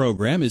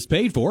Program is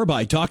paid for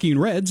by Talking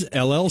Reds,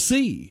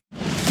 LLC.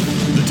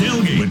 The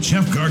Tailgate with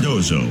Jeff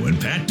Cardozo and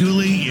Pat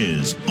Dooley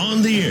is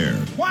on the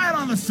air. Quiet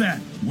on the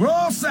set.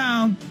 Roll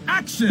sound.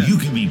 Action. You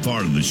can be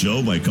part of the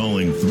show by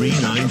calling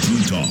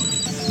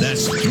 392-TALK.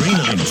 That's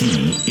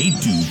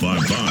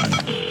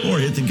 392-8255. Or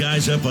hit the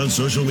guys up on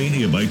social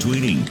media by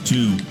tweeting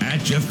to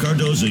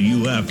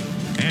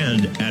 @JeffCardozoUF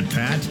and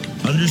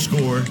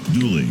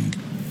 @Pat_Dooley.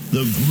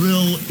 The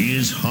grill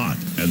is hot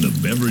and the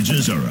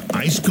beverages are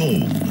ice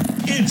cold.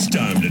 It's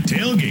time to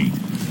tailgate.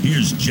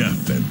 Here's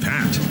Jeff and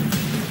Pat.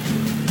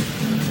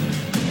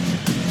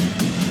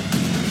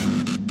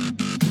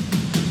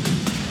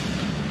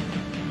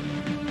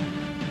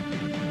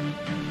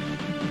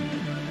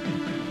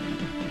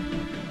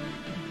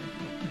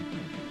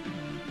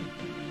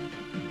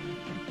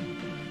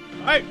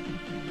 All right.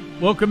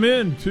 Welcome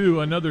in to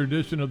another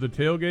edition of the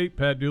Tailgate.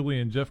 Pat Dooley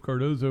and Jeff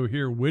Cardozo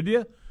here with you.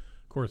 Of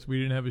course, we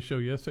didn't have a show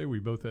yesterday. We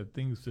both had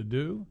things to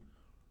do.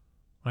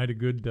 I had a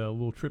good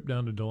little trip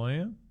down to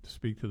DeLand to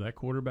speak to that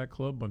quarterback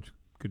club. Bunch of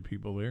good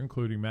people there,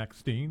 including Max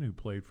Steen, who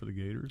played for the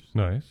Gators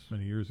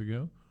many years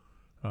ago.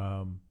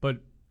 But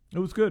it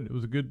was good. It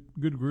was a good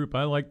group.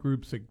 I like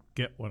groups that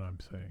get what I'm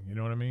saying. You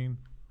know what I mean?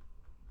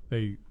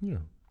 They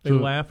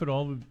laugh at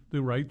all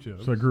the right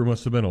jokes. So that group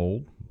must have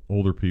been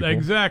older people.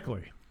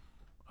 Exactly.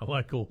 I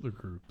like older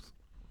groups.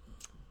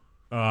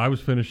 I was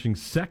finishing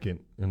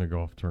second in a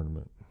golf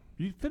tournament.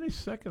 You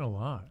finished second a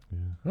lot. Yeah,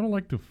 I don't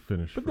like to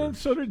finish But first. then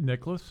so did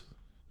Nicholas.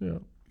 Yeah.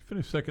 He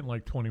finished second in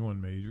like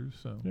 21 majors.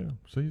 So Yeah,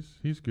 so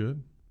he's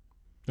good.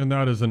 And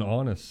that is an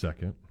honest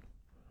second.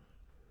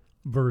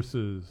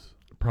 Versus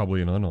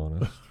Probably an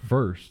unhonest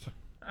first.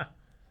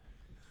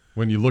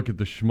 When you look at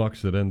the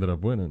schmucks that ended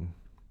up winning.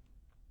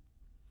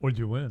 what'd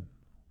you win?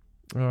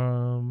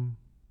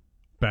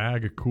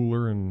 Bag, a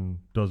cooler, and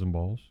dozen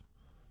balls.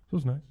 So it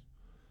was nice.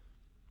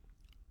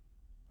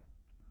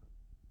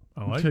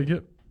 I like Take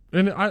it.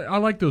 And I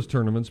like those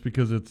tournaments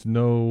because it's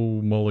no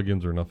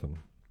mulligans or nothing.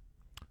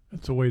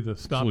 That's the way the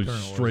stop really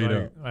tournament straight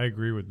was. up. I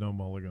agree with no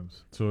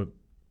mulligans. So it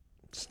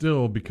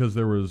still, because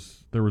there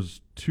was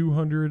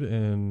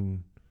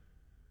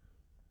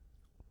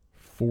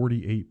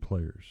 248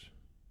 players.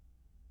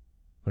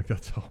 Like,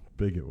 that's how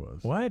big it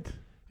was. What?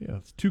 Yeah,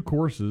 it's two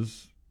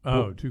courses.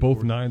 Oh, two both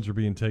courses. nines are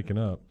being taken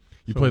up.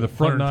 You So play the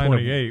front nine of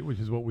 128, which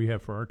is what we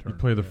have for our you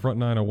tournament. play the front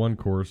nine of one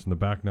course and the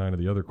back nine of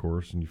the other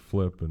course, and you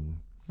flip,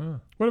 and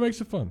but it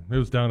makes it fun. It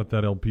was down at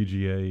that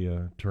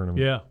LPGA tournament.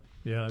 Yeah,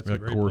 that's a that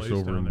great course place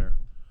over down in there.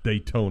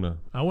 Daytona.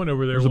 I went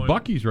over there. There's a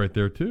Buc-ee's right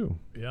there too.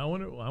 Yeah, I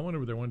went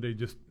over there one day,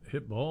 just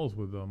hit balls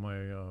with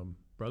my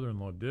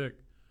brother-in-law Dick,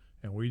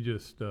 and we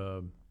just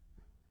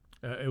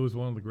it was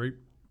one of the great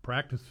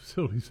practice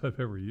facilities I've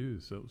ever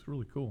used. So it was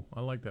really cool.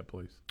 I like that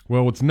place.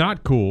 Well, what's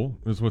not cool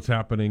is what's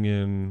happening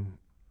in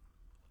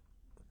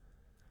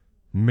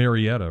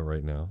Marietta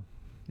right now.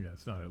 Yeah,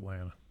 it's not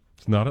Atlanta.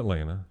 It's not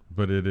Atlanta,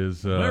 but it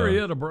is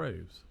Marietta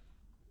Braves.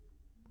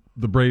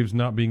 the Braves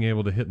not being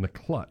able to hit in the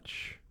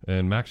clutch,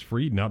 and Max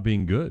Fried not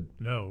being good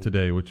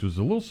today, which was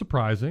a little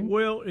surprising.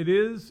 Well, it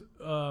is,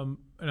 and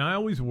I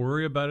always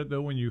worry about it,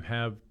 though, when you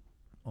have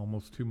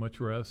almost too much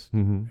rest.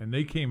 Mm-hmm. And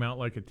they came out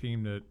like a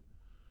team that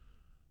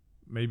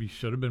maybe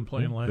should have been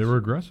playing last They were year.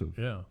 aggressive.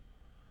 Yeah.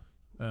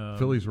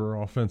 Phillies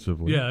were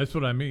offensively. Yeah, that's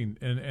what I mean.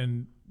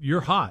 And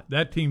you're hot.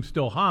 That team's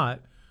still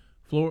hot.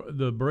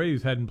 The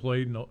Braves hadn't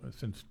played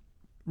since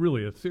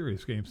really a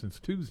serious game since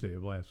Tuesday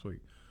of last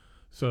week.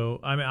 So,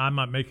 I mean, I'm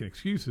not making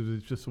excuses.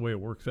 It's just the way it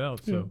works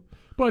out. So,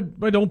 But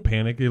don't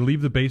panic. They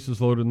leave the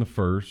bases loaded in the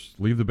first,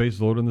 leave the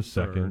bases loaded in the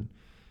second,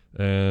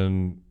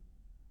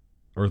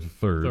 or the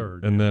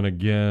third. And then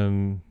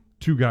again,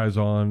 two guys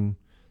on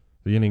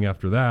the inning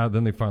after that.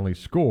 Then they finally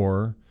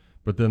score,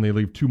 but then they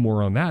leave two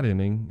more on that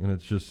inning, and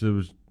it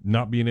was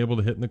not being able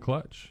to hit in the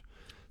clutch.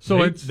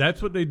 So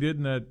that's what they did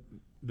in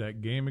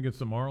that game against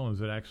the Marlins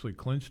that actually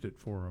clinched it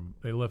for them.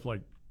 They left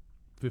like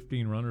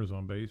 15 runners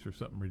on base or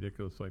something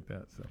ridiculous like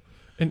that. So,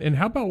 and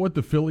how about what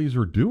the Phillies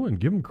are doing?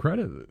 Give them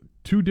credit.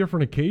 Two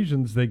different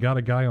occasions they got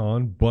a guy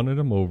on, bunted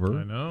him over.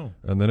 I know.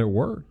 And then it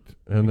worked.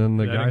 And then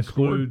the guy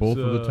scored both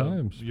of the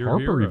times.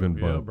 Harper even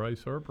bunted. Yeah,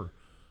 Bryce Harper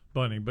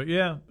bunting. But,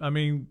 yeah, I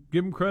mean,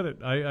 give him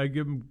credit. I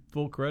give him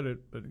full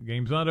credit. But the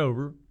game's not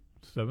over.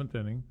 Seventh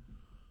inning.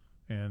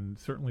 And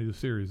certainly the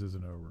series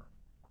isn't over.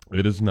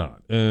 It is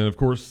not. And, of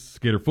course,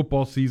 Gator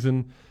football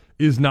season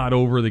is not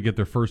over. They get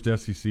their first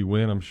SEC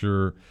win. I'm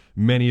sure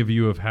many of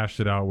you have hashed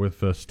it out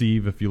with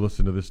Steve if you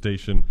listen to this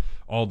station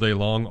all day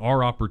long.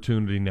 Our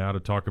opportunity now to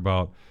talk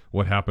about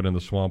what happened in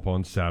the Swamp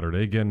on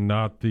Saturday. Again,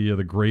 not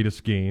the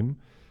greatest game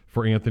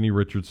for Anthony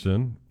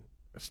Richardson.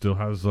 Still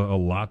has a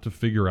lot to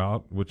figure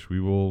out, which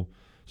we will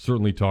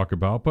certainly talk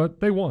about.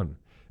 But they won.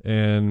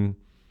 And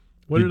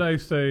what did I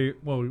say?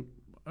 Well,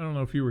 I don't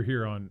know if you were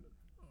here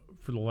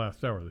for the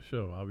last hour of the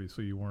show.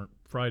 Obviously, you weren't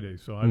Friday,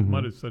 so I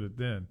might have said it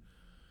then.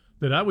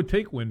 That I would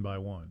take win by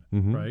one,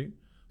 right?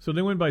 So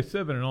they win by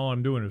 7, and all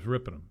I'm doing is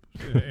ripping them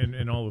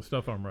and all the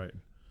stuff I'm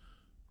writing.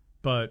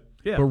 But,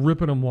 yeah. But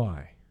ripping them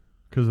why?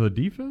 Because of the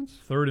defense?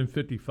 3rd and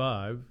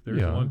 55.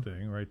 There's one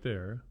thing right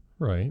there.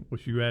 Right.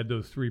 which you add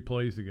those 3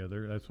 plays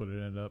together, that's what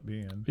it ended up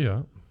being.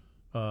 Yeah.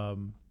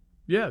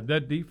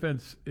 That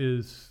defense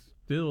is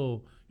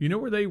still. You know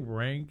where they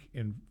rank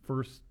in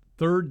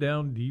third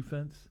down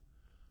defense?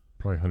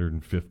 Probably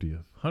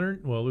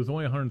 150th. Well, there's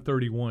only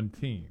 131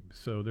 teams,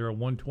 so they're a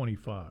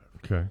 125.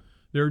 Okay.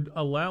 They're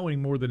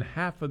allowing more than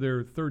half of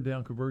their third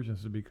down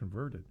conversions to be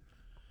converted.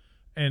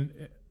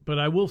 But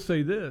I will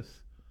say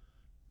this: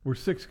 we're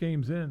 6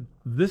 games in.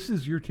 This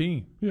is your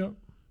team. Yeah.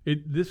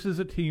 This is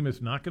a team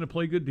that's not going to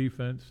play good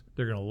defense.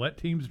 They're going to let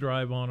teams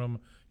drive on them.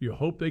 You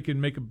hope they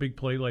can make a big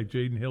play like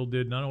Jaden Hill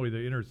did. Not only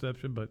the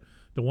interception, but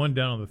the one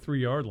down on the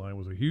 3-yard line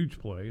was a huge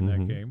play in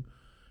that game.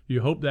 You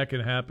hope that can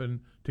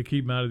happen to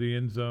keep him out of the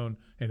end zone.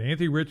 And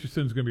Anthony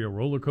Richardson's going to be a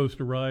roller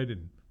coaster ride,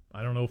 and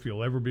I don't know if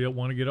he'll ever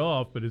want to get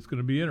off, but it's going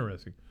to be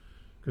interesting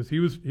because he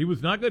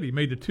was not good. He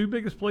made the 2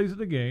 biggest plays of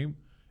the game,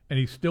 and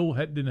he still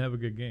didn't have a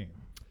good game.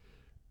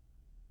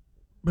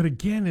 But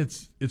again,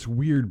 it's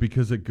weird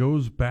because it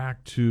goes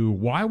back to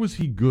why was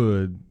he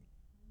good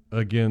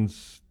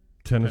against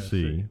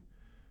Tennessee,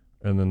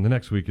 and then the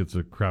next week it's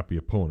a crappy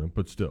opponent,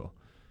 but still.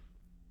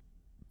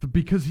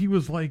 Because he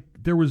was like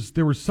there was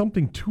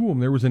something to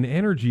him. There was an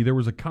energy, there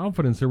was a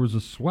confidence, there was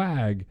a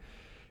swag,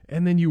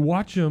 and then you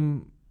watch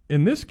him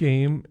in this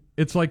game.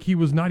 It's like he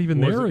was not even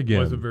there again.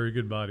 Wasn't very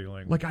good body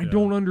language. Like I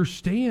don't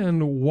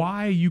understand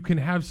why you can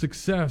have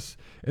success,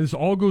 and this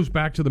all goes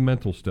back to the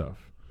mental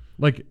stuff.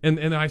 Like,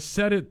 and I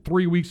said it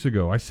 3 weeks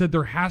ago. I said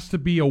there has to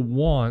be a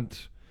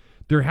want,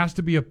 there has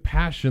to be a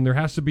passion, there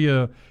has to be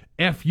a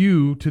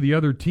FU to the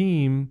other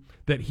team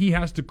that he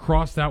has to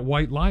cross that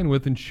white line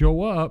with and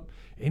show up,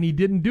 and he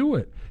didn't do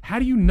it. How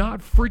do you not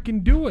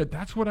freaking do it?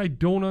 That's what I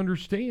don't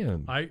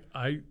understand.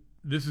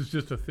 This is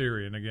just a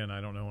theory, and again,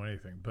 I don't know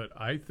anything, but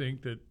I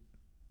think that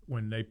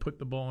when they put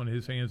the ball in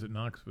his hands at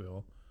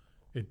Knoxville,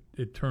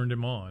 it turned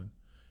him on,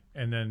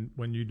 and then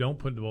when you don't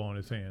put the ball in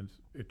his hands,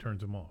 it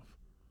turns him off.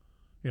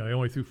 He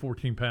only threw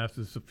 14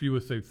 passes, the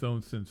fewest they've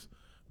thrown since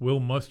Will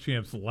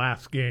Muschamp's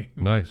last game.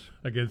 Nice.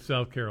 Against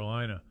South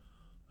Carolina.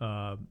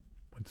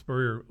 When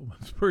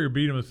Spurrier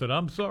beat him and said,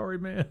 "I'm sorry,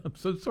 man. I'm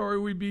so sorry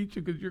we beat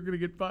you because you're going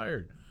to get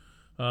fired."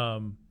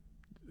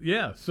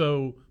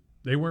 So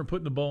they weren't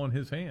putting the ball in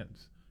his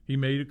hands. He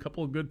made a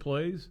couple of good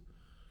plays.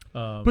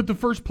 But the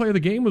first play of the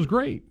game was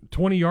great.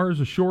 20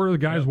 yards ashore, the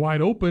guy's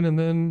wide open, and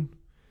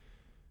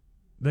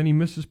then he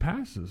misses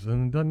passes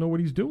and doesn't know what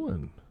he's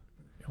doing.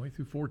 He only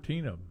threw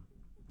 14 of them.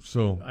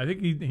 So I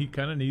think he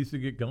kind of needs to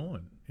get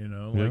going,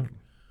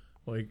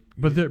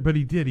 But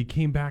he did. He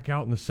came back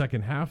out in the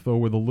second half though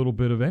with a little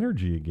bit of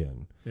energy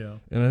again. Yeah.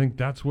 And I think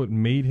that's what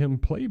made him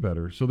play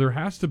better. So there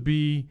has to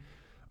be,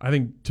 I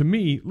think, to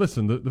me,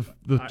 listen,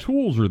 the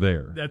tools are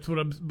there. That's what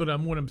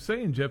I'm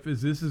saying, Jeff,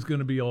 is this is going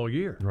to be all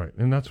year. Right.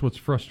 And that's what's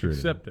frustrating.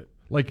 Accept it.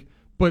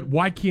 But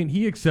why can't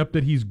he accept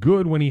that he's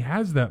good when he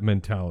has that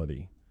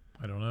mentality?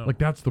 I don't know.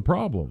 That's the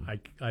problem.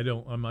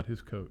 I'm not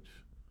his coach.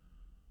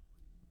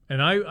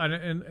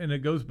 And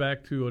it goes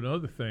back to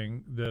another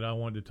thing that I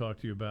wanted to talk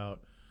to you about,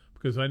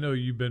 because I know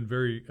you've been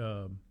very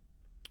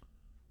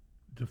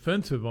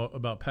defensive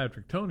about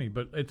Patrick Toney,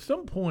 but at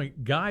some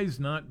point, guys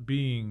not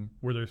being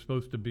where they're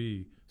supposed to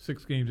be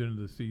 6 games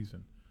into the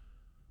season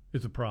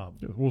is a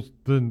problem. Well,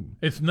 then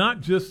it's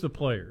not just the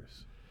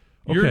players.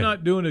 Okay. You're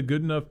not doing a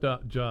good enough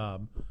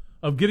job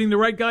of getting the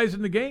right guys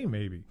in the game,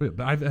 maybe. But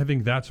I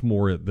think that's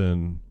more it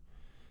than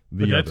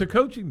the other. That's a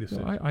coaching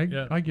decision.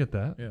 I get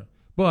that. Yeah.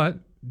 But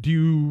do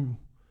you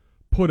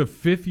put a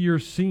 5th-year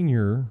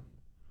senior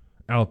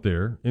out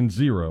there in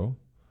 0,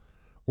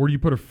 or do you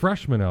put a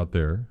freshman out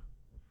there?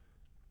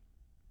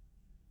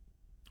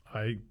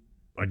 I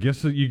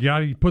guess that you got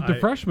to put the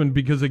freshman,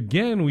 because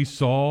again we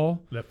saw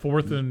that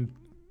 4th and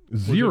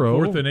 0,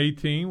 4th and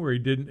 18 where he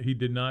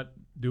did not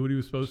do what he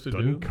was supposed to do.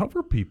 Doesn't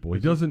cover people. He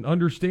doesn't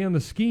understand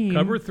the scheme.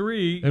 Cover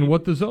 3 and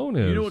what the zone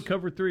is. You know what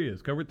cover 3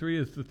 is? Cover 3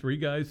 is the 3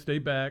 guys stay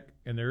back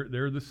and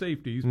they're the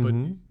safeties, but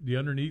the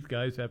underneath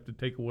guys have to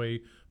take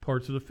away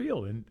parts of the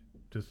field. And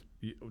just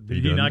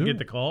did he not get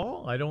the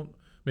call?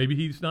 Maybe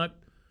he's not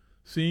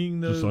seeing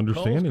the just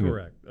understanding calls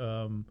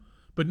correct.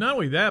 But not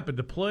only that, but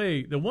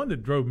the one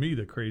that drove me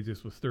the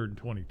craziest was 3rd and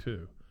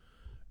 22,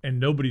 and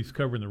nobody's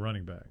covering the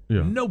running back.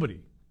 Yeah.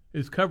 Nobody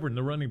is covering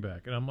the running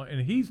back,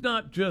 and he's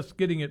not just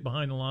getting it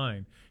behind the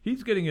line;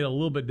 he's getting it a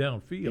little bit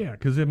downfield. Yeah,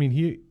 because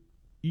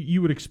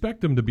you would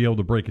expect him to be able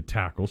to break a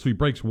tackle, so he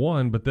breaks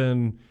one, but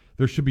then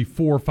there should be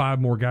 4 or 5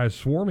 more guys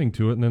swarming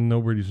to it, and then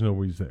nobody's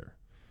there.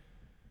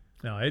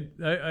 Now,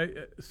 I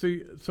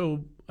see.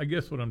 So I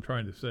guess what I'm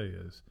trying to say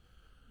is,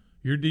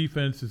 your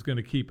defense is going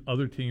to keep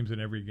other teams in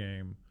every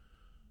game,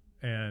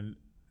 and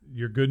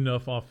you're good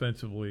enough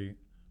offensively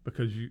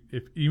because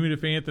even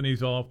if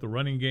Anthony's off the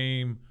running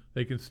game,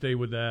 they can stay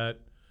with that.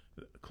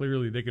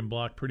 Clearly, they can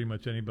block pretty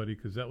much anybody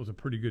because that was a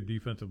pretty good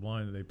defensive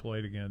line that they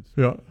played against.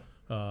 Yeah.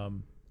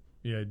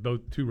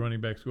 Both 2 running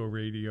backs go over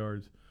 80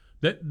 yards.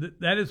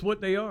 That is what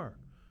they are.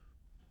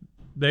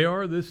 They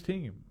are this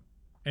team,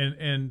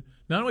 and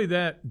not only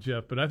that,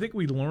 Jeff, but I think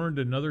we learned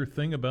another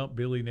thing about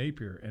Billy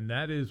Napier, and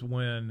that is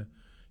when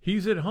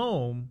he's at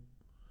home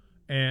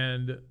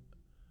and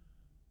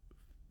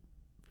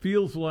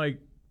feels like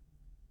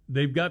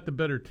they've got the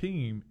better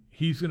team,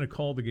 he's going to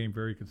call the game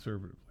very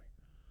conservatively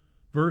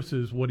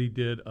versus what he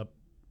did up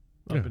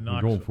in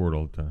Knoxville. Going for it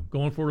all the time.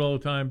 Going for it all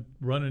the time,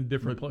 running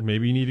different plays.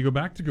 Maybe you need to go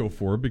back to go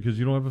for it because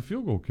you don't have a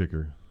field goal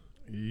kicker.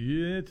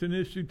 Yeah, it's an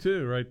issue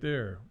too, right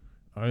there.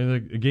 I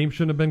mean, the game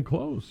shouldn't have been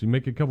close. You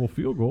make a couple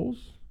field goals.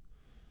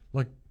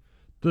 Like,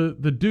 the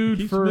dude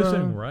He keeps for...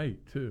 missing right,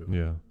 too.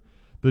 Yeah.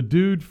 The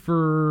dude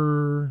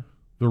for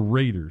the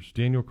Raiders,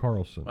 Daniel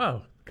Carlson,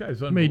 Wow,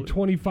 guy's made unbelievable.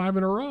 25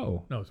 in a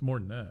row. No, it's more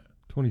than that.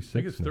 26 I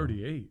think it's now.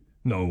 38.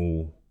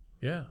 No.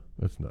 Yeah.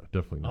 That's not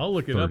definitely not. I'll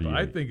look it up. 38.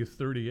 I think it's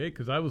 38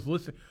 because I was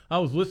listening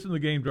to the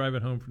game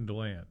driving home from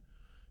DeLand.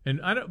 And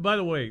I don't, by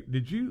the way,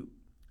 did you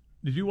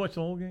watch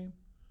the whole game?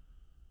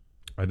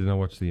 I did not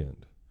watch the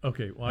end.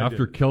 Okay, well,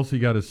 After I did. Kelsey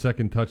got his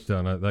second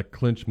touchdown, that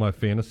clinched my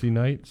fantasy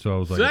night. So I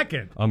was like,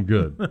 Second? I'm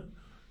good.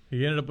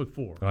 He ended up with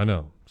 4. I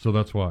know. So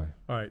that's why.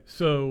 All right,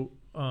 so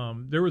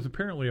there was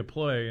apparently a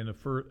play in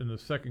the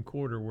second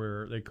quarter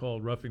where they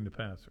called roughing the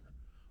passer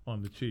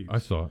on the Chiefs. I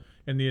saw it.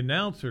 And the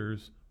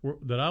announcers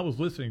that I was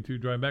listening to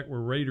driving back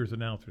were Raiders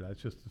announcers.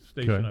 That's just the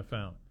station Okay. I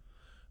found.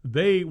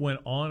 They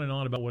went on and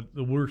on about what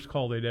the worst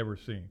call they'd ever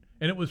seen,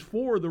 and it was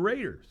for the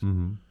Raiders.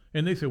 Mm-hmm.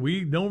 And they said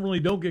we normally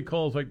don't get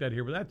calls like that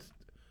here, but that's.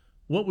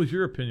 What was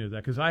your opinion of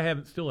that? Because I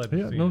still haven't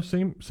Yeah, seen no,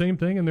 it. same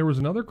thing. And there was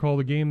another call,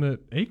 the game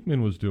that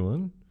Aikman was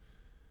doing.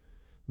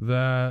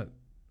 Or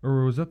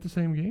was that the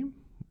same game?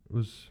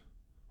 Was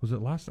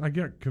it last? I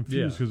got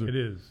confused because it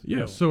is. Yeah.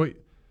 No.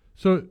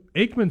 So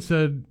Aikman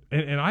said,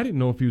 and I didn't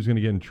know if he was going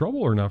to get in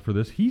trouble or not for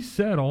this. He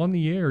said on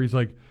the air, he's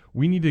like,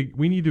 we need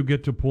to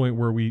get to a point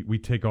where we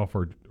take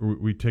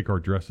our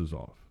dresses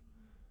off.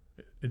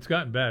 It's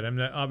gotten bad. I mean,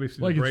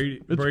 obviously Like the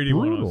it's Brady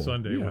one brutal. on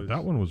Sunday Yeah, was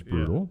that one was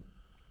brutal. Yeah.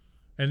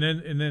 And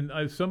then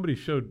somebody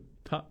showed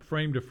top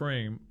frame to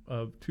frame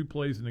of 2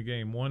 plays in the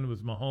game. One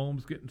was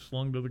Mahomes getting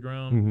slung to the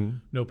ground, Mm-hmm.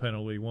 no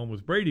penalty. One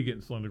was Brady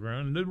getting slung to the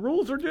ground. And the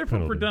rules are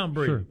different for Penalty, Tom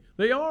Brady. sure.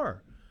 They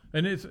are,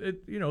 and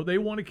they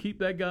want to keep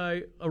that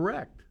guy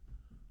erect.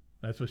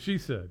 That's what she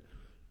said.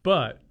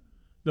 But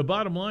the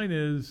bottom line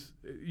is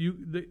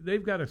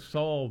they've got to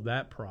solve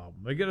that problem.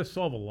 They got to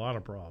solve a lot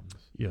of problems.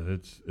 Yeah,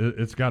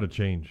 it's got to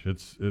change.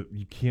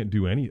 You can't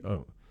do any.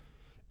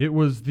 It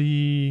was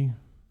the.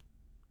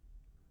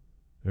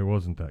 It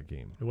wasn't that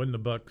game. It wasn't the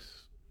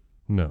Bucks.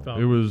 No,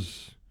 Falcons. it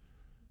was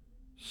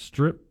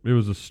It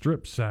was a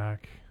strip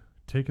sack,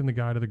 taking the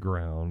guy to the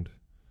ground.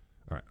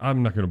 All right,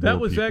 I'm not going to bore That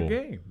was people. that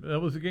game. That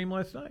was the game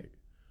last night.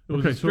 It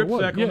was Okay, a so strip it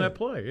was, sack yeah. on that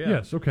play. Yeah.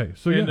 Yes. Okay.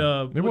 So And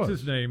yeah, it what's was.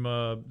 his name?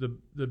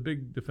 The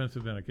big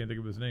defensive end. I can't think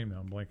of his name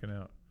now. I'm blanking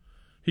out.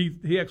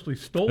 He actually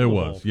stole It the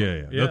was. ball.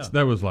 Yeah.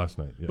 That was last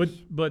night. Yes.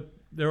 But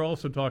they're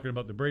also talking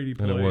about the Brady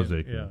play. And it was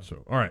Aikman. Yeah.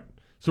 So, all right.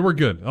 So we're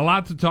good. A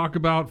lot to talk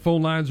about.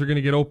 Phone lines are going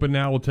to get open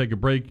now. We'll take a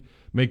break,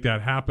 make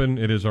that happen.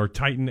 It is our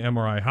Titan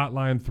MRI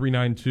hotline,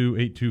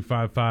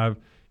 392-8255.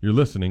 You're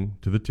listening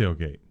to The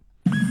Tailgate.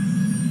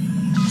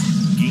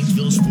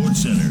 Gainesville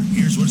Sports Center.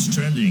 Here's what's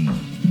trending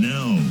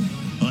now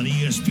on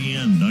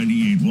ESPN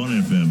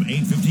 98.1 FM,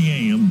 850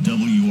 AM,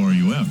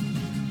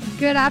 WRUF.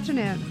 Good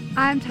afternoon.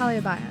 I'm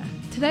Talia Baya.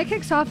 Today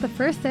kicks off the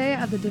first day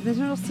of the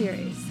divisional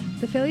series.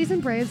 The Phillies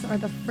and Braves are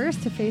the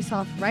first to face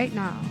off right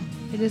now.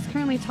 It is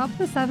currently top of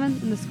the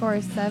seventh, and the score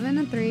is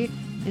 7-3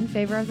 in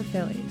favor of the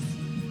Phillies.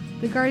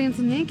 The Guardians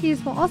and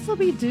Yankees will also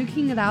be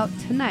duking it out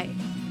tonight.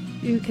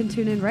 You can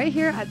tune in right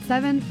here at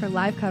 7 for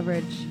live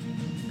coverage.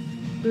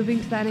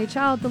 Moving to the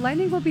NHL, the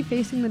Lightning will be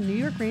facing the New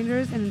York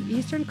Rangers in an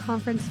Eastern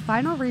Conference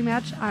final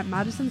rematch at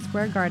Madison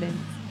Square Garden.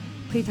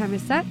 Playtime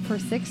is set for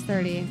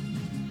 6:30.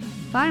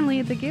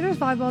 Finally, the Gators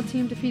volleyball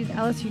team defeated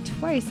LSU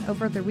twice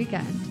over the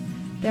weekend.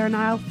 They are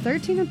now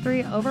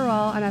 13-3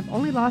 overall and have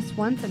only lost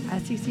once in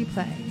SEC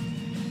play.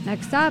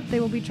 Next up, they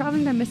will be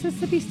traveling to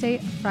Mississippi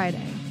State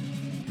Friday.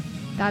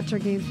 That's your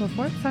Gainesville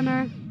Sports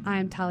Center.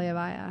 I'm Talia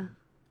Baya.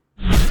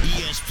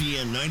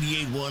 ESPN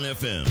 98.1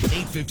 FM,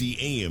 850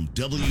 AM,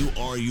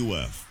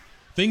 WRUF.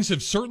 Things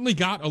have certainly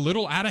got a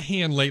little out of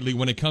hand lately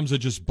when it comes to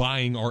just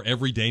buying our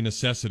everyday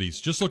necessities.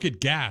 Just look at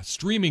gas,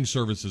 streaming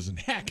services, and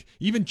heck,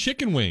 even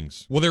chicken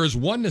wings. Well, there is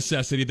one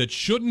necessity that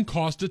shouldn't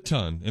cost a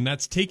ton, and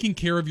that's taking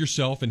care of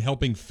yourself and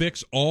helping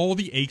fix all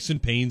the aches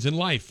and pains in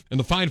life. And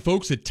the fine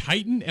folks at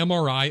Titan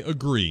MRI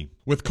agree.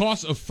 With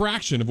costs a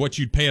fraction of what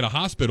you'd pay at a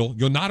hospital,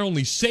 you'll not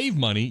only save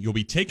money, you'll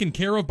be taken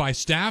care of by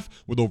staff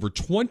with over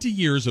 20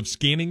 years of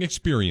scanning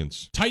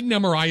experience. Titan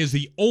MRI is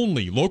the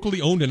only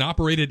locally owned and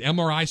operated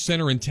MRI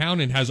center in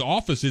town and has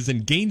offices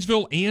in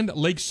Gainesville and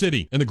Lake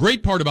City. And the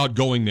great part about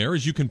going there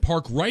is you can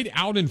park right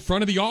out in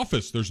front of the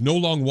office. There's no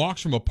long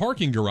walks from a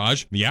parking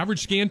garage. The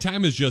average scan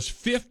time is just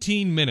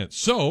 15 minutes.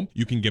 So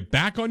you can get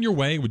back on your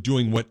way with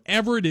doing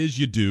whatever it is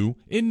you do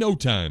in no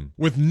time.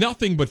 With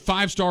nothing but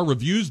 5-star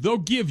reviews, they'll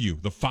give you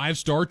the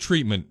 5-star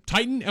treatment.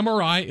 Titan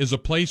MRI is a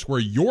place where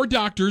your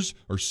doctors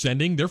are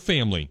sending their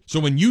family. So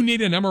when you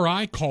need an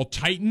MRI, call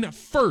Titan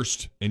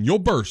first, and you'll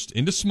burst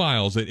into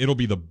smiles that it'll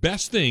be the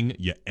best thing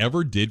you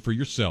ever did for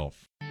yourself.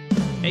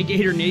 Hey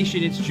Gator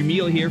Nation, it's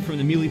Jameel here from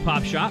the Muley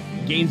Pop Shop,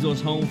 Gainesville's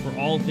home for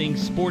all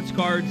things sports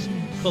cards,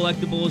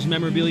 collectibles,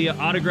 memorabilia,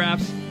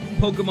 autographs,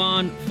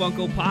 Pokemon,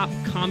 Funko Pop,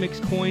 comics,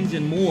 coins,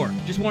 and more.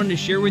 Just wanted to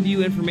share with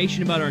you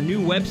information about our new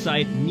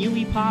website,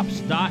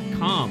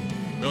 MealyPops.com.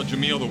 Well,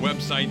 Jameel, the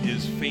website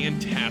is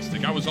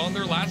fantastic. I was on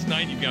there last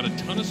night. You've got a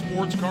ton of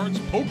sports cards,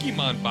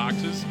 Pokemon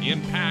boxes,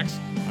 and packs.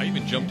 I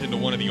even jumped into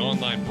one of the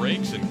online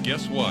breaks, and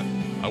guess what?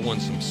 I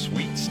won some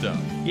sweet stuff.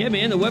 Yeah,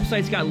 man, the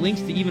website's got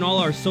links to even all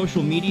our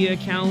social media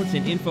accounts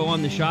and info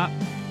on the shop.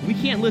 We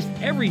can't list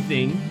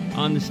everything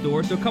on the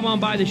store, so come on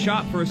by the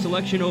shop for a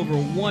selection over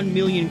 1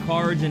 million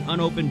cards and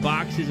unopened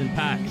boxes and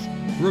packs.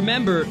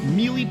 Remember,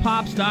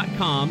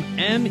 MealyPops.com,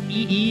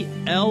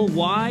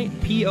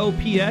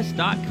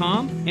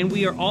 MEELYPOPS.com, and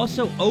we are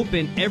also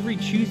open every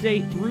Tuesday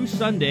through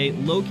Sunday,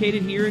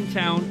 located here in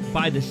town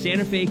by the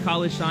Santa Fe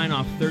College sign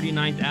off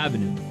 39th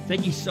Avenue.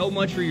 Thank you so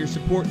much for your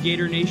support,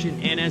 Gator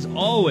Nation, and as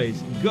always,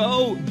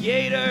 go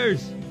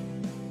Gators!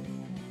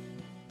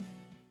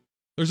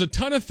 There's a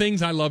ton of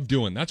things I love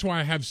doing. That's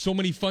why I have so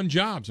many fun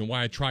jobs and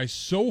why I try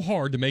so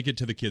hard to make it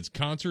to the kids'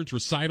 concerts,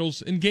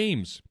 recitals, and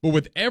games. But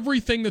with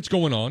everything that's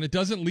going on, it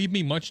doesn't leave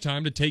me much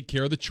time to take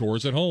care of the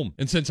chores at home.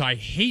 And since I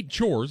hate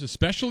chores,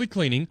 especially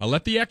cleaning, I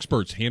let the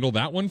experts handle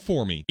that one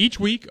for me. Each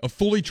week, a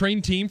fully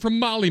trained team from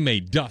Molly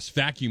Maid dusts,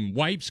 vacuum,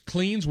 wipes,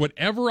 cleans,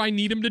 whatever I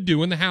need them to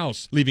do in the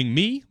house, leaving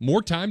me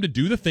more time to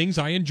do the things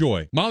I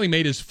enjoy. Molly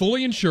Maid is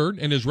fully insured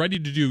and is ready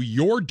to do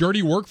your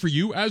dirty work for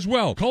you as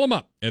well. Call them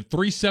up at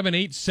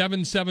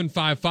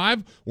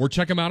 378-7755 or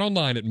check them out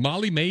online at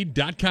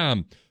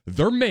mollymaid.com.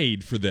 They're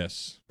made for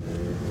this.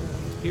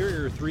 Here are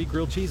your 3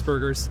 grilled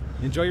cheeseburgers.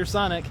 Enjoy your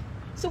Sonic.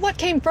 So what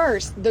came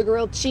first, the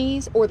grilled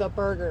cheese or the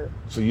burger?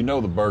 So you know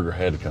the burger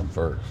had to come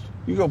first.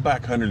 You go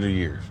back hundreds of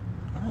years.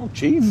 Oh,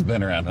 cheese has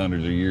been around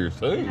hundreds of years,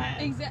 too.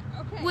 Exactly.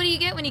 Okay. What do you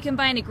get when you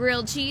combine a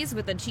grilled cheese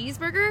with a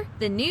cheeseburger?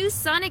 The new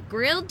Sonic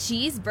Grilled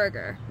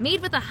Cheeseburger,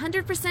 made with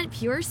 100%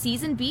 pure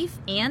seasoned beef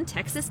and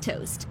Texas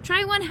toast.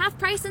 Try one half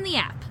price in the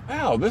app.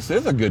 Wow, this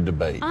is a good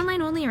debate.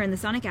 Online only or in the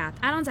Sonic app.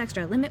 Add-ons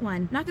extra. Limit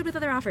 1. Not good with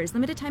other offers.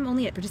 Limited time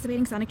only at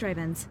participating Sonic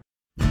drive-ins.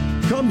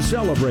 Come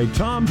celebrate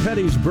Tom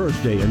Petty's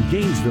birthday in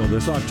Gainesville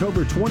this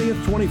October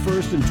 20th,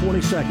 21st, and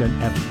 22nd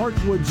at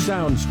Heartwood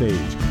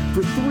Soundstage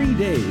for 3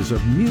 days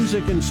of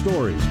music and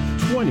stories,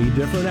 20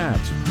 different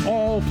acts,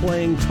 all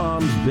playing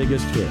Tom's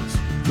biggest hits.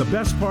 The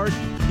best part,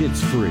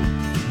 it's free.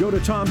 Go to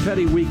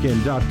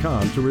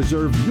TomPettyWeekend.com to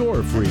reserve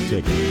your free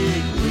ticket.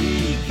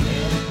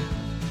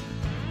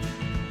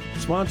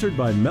 Sponsored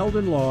by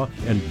Meldon Law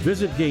and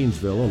Visit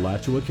Gainesville,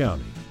 Alachua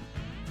County.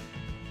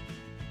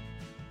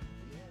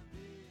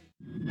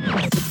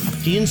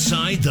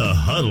 Inside the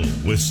Huddle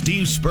with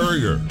Steve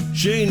Spurrier,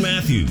 Shane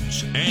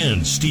Matthews,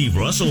 and Steve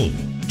Russell.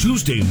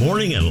 Tuesday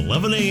morning at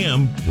 11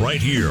 a.m.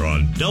 right here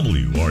on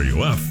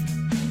WRUF.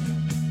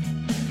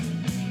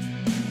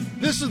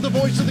 This is the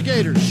voice of the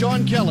Gators,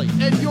 Sean Kelly,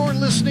 and you're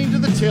listening to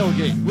The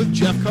Tailgate with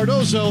Jeff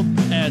Cardozo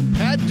and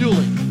Pat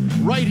Dooley,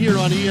 right here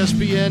on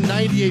ESPN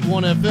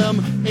 98.1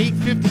 FM,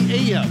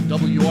 850 AM,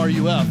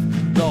 WRUF,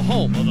 the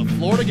home of the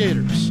Florida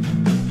Gators.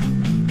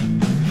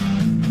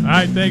 All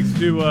right, thanks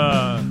to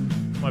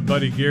my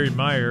buddy Gary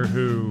Meyer,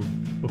 who,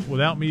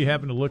 without me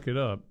having to look it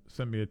up,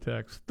 sent me a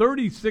text.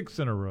 36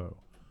 in a row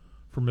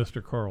for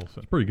Mr. Carlson.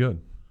 That's pretty good.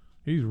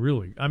 He's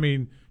really, I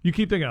mean, you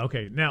keep thinking,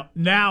 okay,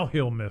 now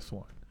he'll miss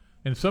one.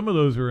 And some of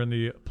those are in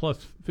the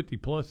plus 50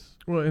 plus.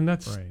 Well, and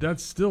that's range.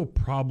 Still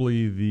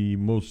probably the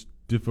most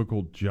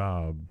difficult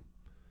job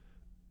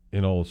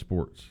in all of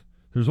sports.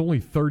 There's only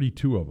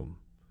 32 of them,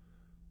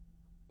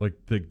 like,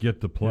 that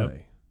get to play.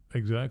 Yep,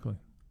 exactly.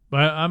 But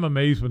I'm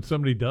amazed when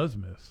somebody does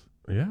miss.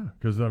 Yeah,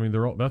 because I mean,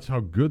 that's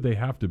how good they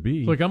have to be.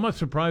 It's like, I'm not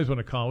surprised when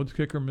a college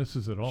kicker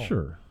misses at all.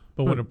 Sure,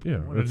 but when an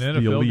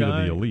NFL the elite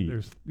guy, of the elite.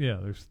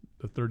 There's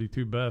the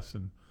 32 best,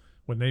 and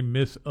when they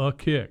miss a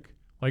kick,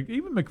 like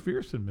even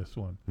McPherson missed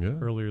one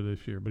earlier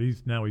this year, but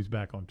he's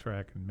back on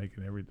track and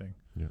making everything.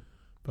 Yeah,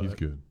 but, he's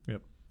good.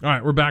 Yep. All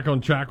right, we're back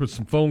on track with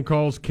some phone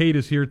calls. Kate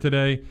is here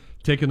today,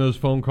 taking those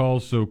phone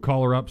calls. So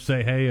call her up,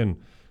 say hey,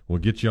 and we'll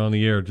get you on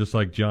the air, just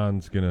like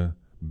John's gonna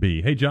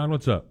be. Hey, John,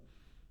 what's up?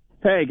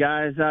 Hey,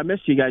 guys. I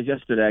missed you guys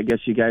yesterday. I guess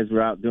you guys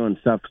were out doing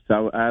stuff,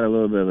 so I had a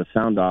little bit of a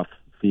sound off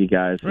for you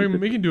guys. I mean,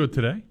 we can do it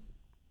today.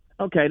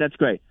 Okay, that's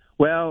great.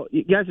 Well,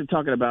 you guys are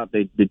talking about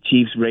the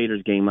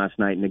Chiefs-Raiders game last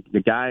night, and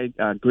the guy,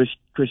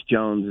 Chris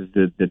Jones,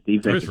 is the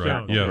defensive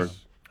tackle.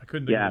 Yes. I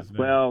couldn't think of his name.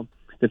 Well,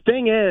 the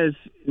thing is,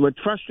 what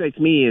frustrates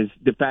me is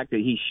the fact that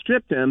he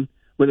stripped him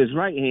with his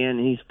right hand,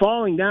 and he's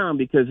falling down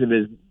because of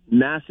his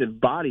massive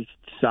body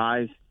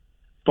size,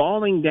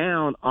 falling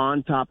down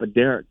on top of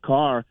Derek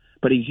Carr,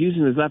 but he's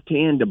using his left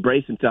hand to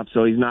brace himself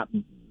so he's not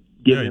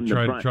giving him the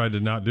front. Tried to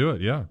not do it,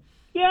 yeah.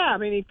 Yeah, I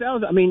mean, he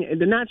fell. I mean,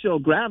 the natural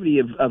gravity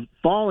of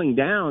falling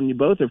down, you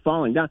both are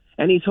falling down,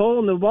 and he's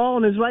holding the ball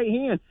in his right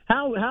hand.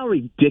 How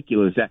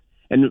ridiculous is that?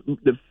 And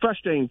the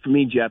frustrating for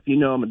me, Jeff, you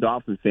know I'm a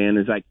Dolphins fan,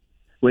 is like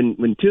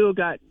when Tua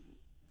got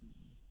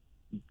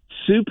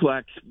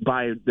suplexed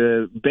by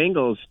the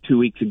Bengals 2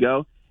 weeks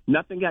ago,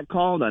 nothing got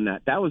called on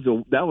that. That was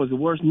the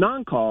worst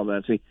non-call of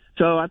that.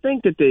 So I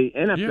think that the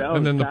NFL... Yeah,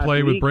 and then the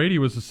play with Brady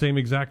was the same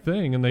exact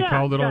thing, and they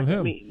called it on him.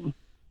 I mean,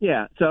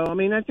 Yeah, so, I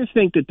mean, I just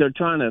think that they're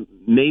trying to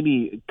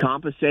maybe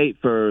compensate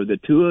for the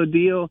Tua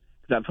deal,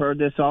 because I've heard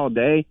this all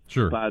day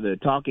by the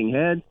talking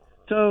heads.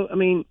 So, I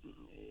mean,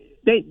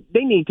 they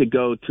need to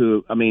go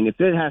to, I mean, if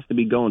it has to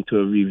be going to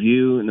a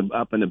review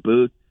up in the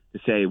booth to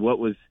say what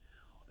was,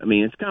 I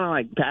mean, it's kind of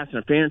like pass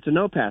interference or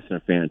no pass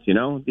interference, you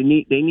know? They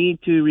need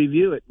to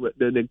review it,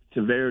 the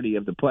severity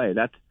of the play.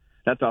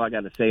 That's all I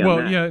got to say on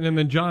that. Well, yeah, and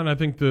then, John, I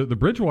think the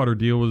Bridgewater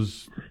deal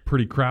was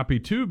pretty crappy,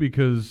 too,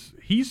 because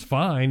he's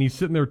fine. He's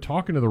sitting there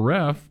talking to the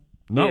ref,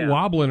 not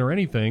wobbling or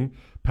anything,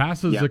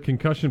 passes the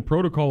concussion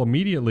protocol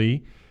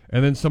immediately,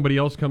 and then somebody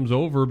else comes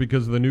over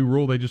because of the new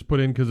rule they just put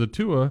in because of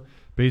Tua,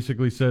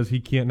 basically says he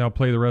can't now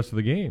play the rest of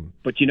the game.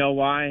 But you know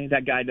why?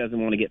 That guy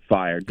doesn't want to get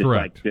fired. Just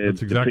Correct. Like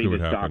That's exactly the what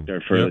previous happened.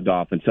 doctor for the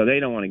Dolphins. So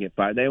they don't want to get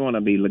fired. They want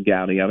to be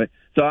legality of it.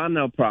 So I'm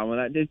no problem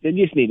with that. They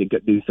just need to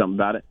do something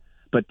about it.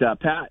 But,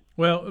 Pat.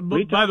 Well,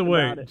 by the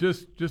way,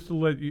 just to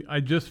let you, I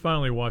just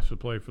finally watched the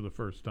play for the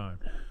first time.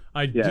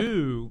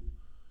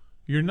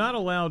 You're not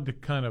allowed to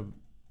kind of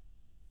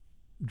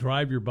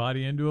drive your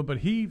body into it, but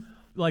he,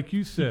 like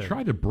you said, he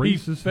tried to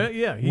brace with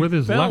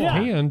his fell. left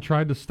hand,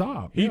 tried to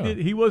stop.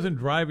 He wasn't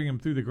driving him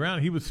through the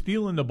ground. He was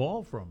stealing the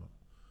ball from him.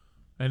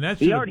 And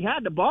he already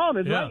had the ball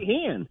in his right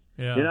hand.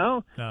 Yeah. You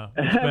know? No,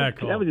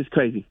 that was just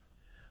crazy.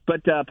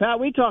 But,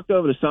 Pat, we talked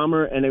over the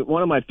summer, and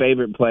one of my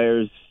favorite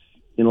players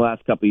in the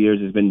last couple of years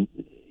has been,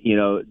 you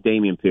know,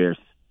 Dameon Pierce.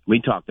 We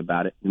talked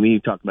about it.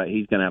 We talked about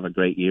he's going to have a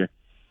great year.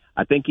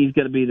 I think he's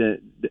going to be the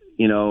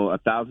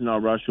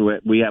 1,000-yard rusher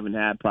we haven't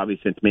had probably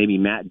since maybe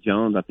Matt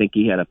Jones. I think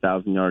he had a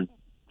 1,000-yard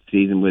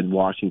season with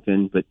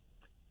Washington. But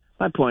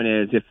my point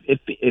is,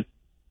 if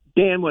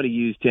Dan would have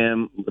used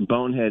him, the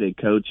boneheaded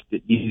coach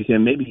that used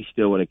him, maybe he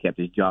still would have kept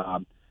his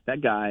job.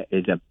 That guy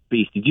is a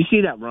beast. Did you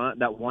see that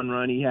one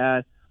run he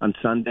had on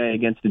Sunday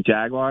against the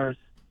Jaguars?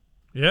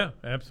 Yeah,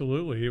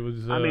 absolutely. It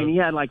was. I mean, he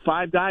had like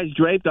 5 guys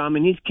draped on him,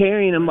 and he's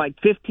carrying him like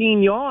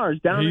 15 yards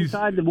down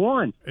inside the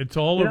one. It's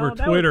all over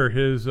Twitter.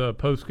 His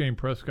post-game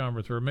press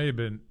conference, or it may have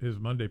been his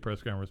Monday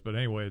press conference, but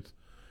anyway,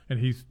 and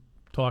he's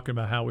talking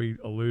about how he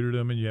eluded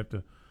him, and you have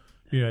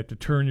to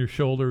turn your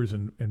shoulders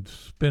and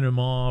spin him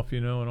off,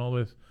 and all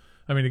this.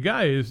 I mean, the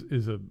guy is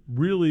a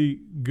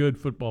really good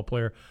football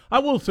player. I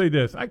will say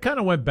this: I kind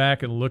of went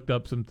back and looked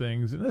up some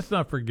things, and let's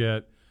not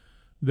forget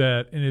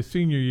that in his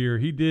senior year,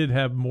 he did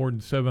have more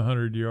than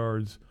 700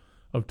 yards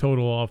of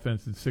total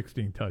offense and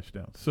 16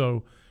 touchdowns.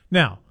 So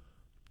now,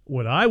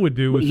 what I would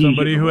do with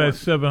somebody who has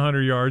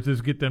 700 yards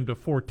is get them to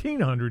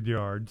 1,400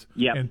 yards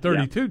and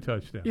 32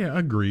 touchdowns. Yeah,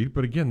 agreed.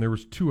 But again, there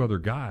was 2 other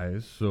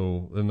guys,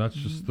 and that's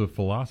just the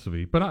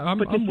philosophy. But I'm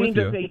with you.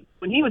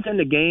 When he was in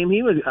the game,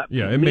 he was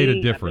it made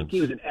a difference. I think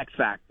he was an X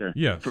factor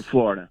for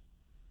Florida.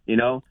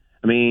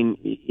 I mean,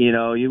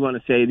 you want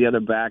to say the other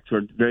backs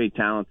were very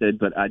talented,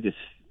 but I just.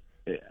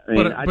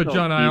 But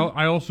John,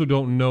 I also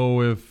don't know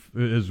where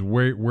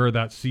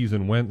that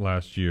season went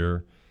last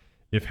year,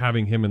 if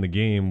having him in the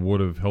game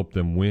would have helped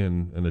them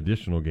win an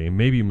additional game.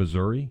 Maybe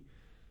Missouri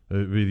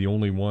would be the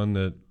only one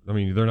that. I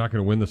mean, they're not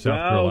going to win the South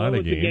Carolina what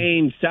was game. The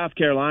game South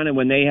Carolina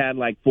when they had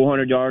like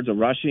 400 yards of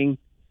rushing.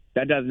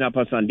 That doesn't help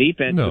us on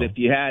defense. No. But if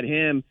you had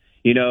him,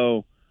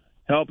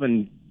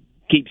 helping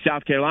keep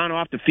South Carolina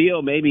off the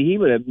field, maybe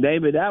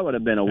that would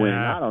have been a win.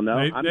 I don't know.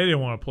 They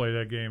didn't want to play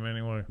that game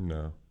anyway.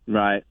 No.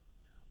 Right.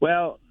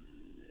 Well,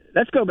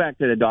 let's go back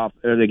to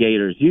the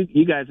Gators.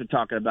 You guys are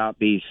talking about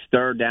these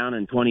third down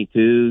and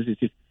 22s. It's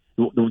just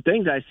the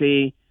things I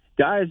see.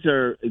 Guys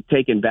are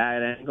taking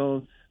bad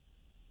angles.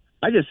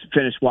 I just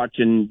finished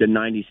watching the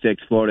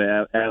 '96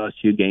 Florida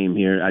LSU game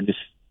here. I just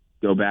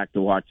go back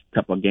to watch a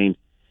couple of games,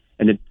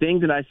 and the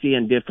thing that I see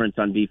in difference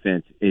on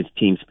defense is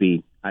team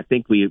speed. I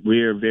think we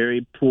are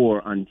very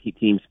poor on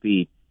team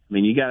speed. I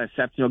mean, you got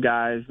exceptional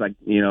guys like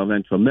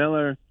Ventrell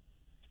Miller,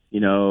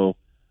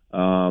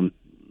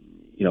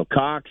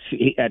 Cox,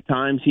 at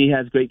times he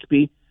has great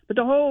speed, but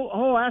the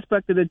whole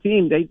aspect of the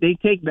team, they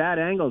take bad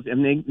angles,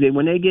 and they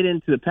when they get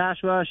into the pass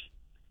rush,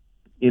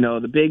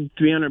 the big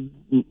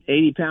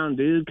 380-pound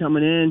dude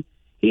coming in,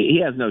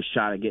 he has no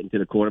shot at getting to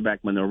the quarterback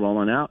when they're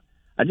rolling out.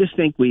 I just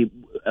think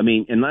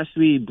unless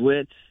we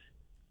blitz,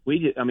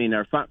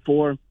 our front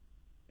four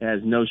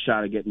has no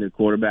shot at getting to the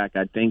quarterback.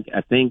 I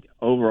think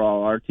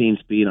overall our team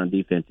speed on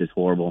defense is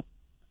horrible.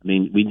 I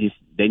mean,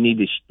 they need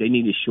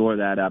to shore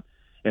that up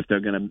if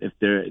they're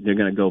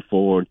gonna go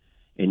forward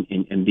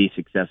and be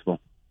successful.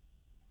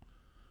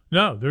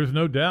 No, there's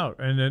no doubt,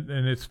 and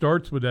it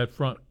starts with that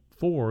front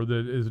four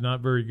that is not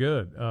very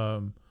good,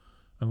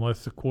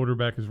 unless the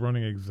quarterback is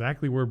running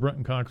exactly where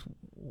Brenton Cox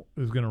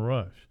is going to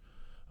rush.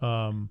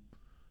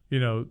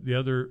 The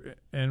other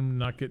end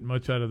not getting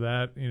much out of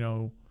that.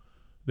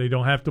 They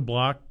don't have to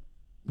block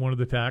one of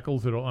the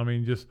tackles at all. I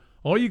mean, just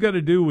all you got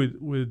to do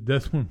with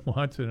Desmond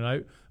Watson,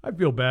 and I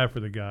feel bad for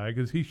the guy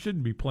because he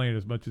shouldn't be playing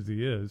as much as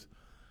he is.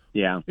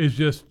 Yeah, is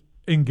just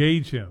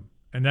engage him,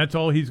 and that's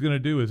all he's going to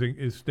do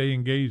is stay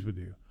engaged with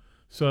you.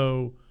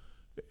 So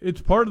it's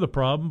part of the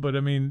problem, but I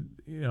mean,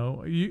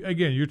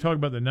 you're talking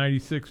about the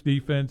 '96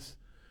 defense.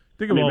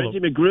 Think of Reggie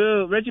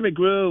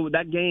McGrew.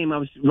 That game I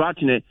was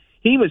watching it.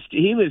 he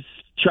was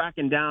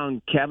tracking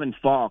down Kevin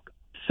Falk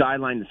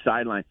sideline to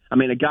sideline. I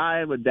mean, a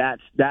guy with that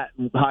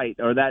height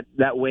or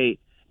that weight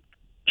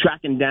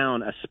tracking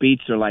down a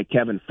speedster like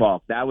Kevin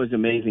Falk. That was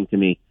amazing to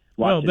me.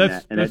 Well,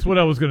 that's what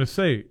I was going to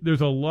say. There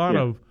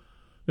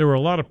were a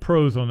lot of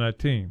pros on that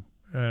team,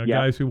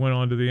 guys who went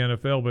on to the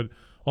NFL, but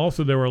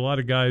also there were a lot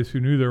of guys who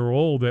knew they were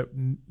old that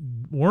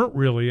weren't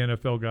really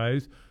NFL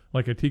guys,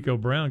 like a Tico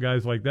Brown,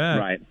 guys like that.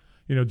 Right.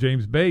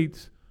 James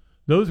Bates.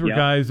 Those were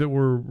guys that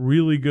were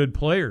really good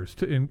players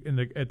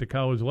at the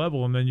college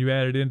level, and then you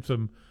added in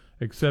some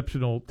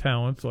exceptional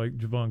talents like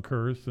Javon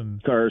Curse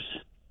and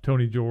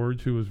Tony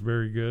George, who was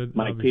very good.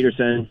 Mike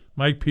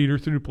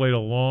Peterson, who played a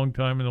long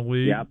time in the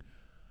league. Yep.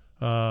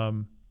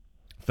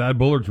 Thad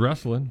Bullard's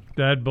wrestling.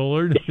 Thad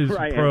Bullard is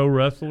a pro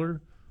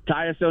wrestler.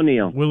 Tyus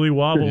O'Neil. Willie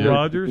Wobble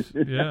Rogers.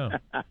 Yeah.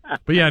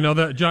 But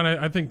that John,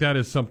 I think that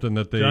is something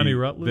that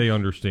they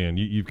understand.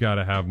 You've got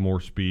to have more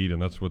speed,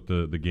 and that's what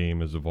the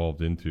game has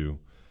evolved into.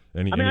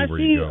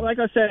 Like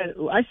I said,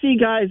 I see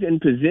guys in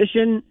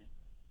position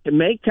to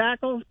make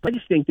tackles. I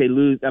just think they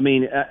lose. I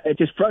mean, it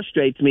just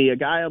frustrates me. A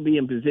guy will be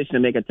in position to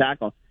make a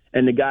tackle,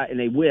 and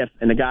they whiff,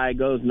 and the guy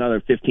goes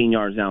another 15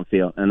 yards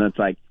downfield, and it's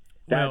like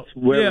that's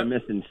where we're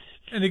missing.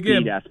 And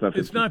again, speed aspect.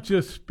 It's not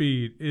just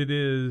speed; it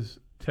is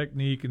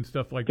technique and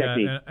stuff like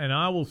that. And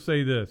I will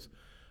say this: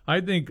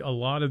 I think a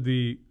lot of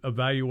the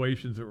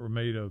evaluations that were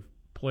made of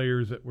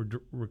players that were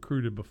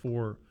recruited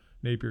before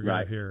Napier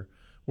got here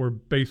were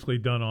basically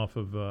done off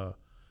of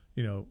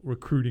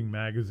recruiting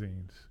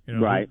magazines.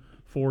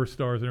 4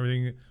 stars and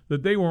everything.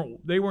 That they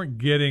weren't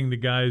getting the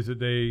guys that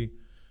they,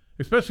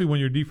 especially when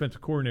your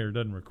defensive coordinator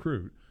doesn't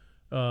recruit.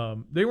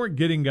 They weren't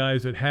getting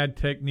guys that had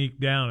technique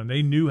down and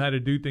they knew how to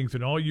do things,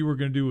 and all you were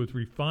going to do was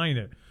refine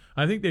it.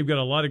 I think they've got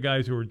a lot of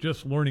guys who are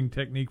just learning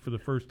technique for the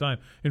first time.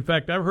 In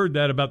fact, I've heard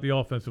that about the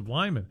offensive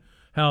linemen,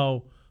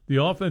 how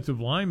the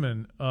offensive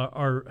linemen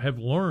have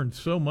learned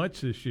so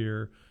much this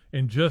year,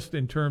 and just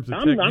in terms of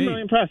technique. I'm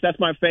really impressed. That's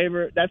my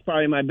favorite. That's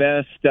probably my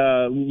best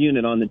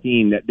unit on the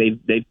team. That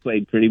they've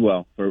played pretty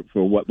well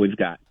for what we've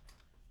got.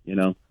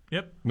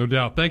 Yep. No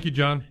doubt. Thank you,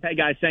 John. Hey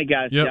guys. Thank you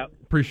guys. Yep.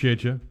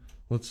 Appreciate you.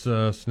 Let's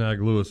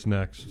snag Lewis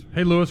next.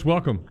 Hey, Lewis,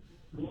 welcome.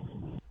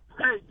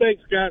 Hey,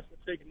 thanks, guys,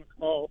 for taking the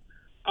call.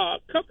 A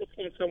couple of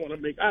points I want to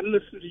make. I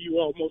listen to you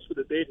all most of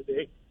the day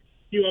today.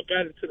 You all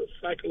got into the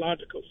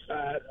psychological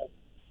side of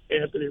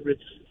Anthony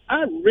Richardson.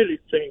 I really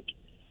think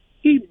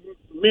he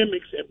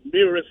mimics and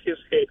mirrors his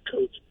head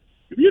coach.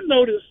 If you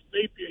notice,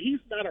 Napier, he's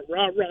not a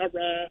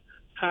rah-rah-rah,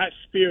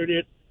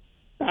 high-spirited,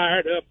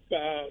 fired-up,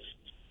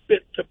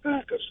 spit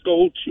tobacco,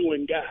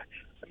 skull-chewing guy.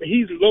 I mean,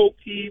 he's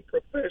low-key,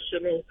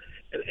 professional.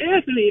 And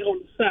Anthony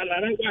on the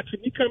sideline, I watch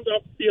him. He comes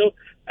off the field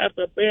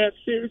after a bad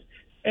series,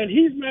 and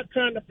he's not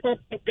trying to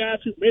pump up guys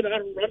who may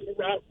not run the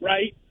route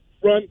right,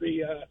 run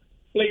the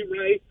play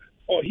right,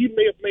 or he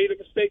may have made a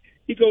mistake.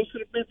 He goes to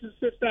the bench and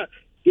sits down.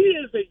 He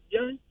is a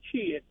young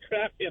kid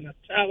trapped in a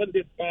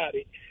talented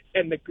body,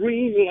 and the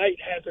green light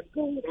hasn't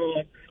gone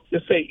on to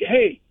say,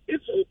 hey,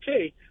 it's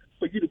okay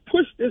for you to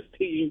push this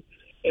team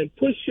and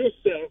push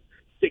yourself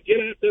to get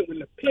out there. When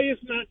the play is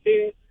not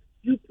there,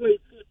 you play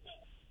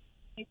football.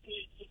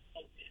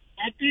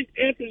 I think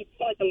Anthony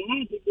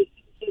psychologically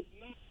has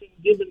not been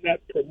given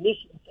that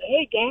permission.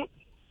 Hey, guy,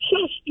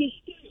 trust your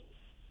skill.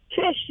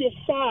 Trust your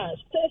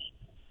size. Trust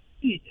your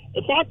speed.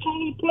 If I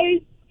call a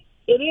play,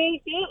 it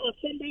ain't there, or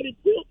somebody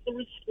built the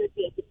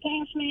restrictor. The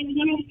pass line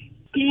with him,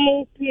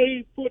 go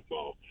play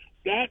football.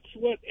 That's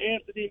what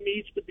Anthony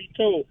needs to be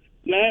told.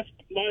 Last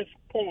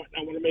point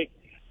I want to make.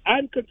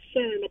 I'm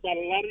concerned about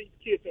a lot of these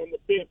kids on the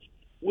bench,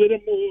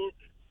 Whittemore,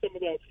 some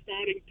of the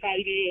starting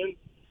tight ends,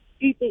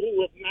 people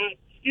who have not,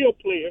 skill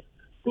players,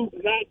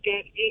 who've not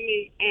got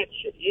any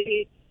action,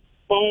 any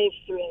balls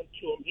thrown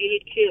to them,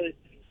 any carries.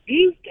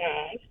 These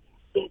guys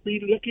will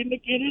be looking to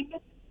get in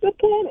the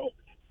portal.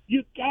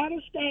 You got to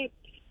start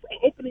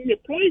opening your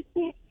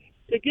playbook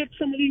to get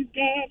some of these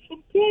guys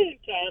some playing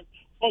time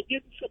or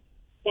getting some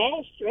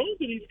balls thrown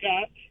to these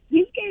guys.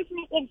 These guys are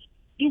not going to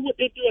do what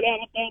they do at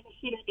Alabama,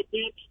 sit on the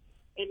bench,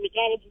 and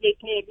regardless if they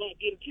play or not,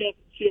 get a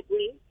championship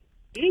ring.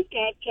 These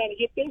guys trying to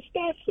get their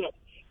stats up.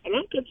 And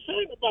I'm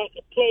concerned about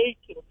the play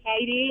to the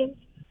tight ends.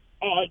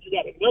 You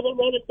got another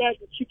running back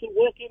that you can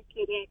work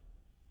into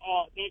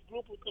that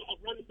group of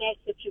running backs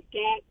that you've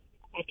got.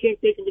 I can't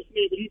think of his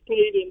name, but he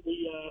played in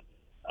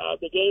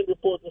the game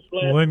report this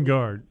last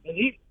Lingard. And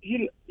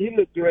he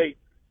looked great.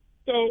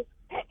 So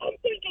I'm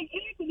thinking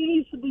Anthony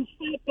needs to be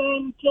sat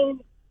down and told,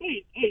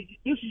 hey,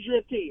 this is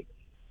your team.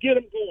 Get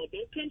them going.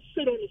 Don't come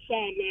sit on the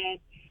sideline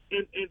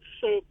and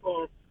sulk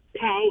or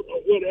pout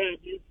or what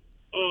have you.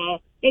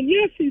 And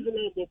yes, he's an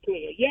humble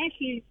player. Yes,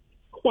 he's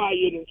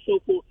quiet and so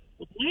forth.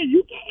 But man,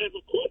 you got as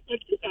a quarterback,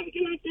 you got to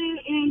get out there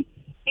and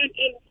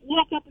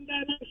walk up and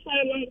down that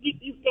sideline and get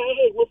these guys.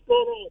 Hey, what's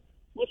going on?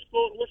 What's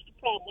the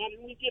problem? Why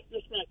didn't we get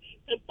this right?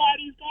 And fire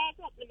these guys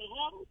up in the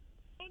huddle.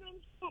 I don't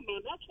understand, man.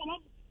 That's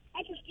what I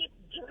just get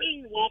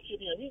drained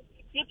watching him. He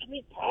gets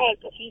me tired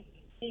because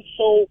he's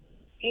so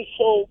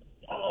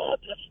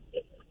just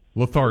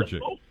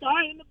lethargic. no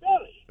fire in the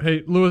belly.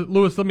 Hey,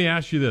 Lewis, let me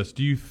ask you this.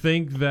 Do you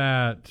think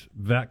that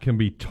can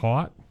be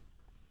taught?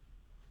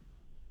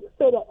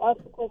 So to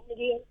ask the question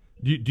again?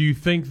 Do you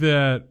think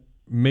that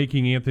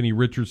making Anthony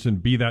Richardson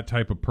be that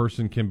type of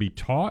person can be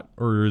taught,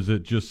 or is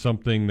it just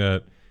something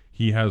that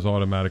he has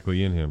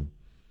automatically in him?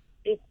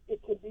 It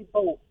can be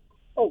both.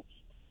 Coach,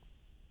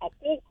 I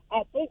think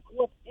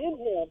what's in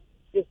him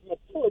is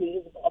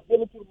maturity, his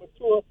ability to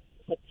mature,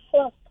 to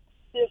trust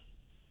his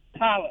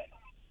talent.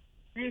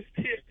 He's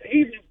as good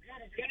as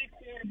any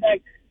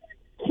quarterback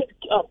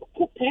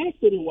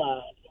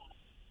capacity-wise,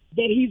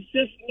 but he's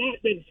just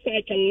not been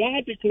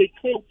psychologically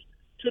coached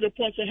to the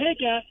point of, hey,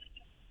 guys,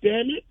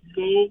 damn it,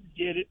 go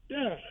get it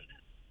done.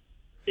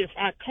 If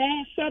I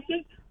call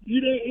something,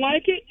 you don't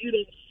like it, you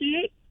don't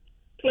see it,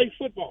 play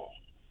football.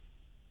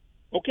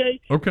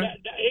 Okay? Okay.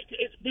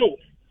 It's both.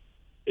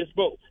 It's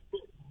both.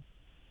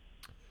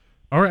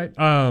 All right.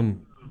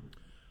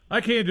 I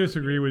can't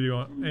disagree with you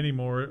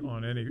anymore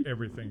on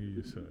everything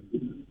you said.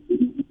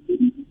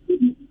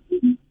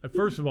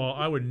 First of all,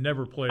 I would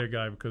never play a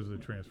guy because of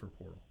the transfer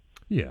portal.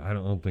 Yeah, I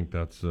don't think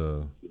that's.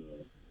 I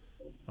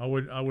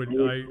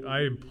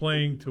am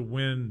playing to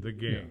win the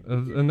game,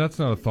 and that's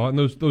not a thought. And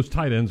those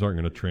tight ends aren't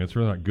going to transfer;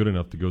 they're not good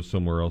enough to go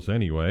somewhere else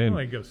anyway. And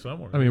might go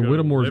somewhere. I mean,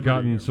 Whittemore's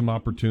gotten some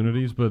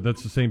opportunities, but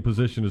that's the same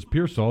position as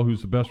Pearsall,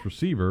 who's the best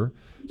receiver.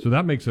 So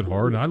that makes it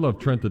hard. And I love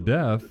Trent to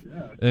death,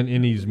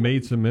 and he's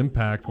made some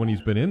impact when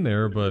he's been in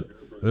there, but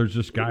there's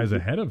just guys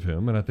ahead of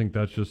him, and I think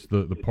that's just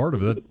the part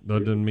of it.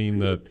 That doesn't mean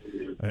that.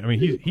 I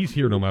mean, he's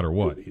here no matter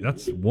what.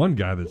 That's one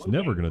guy that's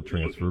never going to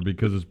transfer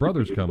because his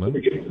brother's coming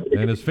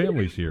and his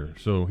family's here,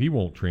 so he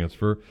won't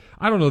transfer.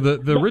 I don't know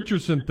the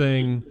Richardson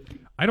thing.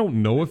 I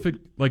don't know if it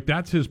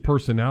that's his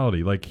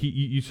personality. Like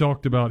you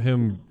talked about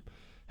him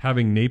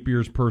having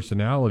Napier's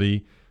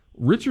personality.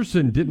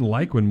 Richardson didn't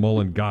like when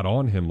Mullen got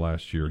on him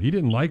last year. He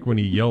didn't like when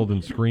he yelled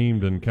and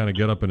screamed and kind of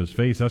get up in his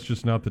face. That's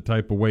just not the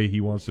type of way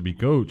he wants to be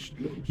coached.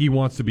 He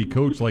wants to be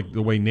coached like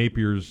the way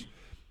Napier's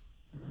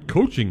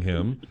coaching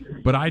him,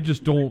 but I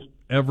just don't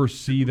ever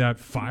see that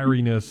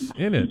fieriness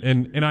in it.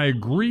 And I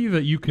agree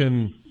that you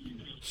can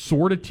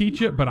sort of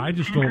teach it, but I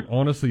just don't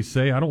honestly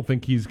say I don't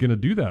think he's going to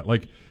do that.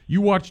 Like you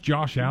watch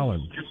Josh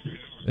Allen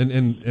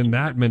and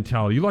that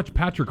mentality. You watch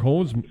Patrick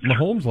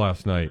Mahomes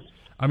last night.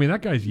 I mean,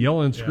 that guy's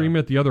yelling and screaming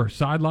at the other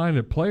sideline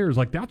at players.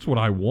 Like, that's what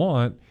I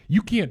want.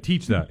 You can't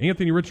teach that.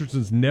 Anthony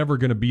Richardson's never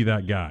going to be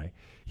that guy.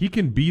 He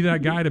can be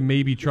that guy to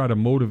maybe try to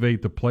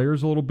motivate the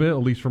players a little bit, at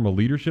least from a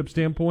leadership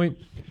standpoint.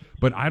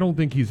 But I don't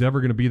think he's ever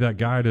going to be that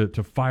guy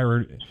to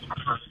fire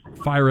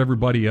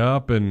everybody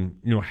up and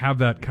have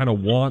that kind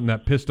of want and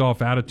that pissed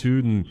off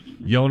attitude and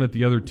yelling at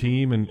the other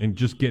team and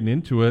just getting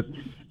into it.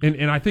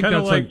 And I think kinda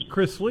that's like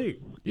Chris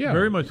Leak. Yeah,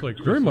 very much like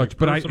Chris very much. Leak,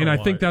 But I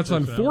think that's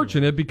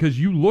unfortunate because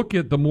you look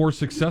at the more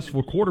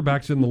successful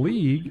quarterbacks in the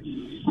league,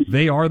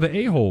 they are the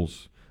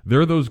a-holes.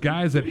 They're those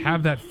guys that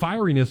have that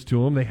fieriness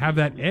to them. They have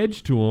that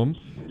edge to them.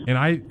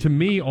 And to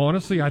me,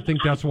 honestly, I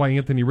think that's why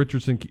Anthony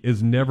Richardson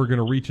is never going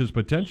to reach his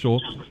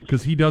potential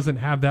because he doesn't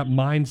have that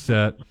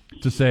mindset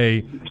to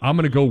say, I'm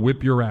going to go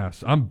whip your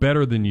ass. I'm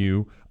better than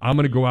you. I'm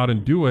going to go out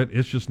and do it.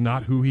 It's just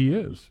not who he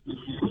is.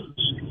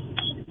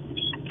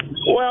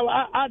 Well,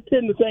 I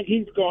tend to think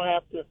he's going to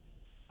have to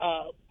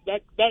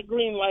that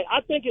green light. I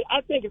think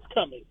it's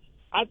coming.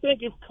 I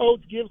think if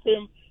coach gives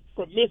him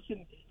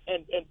permission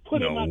and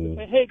put him out to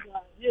say, hey,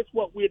 guys, here's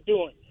what we're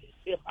doing.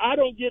 If I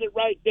don't get it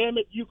right, damn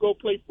it, you go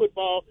play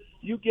football.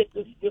 You get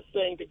this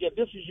thing together.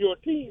 This is your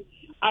team.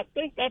 I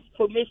think that's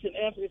permission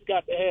Anthony's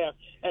got to have,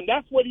 and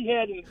that's what he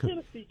had in the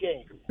Tennessee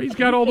game. He's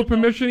got all the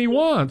permission he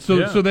wants.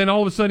 So then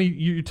all of a sudden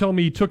you tell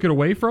me he took it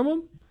away from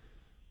him?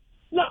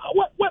 No,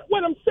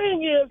 what I'm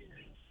saying is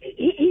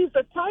he's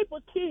the type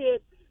of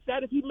kid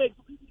that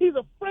he's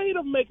afraid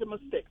of making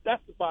mistakes.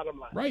 That's the bottom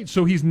line. Right,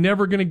 so he's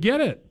never going to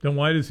get it. Then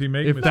why does he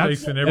make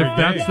mistakes in every game? If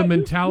that's the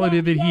mentality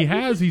that he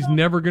has, he's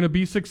never going to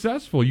be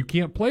successful. You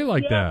can't play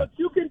like that. But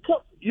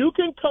you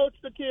can coach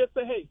the kid,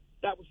 say, hey,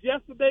 that was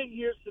yesterday,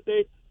 here's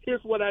today,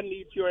 here's what I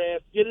need your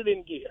ass. Get it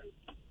in gear.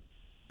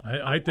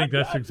 I think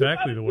that's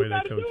exactly the way they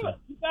coach him.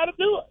 You got to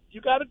do it.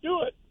 You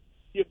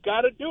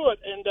got to do it.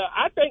 And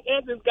I think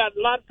Anthony's got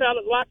a lot of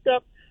talent locked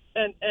up,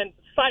 and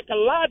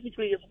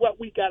psychologically is what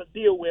we got to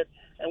deal with.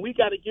 And we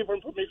got to give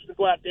him permission to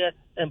go out there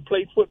and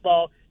play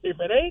football. If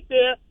it ain't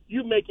there,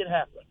 you make it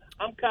happen.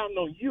 I'm counting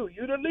on you.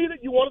 You're the leader.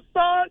 You want to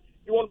start?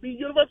 You want to be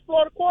University of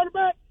Florida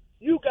quarterback?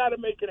 You got to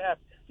make it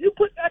happen. You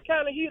put that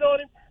kind of heat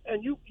on him,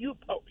 and you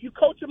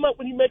coach him up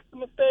when he makes a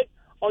mistake,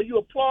 or you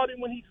applaud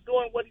him when he's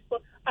doing what he's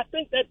doing. I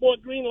think that boy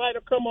green light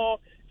will come on,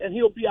 and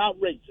he'll be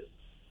outrageous.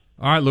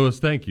 All right, Lewis,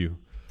 thank you.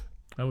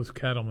 That was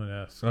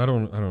Cattleman-esque. I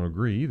don't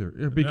agree either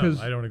because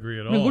I don't agree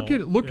at all. I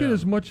mean, look at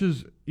as much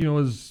as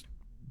as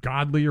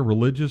godly or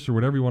religious or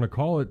whatever you want to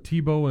call it,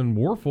 Tebow and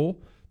Warfel,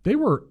 they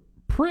were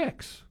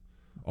pricks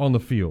on the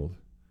field.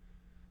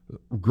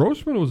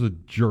 Grossman was a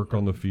jerk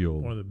on the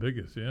field. One of the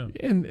biggest, yeah.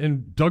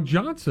 And Doug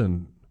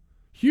Johnson,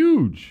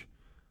 huge.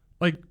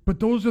 But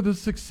those are the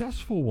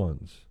successful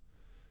ones.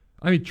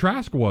 I mean,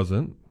 Trask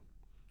wasn't.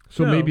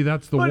 So maybe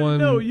that's the one.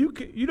 No, you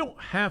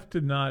don't have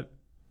to not.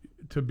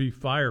 to be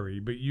fiery,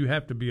 but you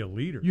have to be a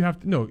leader. You have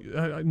to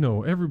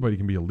no. Everybody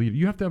can be a leader.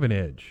 You have to have an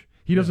edge.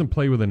 He doesn't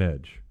play with an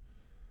edge.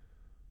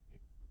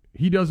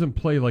 He doesn't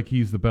play like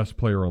he's the best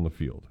player on the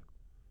field,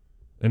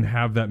 and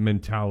have that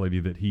mentality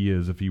that he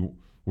is if he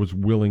was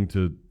willing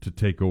to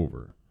take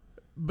over.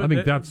 But I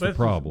think that's the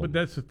problem. But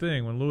that's the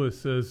thing. When Lewis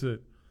says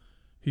that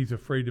he's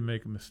afraid to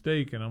make a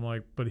mistake, and I'm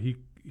like, but he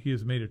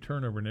has made a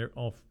turnover in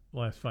all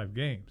last 5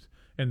 games,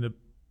 and the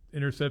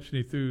interception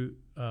he threw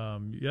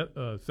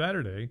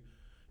Saturday,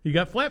 he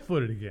got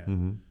flat-footed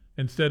again.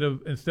 Instead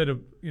of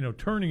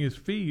turning his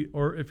feet,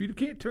 or if you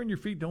can't turn your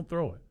feet, don't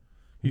throw it.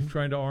 He's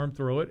trying to arm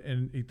throw it,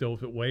 and he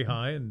throws it way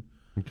high, and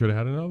he could have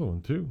had another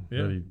one too.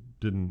 Yeah. That he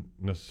didn't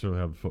necessarily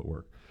have the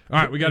footwork. All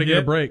right, we got to get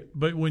a break.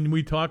 But when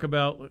we talk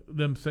about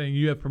them saying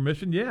you have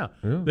permission,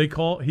 they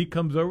call. He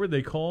comes over,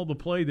 they call the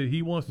play that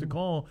he wants to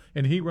call,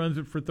 and he runs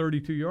it for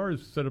 32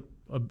 yards, set up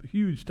a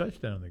huge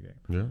touchdown in the game.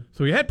 Yeah.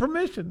 So he had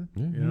permission.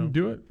 Yeah, you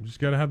do it. You just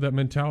got to have that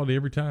mentality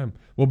every time.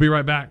 We'll be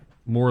right back.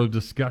 More of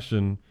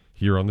discussion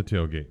here on the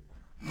Tailgate.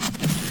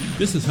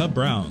 This is Hub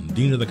Brown,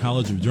 Dean of the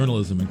College of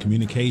Journalism and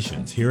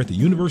Communications here at the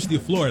University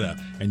of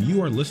Florida, and you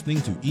are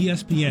listening to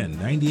ESPN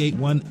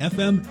 98.1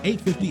 FM,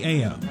 850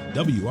 AM,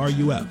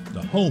 WRUF,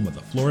 the home of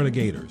the Florida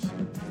Gators.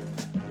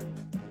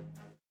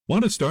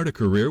 Want to start a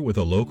career with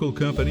a local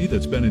company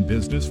that's been in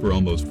business for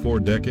almost 4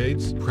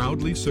 decades,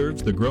 proudly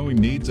serves the growing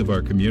needs of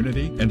our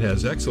community, and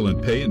has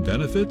excellent pay and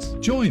benefits?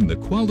 Join the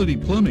Quality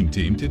Plumbing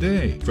team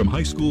today. From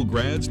high school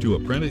grads to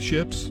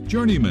apprenticeships,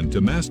 journeymen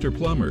to master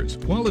plumbers,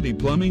 Quality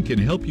Plumbing can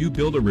help you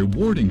build a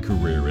rewarding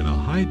career in a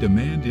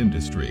high-demand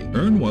industry.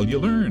 Earn while you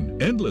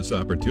learn. Endless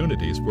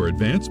opportunities for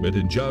advancement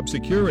and job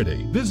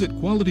security. Visit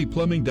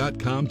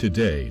qualityplumbing.com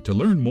today to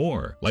learn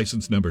more.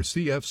 License number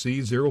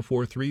CFC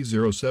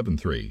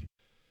 043073.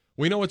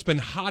 We know it's been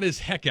hot as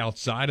heck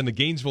outside, and the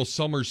Gainesville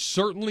summers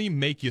certainly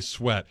make you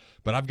sweat.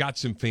 But I've got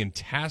some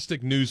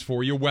fantastic news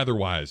for you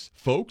weather-wise.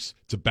 Folks,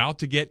 it's about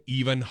to get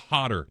even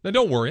hotter. Now,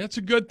 don't worry, that's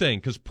a good thing,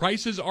 because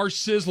prices are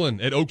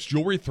sizzling at Oaks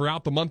Jewelry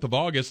throughout the month of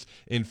August.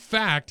 In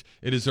fact,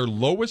 it is their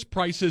lowest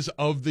prices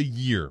of the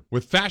year.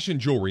 With fashion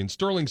jewelry and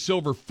sterling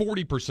silver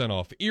 40%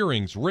 off,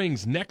 earrings,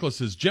 rings,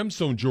 necklaces,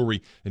 gemstone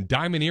jewelry, and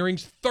diamond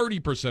earrings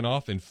 30%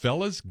 off. And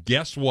fellas,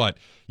 guess what?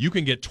 You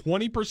can get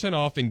 20%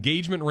 off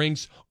engagement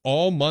rings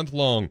all month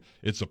long.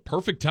 It's a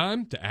perfect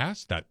time to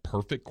ask that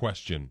perfect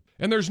question.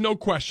 And there's no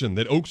question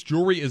that Oaks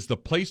Jewelry is the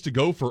place to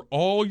go for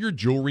all your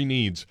jewelry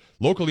needs.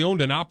 Locally owned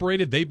and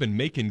operated, they've been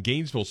making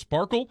Gainesville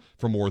sparkle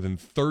for more than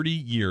 30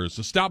 years.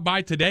 So stop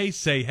by today,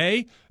 say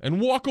hey, and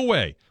walk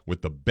away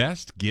with the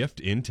best gift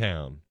in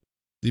town.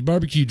 The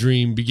barbecue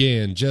dream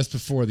began just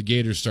before the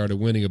Gators started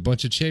winning a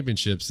bunch of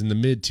championships in the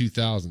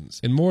mid-2000s.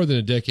 And more than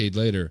a decade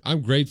later,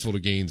 I'm grateful to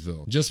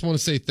Gainesville. Just want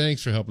to say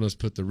thanks for helping us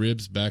put the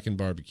ribs back in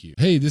barbecue.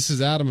 Hey, this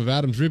is Adam of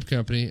Adam's Rib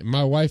Company, and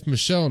my wife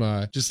Michelle and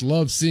I just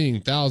love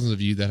seeing thousands of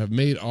you that have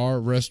made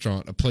our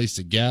restaurant a place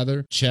to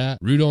gather, chat,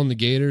 root on the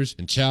Gators,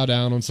 and chow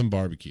down on some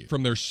barbecue.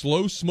 From their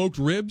slow smoked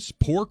ribs,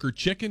 pork or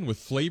chicken with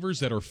flavors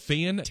that are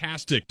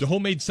fantastic, to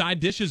homemade side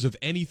dishes of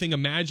anything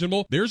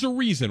imaginable, there's a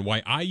reason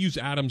why I use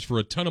Adam's for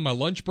a ton of my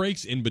lunch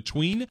breaks in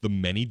between the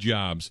many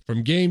jobs.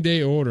 From game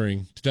day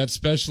ordering to that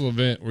special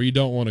event where you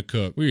don't want to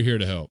cook, we're here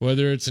to help.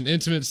 Whether it's an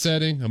intimate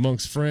setting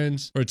amongst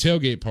friends or a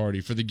tailgate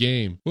party for the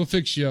game, we'll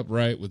fix you up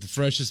right with the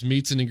freshest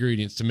meats and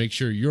ingredients to make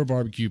sure your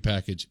barbecue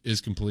package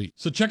is complete.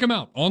 So check them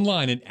out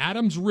online at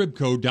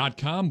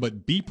adamsribco.com,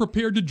 but be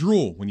prepared to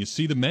drool when you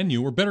see the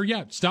menu, or better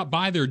yet, stop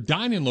by their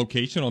dine-in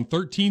location on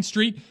 13th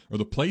Street, or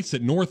the place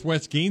that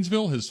Northwest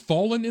Gainesville has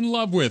fallen in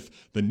love with,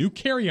 the new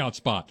carryout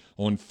spot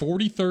on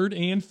 43rd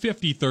and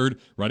 53rd,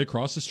 right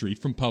across the street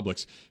from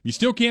Publix. If you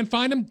still can't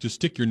find them, just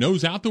stick your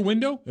nose out the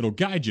window. It'll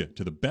guide you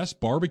to the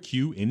best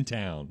barbecue in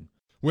town.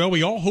 Well,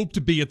 we all hope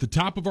to be at the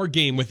top of our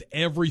game with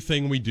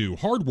everything we do.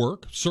 Hard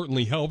work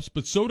certainly helps,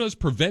 but so does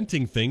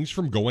preventing things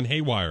from going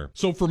haywire.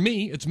 So for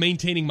me, it's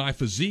maintaining my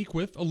physique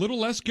with a little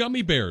less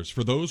gummy bears.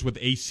 For those with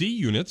AC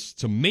units,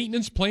 it's a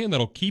maintenance plan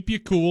that'll keep you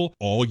cool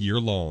all year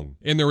long.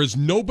 And there is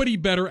nobody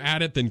better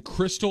at it than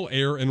Crystal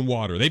Air and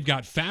Water. They've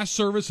got fast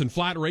service and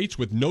flat rates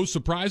with no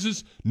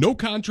surprises, no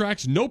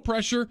contracts, no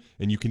pressure,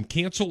 and you can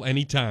cancel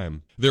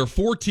anytime. Their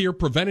 4-tier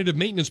preventative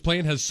maintenance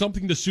plan has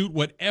something to suit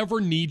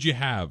whatever need you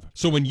have.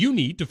 So when you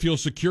need to feel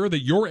secure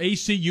that your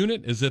AC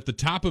unit is at the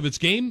top of its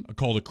game, a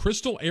call to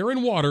Crystal Air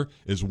and Water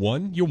is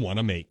one you want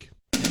to make.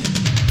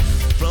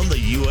 From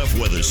the UF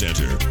Weather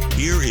Center,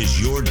 here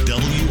is your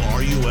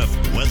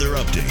WRUF weather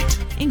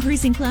update.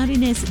 Increasing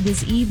cloudiness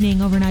this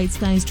evening. Overnight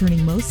skies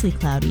turning mostly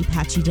cloudy.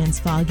 Patchy dense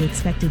fog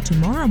expected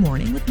tomorrow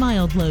morning with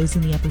mild lows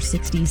in the upper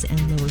 60s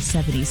and lower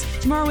 70s.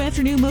 Tomorrow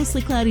afternoon,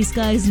 mostly cloudy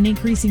skies, an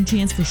increasing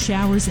chance for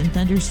showers and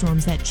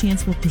thunderstorms. That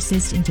chance will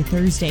persist into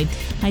Thursday.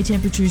 High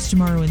temperatures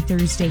tomorrow and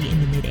Thursday in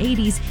the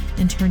mid-80s,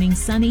 and turning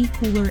sunny,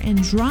 cooler,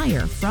 and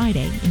drier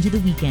Friday into the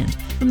weekend.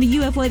 From the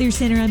UF Weather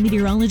Center, I'm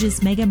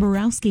meteorologist Megan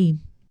Borowski.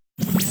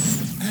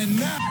 And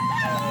now,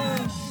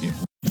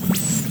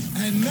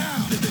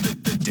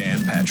 the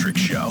Dan Patrick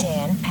Show.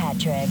 Dan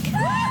Patrick.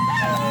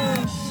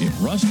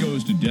 If Russ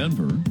goes to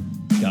Denver,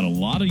 got a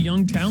lot of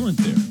young talent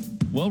there.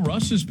 Well,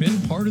 Russ has been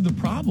part of the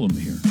problem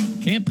here.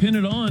 Can't pin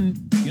it on,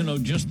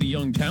 just the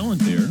young talent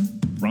there.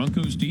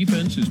 Broncos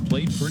defense has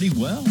played pretty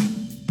well.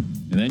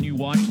 And then you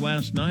watched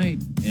last night,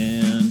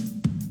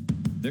 and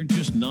they're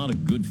just not a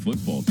good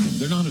football team.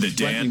 They're not a The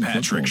Dan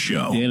Patrick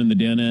Show. Dan and the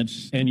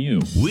Danettes and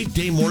you.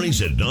 Weekday mornings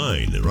at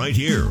 9, right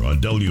here on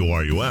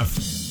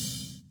WRUF.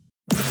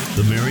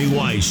 The Mary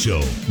Wise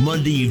Show,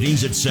 Monday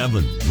evenings at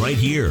 7, right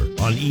here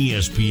on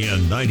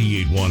ESPN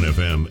 98.1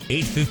 FM,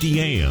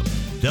 850 AM,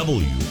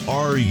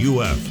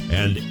 WRUF,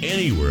 and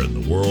anywhere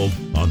in the world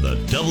on the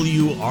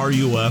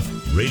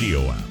WRUF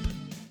radio app.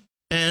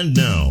 And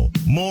now,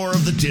 more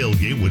of The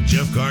Tailgate with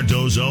Jeff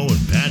Cardozo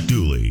and Pat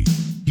Dooley,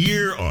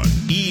 here on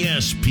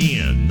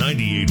ESPN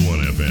 98.1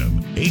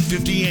 FM,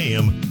 850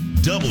 AM,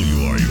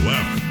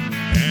 WRUF,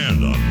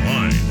 and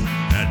online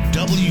at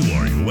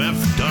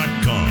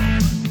WRUF.com.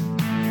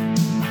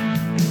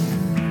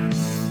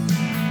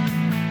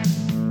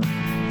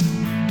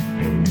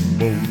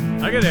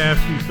 I got to ask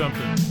you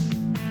something,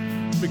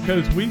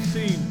 because we've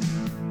seen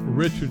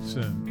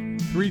Richardson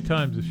 3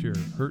 times this year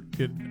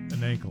get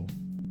an ankle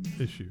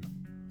issue,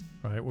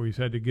 right, where he's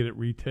had to get it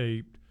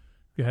retaped.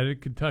 He had it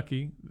at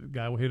Kentucky. The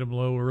guy hit him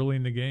low early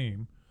in the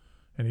game,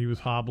 and he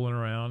was hobbling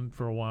around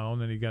for a while,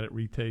 and then he got it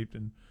retaped.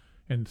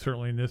 And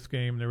certainly in this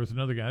game, there was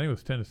another guy, I think it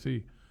was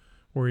Tennessee,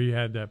 where he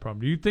had that problem.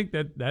 Do you think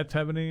that that's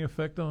having any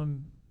effect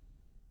on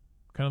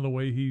kind of the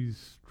way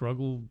he's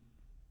struggled?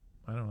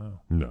 I don't know.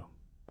 No.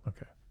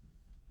 Okay.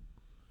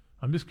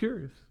 I'm just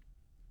curious.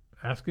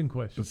 Asking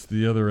questions. It's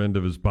the other end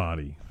of his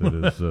body that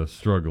is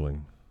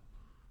struggling.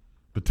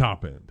 The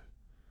top end.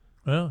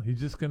 Well, he's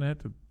just going to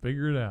have to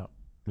figure it out.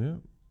 Yeah.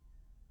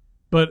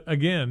 But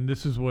again,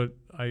 this is what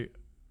I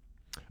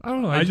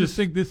don't know. I just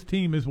think this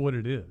team is what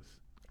it is.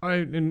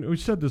 And we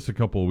said this a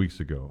couple of weeks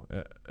ago.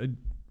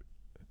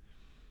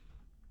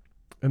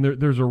 And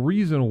there's a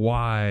reason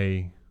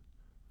why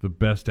the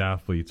best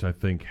athletes, I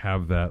think,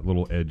 have that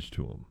little edge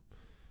to them.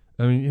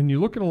 I mean, and you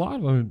look at a lot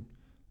of them.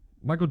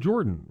 Michael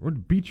Jordan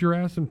would beat your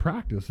ass in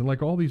practice and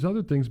like all these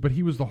other things, but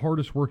he was the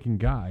hardest working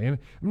guy. And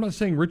I'm not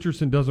saying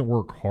Richardson doesn't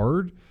work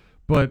hard,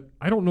 but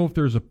I don't know if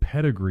there's a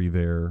pedigree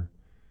there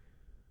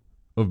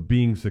of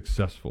being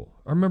successful.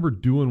 I remember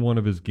doing one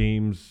of his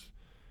games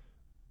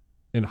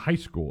in high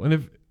school. And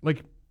if,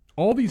 like,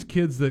 all these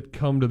kids that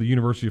come to the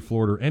University of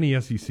Florida or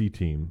any SEC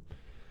team,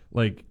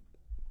 like,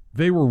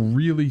 they were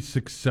really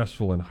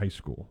successful in high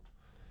school.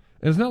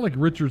 And it's not like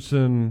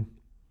Richardson...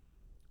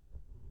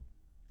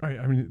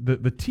 I mean,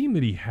 the team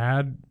that he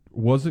had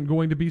wasn't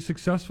going to be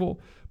successful,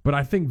 but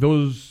I think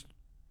those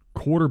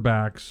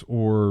quarterbacks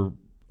or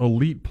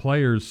elite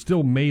players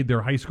still made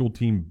their high school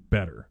team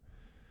better.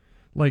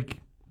 Like,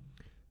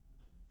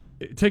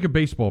 take a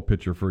baseball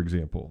pitcher, for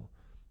example.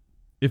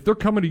 If they're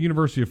coming to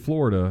University of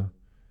Florida,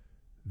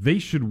 they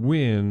should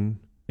win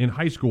in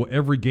high school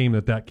every game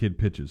that kid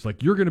pitches.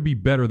 Like, you're going to be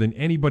better than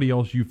anybody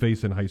else you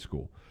face in high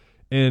school.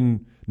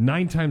 And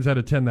 9 times out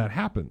of 10, that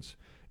happens.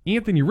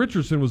 Anthony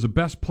Richardson was the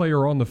best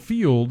player on the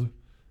field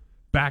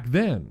back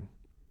then,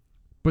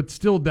 but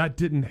still that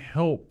didn't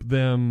help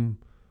them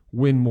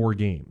win more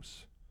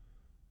games.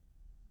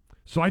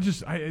 So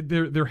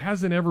there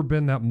hasn't ever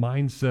been that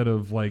mindset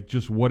of like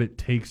just what it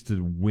takes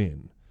to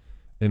win,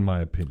 in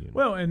my opinion.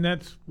 Well, and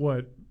that's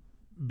what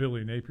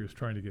Billy Napier's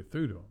trying to get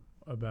through to him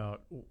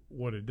about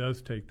what it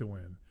does take to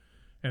win.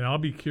 And I'll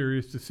be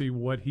curious to see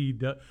what he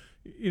does.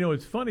 You know,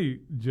 it's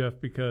funny,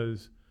 Jeff,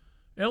 because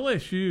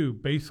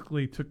LSU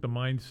basically took the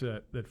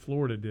mindset that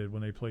Florida did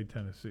when they played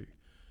Tennessee.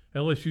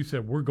 LSU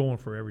said, we're going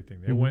for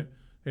everything. They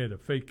they had a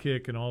fake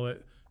kick and all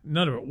that.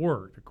 None of it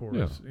worked, of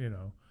course,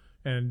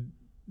 and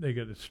they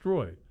got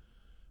destroyed.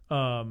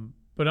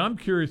 But I'm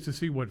curious to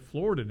see what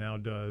Florida now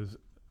does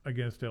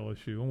against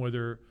LSU and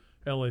whether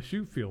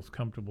LSU feels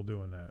comfortable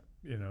doing that,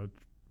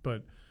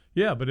 But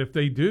if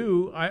they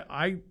do,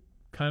 I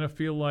kind of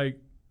feel like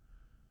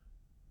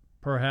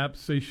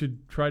perhaps they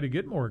should try to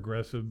get more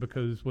aggressive,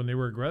 because when they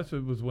were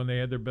aggressive was when they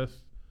had their best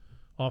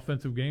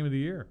offensive game of the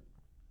year.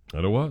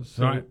 That it was.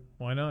 So all right.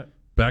 Why not?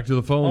 Back to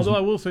the phones. Although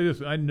I will say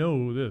this, I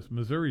know this.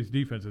 Missouri's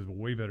defense is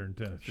way better than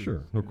Tennessee's.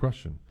 Sure, no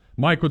question.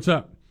 Mike, what's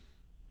up?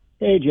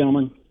 Hey,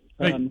 gentlemen.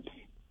 Hey.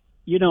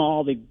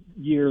 All the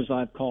years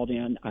I've called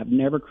in, I've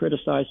never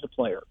criticized a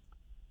player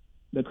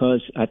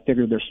because I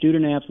figured they're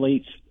student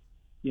athletes,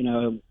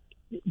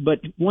 but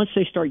once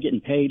they start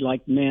getting paid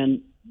like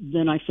men,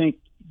 then I think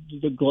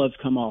the gloves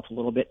come off a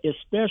little bit.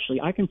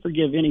 Especially, I can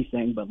forgive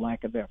anything but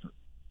lack of effort.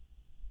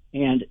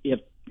 And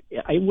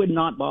it would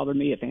not bother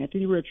me if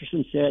Anthony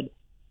Richardson said,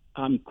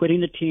 I'm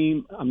quitting the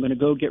team, I'm going to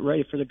go get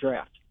ready for the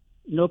draft.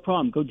 No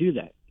problem, go do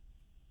that.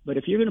 But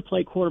if you're going to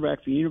play quarterback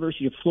for the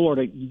University of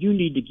Florida, you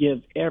need to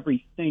give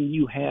everything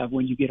you have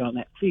when you get on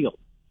that field.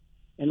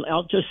 And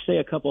I'll just say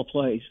a couple of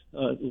plays.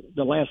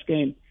 The last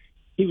game,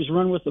 he was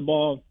running with the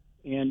ball,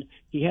 and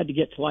he had to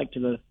get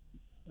to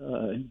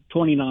the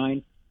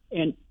 29,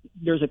 and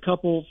there's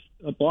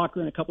a blocker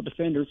and a couple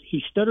defenders.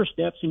 He stutter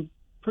steps and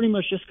pretty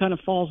much just kind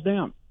of falls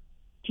down.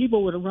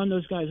 Tebow would have run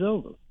those guys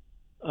over.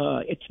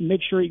 It's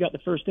make sure he got the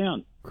first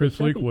down. Chris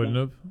Leak wouldn't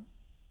have.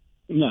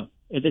 No.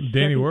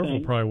 Danny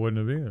Werfel probably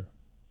wouldn't have either.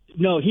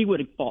 No, he would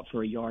have fought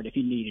for a yard if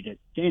he needed it.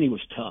 Danny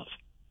was tough.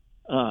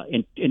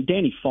 And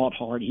Danny fought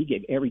hard. He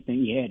gave everything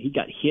he had. He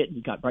got hit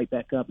and got right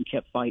back up and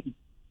kept fighting.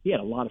 He had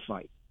a lot of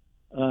fight.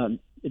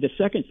 The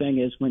second thing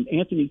is when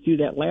Anthony threw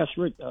that last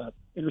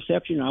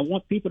interception, and I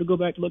want people to go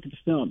back and look at the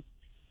film.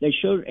 They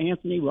showed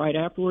Anthony right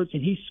afterwards,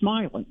 and he's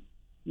smiling.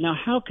 Now,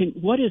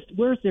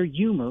 where's their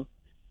humor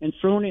in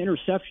throwing an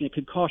interception that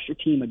could cost your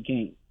team a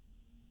game?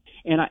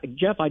 And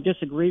Jeff, I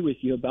disagree with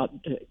you about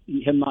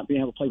him not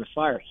being able to play with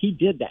fire. He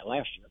did that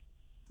last year.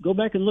 Go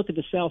back and look at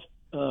the South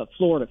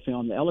Florida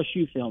film, the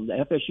LSU film, the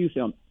FSU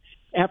film.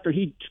 After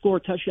he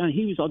scored a touchdown,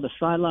 he was on the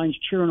sidelines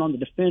cheering on the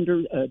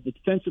defender, the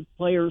defensive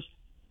players.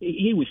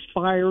 He was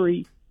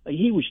fiery.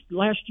 He was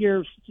last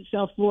year,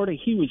 South Florida.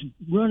 He was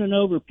running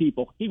over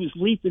people. He was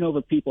leaping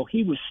over people.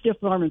 He was stiff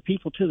arming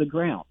people to the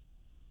ground.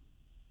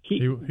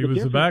 He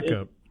was the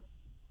backup.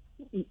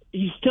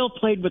 He still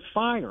played with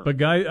fire. But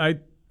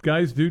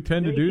guys do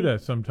tend to do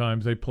that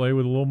sometimes. They play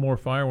with a little more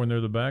fire when they're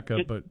the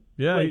backup. But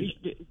yeah,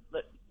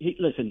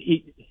 listen.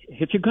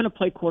 If you're going to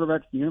play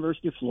quarterback at the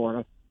University of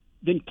Florida,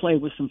 then play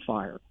with some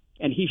fire.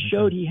 And he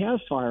showed he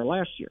has fire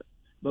last year.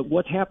 But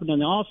what happened in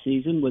the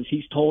offseason was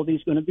he's told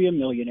he's going to be a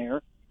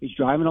millionaire. He's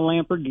driving a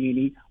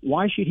Lamborghini.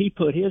 Why should he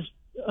put his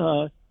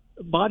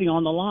body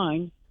on the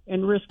line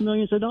and risk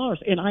millions of dollars?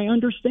 And I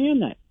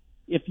understand that.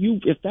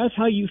 If that's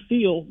how you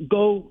feel,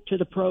 go to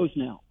the pros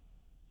now.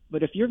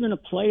 But if you're going to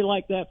play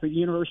like that for the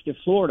University of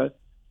Florida,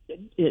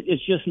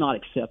 it's just not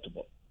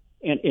acceptable.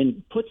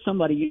 And put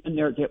somebody in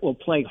there that will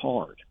play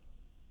hard.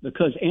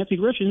 Because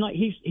Anthony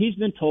Richardson, he's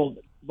been told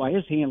by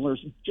his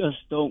handlers, just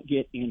don't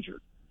get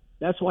injured.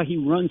 That's why he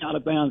runs out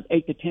of bounds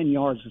 8 to 10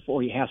 yards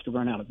before he has to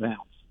run out of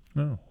bounds.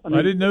 No,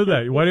 I didn't know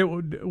that.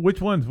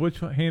 Which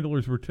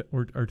handlers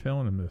are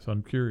telling him this?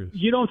 I'm curious.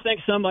 You don't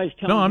think somebody's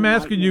telling him? No, I'm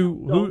asking you,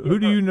 who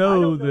do you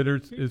know that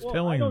is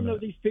telling him I don't know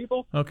that? these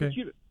people. Okay.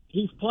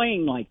 He's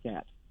playing like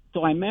that.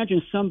 So I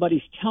imagine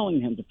somebody's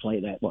telling him to play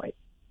that way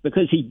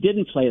because he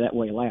didn't play that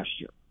way last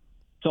year.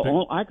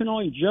 So I can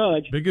only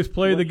judge. Biggest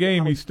play of the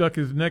game, he stuck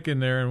his neck in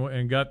there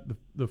and got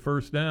the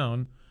first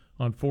down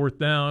on 4th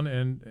down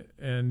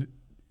and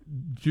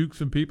juked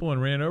some people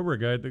and ran over a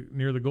guy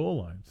near the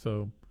goal line.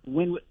 So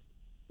when was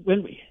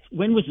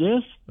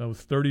this? That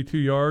was 32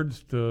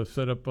 yards to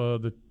set up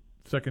the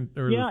second.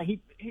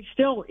 He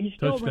still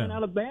touchdown. ran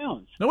out of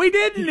bounds. No, he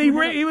didn't. He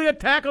got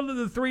tackled to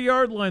the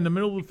 3-yard line, the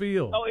middle of the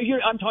field. Oh,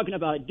 I'm talking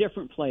about a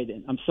different play.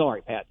 Then I'm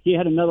sorry, Pat. He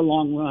had another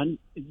long run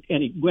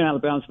and he went out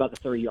of bounds about the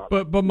 30-yard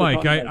line. But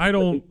Mike, I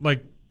don't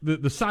like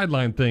the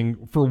sideline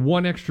thing for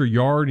 1 extra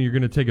yard and you're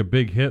going to take a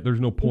big hit. There's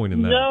no point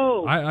in that.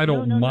 No, I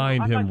don't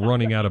mind him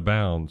running out of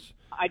bounds.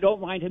 I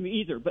don't mind him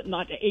either, but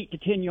not 8 to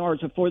 10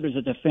 yards before there's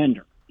a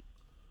defender.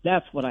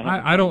 That's what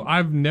I don't.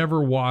 I've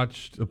never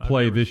watched a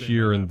play this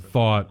year and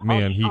thought,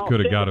 man, he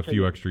could have got a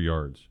few extra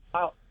yards.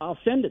 I'll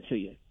send it to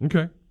you.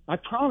 Okay. I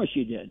promise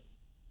you did.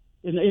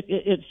 And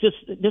it's just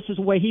this is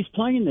the way he's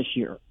playing this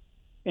year,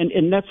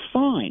 and that's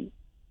fine.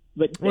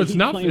 But it's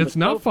not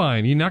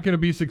fine. He's not going to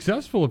be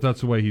successful if that's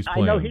the way he's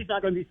playing. I know he's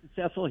not going to be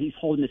successful. He's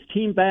holding his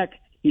team back.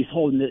 He's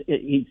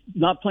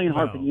not playing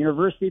hard for the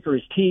university, for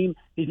his team.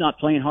 He's not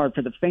playing hard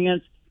for the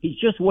fans. He's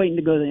just waiting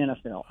to go to the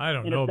NFL. I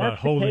don't know about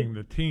holding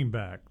the team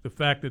back. The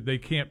fact that they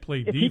can't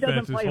play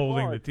defense is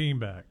holding the team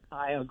back.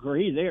 I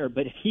agree there,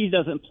 but if he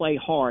doesn't play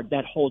hard,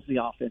 that holds the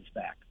offense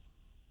back.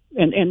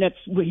 And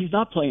he's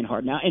not playing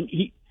hard now. And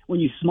when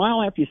you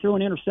smile after you throw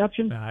an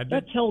interception,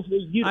 that tells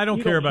me you. I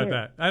don't care about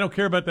that. I don't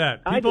care about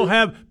that.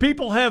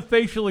 People have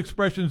facial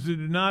expressions that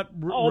do not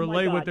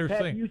relay what they're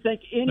saying. You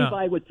think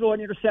anybody would throw an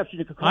interception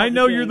that could cause I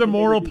know you're the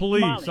moral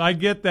police. Smiling. I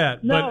get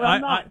that. No, but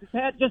I'm not.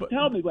 Pat, just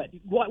tell me what.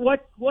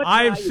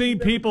 I've seen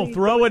people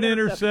throw an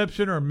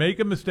interception or make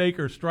a mistake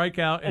or strike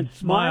out and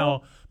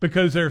smile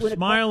because they're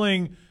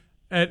smiling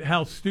at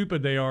how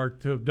stupid they are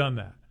to have done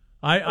that.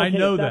 I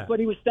know that. If that's what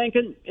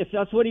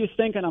he was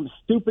thinking, I'm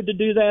stupid to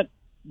do that.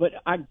 But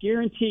I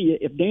guarantee you,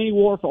 if Danny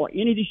Werfel or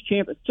any of these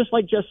champions, just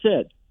like Jeff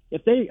said,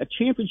 if a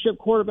championship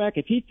quarterback,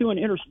 if he threw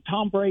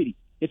Tom Brady,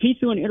 if he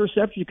threw an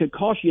interception that could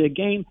cost you the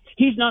game,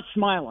 he's not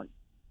smiling.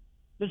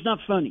 It's not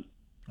funny.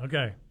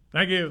 Okay.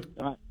 Thank you.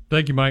 All right.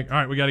 Thank you, Mike. All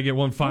right, we got to get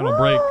one final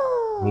break.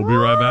 We'll be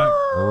right back.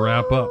 We'll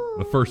wrap up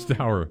the first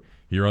hour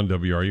here on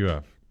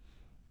WRUF.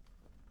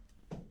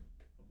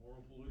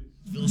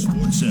 Phil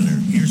Sports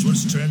Center. Here's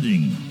what's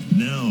trending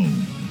now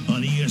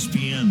on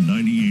ESPN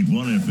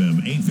 98.1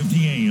 FM,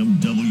 850 AM,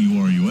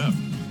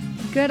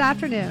 WRUF. Good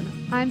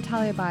afternoon. I'm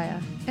Talia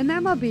Baya. In the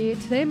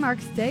MLB, today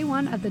marks day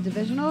 1 of the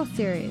divisional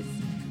series.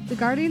 The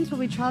Guardians will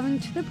be traveling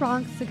to the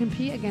Bronx to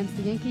compete against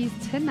the Yankees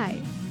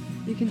tonight.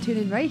 You can tune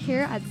in right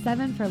here at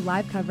 7 for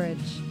live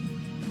coverage.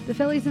 The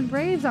Phillies and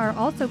Braves are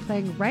also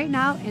playing right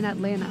now in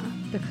Atlanta.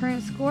 The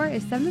current score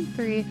is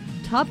 7-3,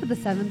 top of the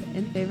 7th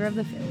in favor of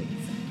the Phillies.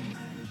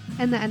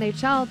 In the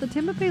NHL, the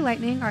Tampa Bay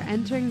Lightning are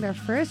entering their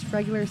first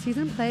regular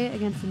season play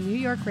against the New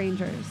York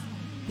Rangers.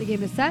 The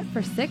game is set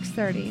for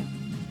 6:30.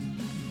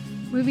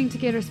 Moving to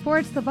Gator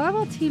Sports, the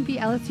volleyball team beat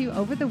LSU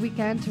over the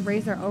weekend to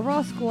raise their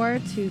overall score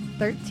to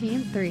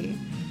 13-3.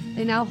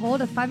 They now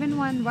hold a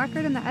 5-1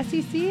 record in the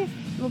SEC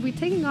and will be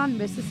taking on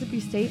Mississippi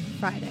State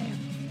Friday.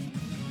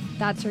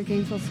 That's your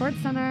Gainesville Sports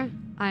Center.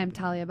 I am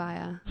Talia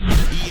Baya.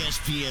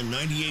 ESPN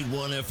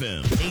 98.1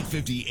 FM,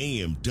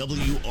 850 AM,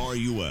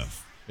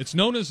 WRUF. It's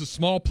known as a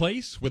small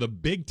place with a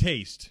big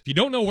taste. If you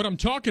don't know what I'm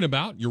talking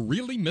about, you're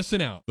really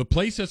missing out. The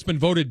place that's been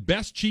voted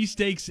best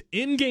cheesesteaks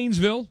in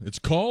Gainesville, it's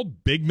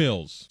called Big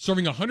Mills.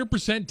 Serving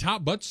 100%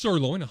 top butt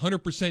sirloin,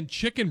 100%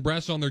 chicken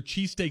breast on their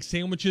cheesesteak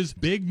sandwiches,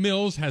 Big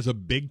Mills has a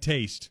big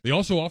taste. They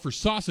also offer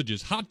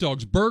sausages, hot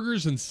dogs,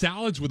 burgers, and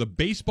salads with a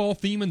baseball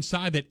theme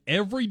inside that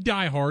every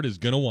diehard is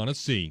going to want to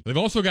see. They've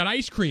also got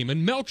ice cream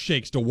and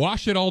milkshakes to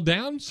wash it all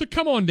down, so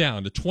come on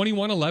down to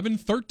 2111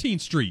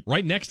 13th Street,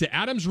 right next to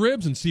Adam's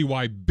Ribs, and see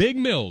why Big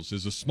Mills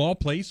is a small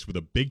place with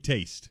a big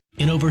taste.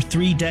 In over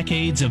 3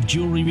 decades of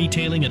jewelry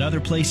retailing at other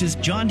places,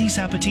 John D.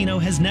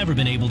 Sapatino has never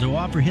been able to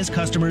offer his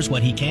customers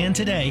what he can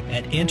today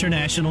at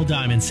International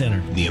Diamond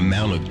Center. The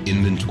amount of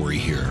inventory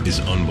here is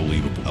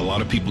unbelievable. A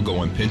lot of people go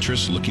on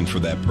Pinterest looking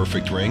for that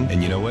perfect ring,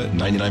 and you know what?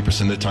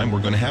 99% of the time,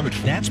 we're going to have it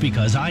for That's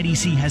because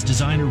IDC has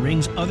designer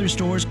rings other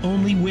stores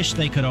only wish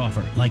they could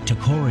offer, like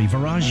Tacori,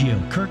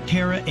 Verragio, Kirk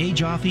Terra, A.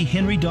 Jaffe,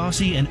 Henry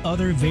Dossi, and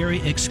other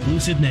very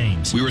exclusive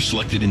names. We were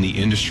selected in the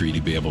industry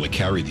to be able to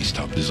carry these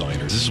top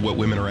designers. This is what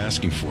women are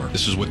asking for.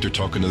 This is what they're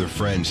talking to their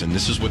friends, and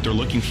this is what they're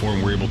looking for,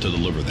 and we're able to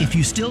deliver that. If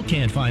you still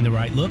can't find the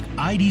right look,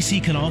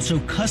 IDC can also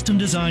custom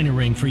design a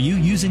ring for you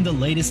using the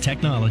latest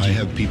technology. I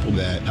have people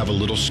that have a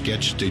little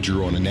sketch they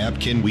drew on a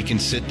napkin. We can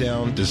sit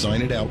down,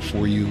 design it out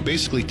for you,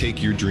 basically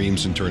take your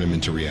dreams and turn them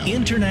into reality.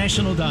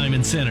 International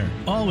Diamond Center,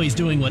 always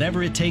doing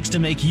whatever it takes to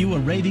make you a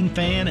raving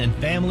fan and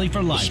family for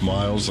The life.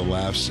 smiles, the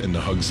laughs, and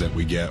the hugs that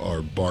we get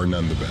are bar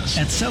none the best.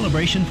 At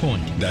Celebration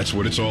Point. That's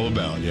what it's all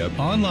about, yep.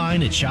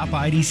 Online at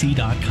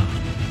shopidc.com.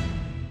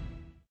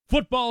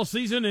 Football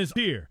season is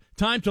here.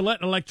 Time to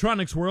let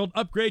Electronics World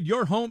upgrade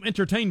your home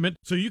entertainment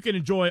so you can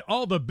enjoy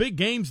all the big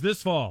games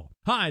this fall.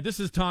 Hi, this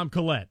is Tom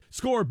Collette.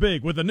 Score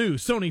big with a new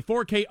Sony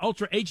 4K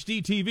Ultra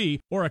HD TV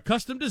or a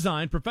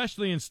custom-designed,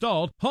 professionally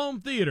installed home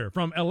theater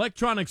from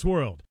Electronics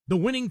World. The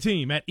winning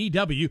team at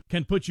EW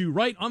can put you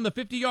right on the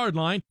 50-yard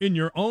line in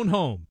your own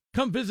home.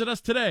 Come visit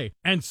us today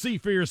and see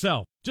for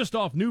yourself. Just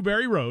off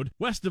Newberry Road,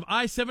 west of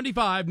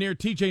I-75 near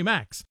TJ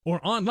Maxx, or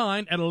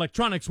online at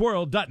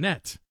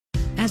electronicsworld.net.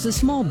 As a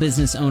small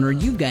business owner,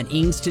 you've got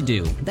ings to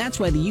do. That's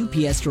why the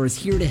UPS Store is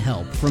here to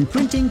help. From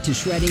printing to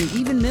shredding,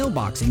 even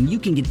mailboxing, you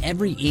can get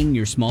every ing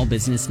your small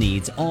business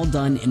needs, all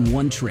done in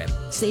one trip,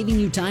 saving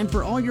you time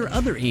for all your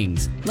other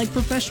ings, like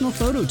professional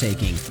photo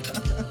taking,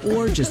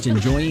 or just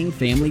enjoying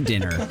family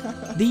dinner.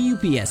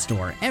 The UPS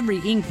Store, every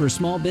ing for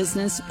small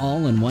business,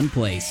 all in one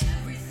place.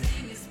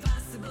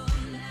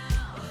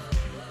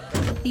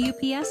 The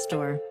UPS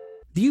Store.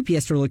 The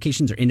UPS Store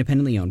locations are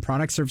independently owned.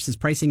 Product, services,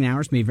 pricing, and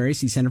hours may vary.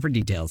 See Center for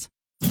details.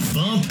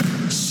 Bump,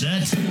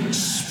 set,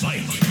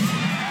 spike.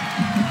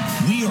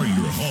 We are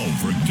your home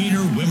for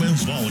Gator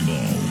Women's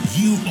Volleyball.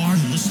 You are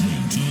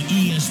listening to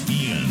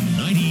ESPN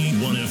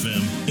 98.1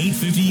 FM,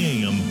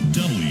 850 AM,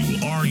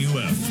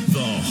 WRUF, the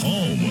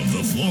home of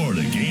the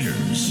Florida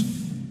Gators.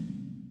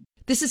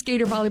 This is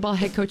Gator Volleyball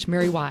head coach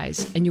Mary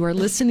Wise, and you are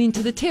listening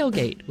to The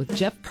Tailgate with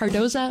Jeff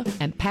Cardozo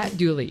and Pat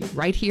Dooley,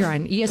 right here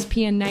on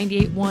ESPN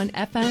 98.1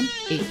 FM,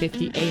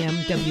 850 AM,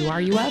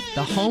 WRUF,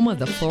 the home of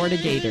the Florida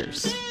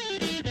Gators.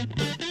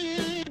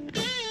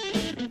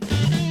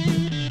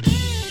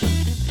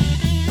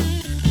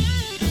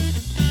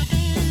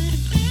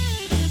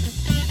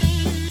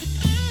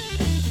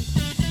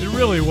 It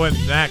really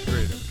wasn't that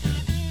great of a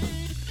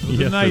catch. It was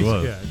a nice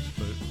catch.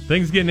 But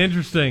Things getting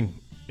interesting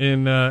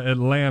in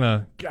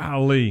Atlanta.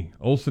 Golly.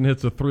 Olsen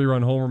hits a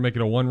 3-run homer,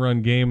 making a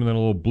 1-run game, and then a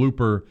little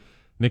blooper.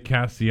 Nick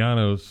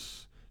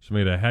Castellanos just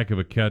made a heck of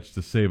a catch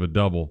to save a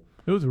double.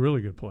 it was a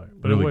really good play.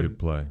 But Really good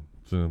play.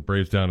 So the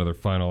Braves down to their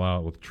final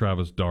out with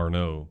Travis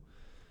d'Arnaud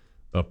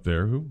up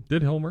there, who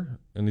did homer,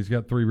 and he's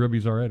got 3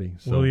 ribbies already.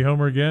 So will he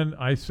homer again?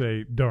 I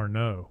say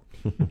d'Arnaud.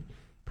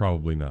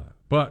 Probably not.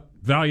 But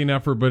valiant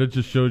effort, but it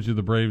just shows you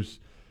the Braves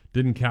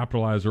didn't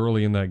capitalize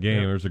early in that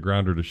game. Yeah. There's a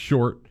grounder to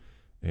short,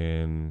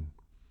 and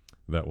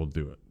that will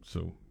do it.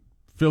 So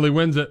Philly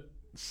wins it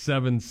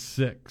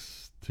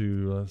 7-6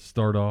 to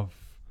start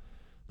off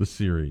the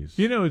series.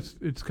 You know,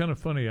 it's kind of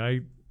funny.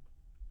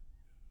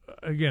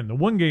 Again, the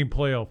one-game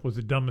playoff was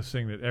the dumbest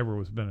thing that ever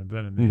was been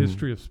invented in the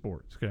history of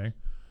sports, okay?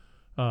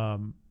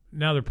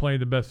 Now they're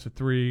playing the best of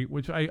 3,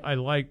 which I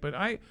like, but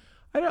I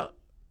don't.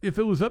 If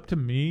it was up to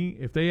me,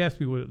 if they asked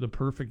me what the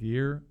perfect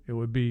year, it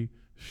would be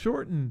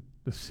shorten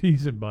the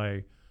season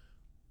by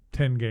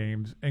 10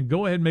 games and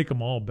go ahead and make them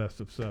all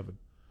best of 7.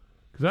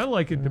 Because I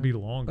like it to be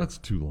longer. That's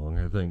too long,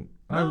 I think.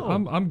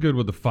 No. I'm good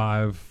with the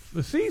 5.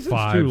 The season's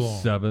 5, too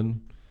long.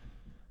 7.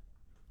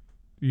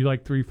 You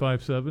like 3,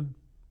 5, 7?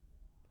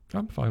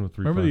 I'm fine with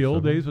 3. Remember 5, the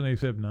old 7. days when they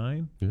said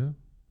 9? Yeah,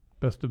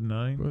 best of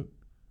 9. But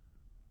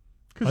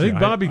I think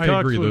Bobby I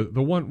Cox agree. would,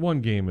 The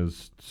one game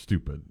is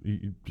stupid.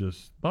 You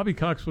just Bobby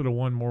Cox would have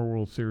won more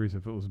World Series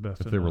if it was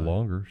best if of they 9. were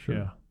longer, sure.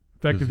 Yeah. In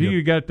fact, if he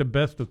had got the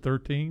best of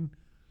 13,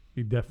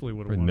 he definitely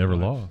would have won. never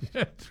 9. lost.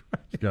 That's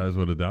right. These guys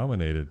would have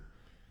dominated.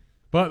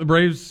 But the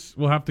Braves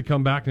will have to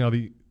come back now.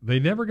 They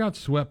never got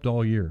swept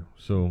all year.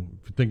 So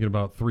if you're thinking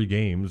about 3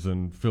 games,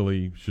 and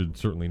Philly should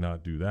certainly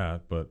not do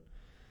that. But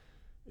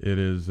it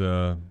is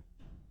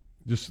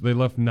just they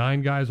left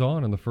 9 guys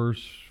on in the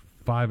first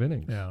 5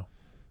 innings. Yeah.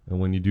 And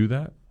when you do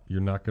that,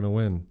 you're not going to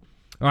win.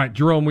 All right,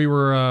 Jerome, we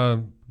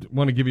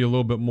want to give you a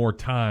little bit more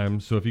time.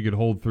 So if you could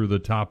hold through the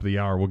top of the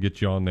hour, we'll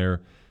get you on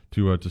there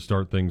to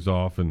start things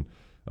off and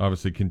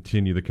obviously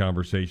continue the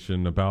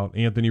conversation about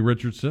Anthony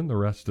Richardson, the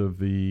rest of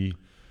the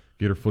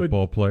Gator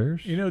football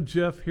players. You know,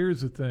 Jeff,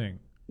 here's the thing.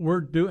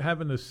 We're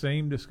having the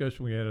same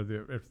discussion we had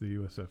after the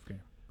USF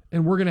game.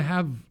 And we're going to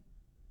have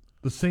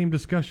the same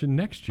discussion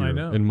next year, I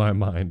know. In my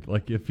mind.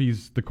 Like, if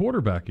he's the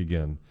quarterback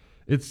again,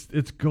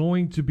 it's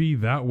going to be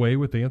that way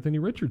with Anthony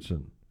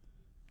Richardson.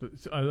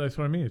 That's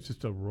what I mean. It's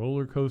just a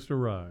roller coaster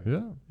ride.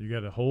 Yeah. You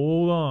got to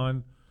hold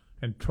on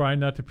and try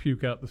not to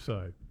puke out the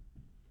side.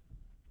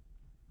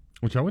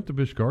 Which I went to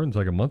Busch Gardens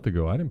like a month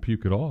ago. I didn't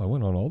puke at all. I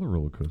went on all the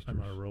roller coasters. I'm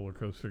not a roller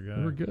coaster guy.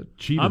 They were good.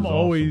 Cheetah's I'm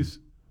always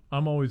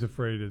awesome.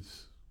 afraid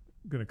it's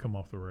going to come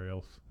off the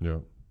rails. Yeah.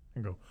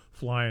 And go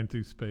flying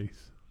through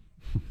space.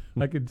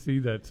 I can see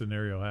that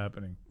scenario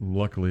happening.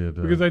 Luckily, it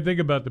because I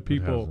think about the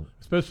people, hasn't.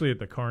 especially at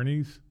the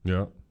carnies.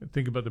 Yeah. I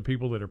think about the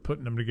people that are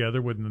putting them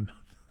together with them.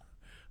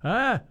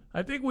 I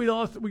think we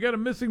lost. We got a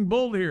missing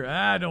bull here.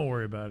 Don't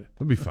worry about it.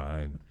 We'll be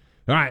fine.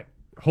 All right.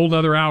 Whole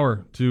another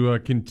hour to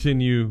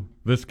continue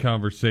this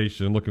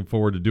conversation. Looking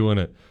forward to doing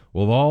it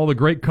with all the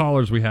great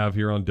callers we have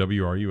here on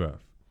WRUF.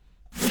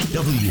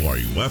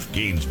 WRUF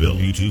Gainesville,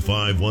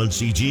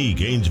 U251CG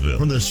Gainesville,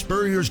 from the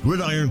Spurrier's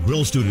Gridiron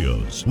Grill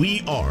Studios.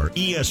 We are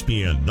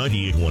ESPN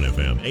 98.1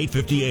 FM,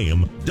 850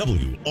 AM,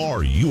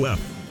 WRUF.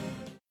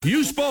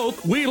 You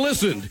spoke, we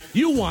listened.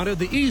 You wanted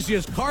the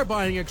easiest car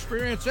buying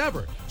experience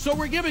ever. So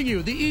we're giving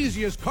you the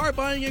easiest car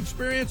buying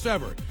experience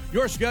ever.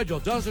 Your schedule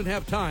doesn't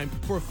have time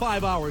for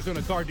 5 hours in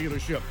a car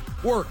dealership.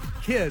 Work,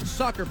 kids,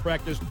 soccer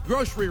practice,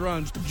 grocery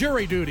runs,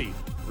 jury duty.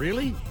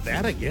 Really?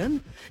 That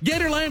again?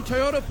 Gatorland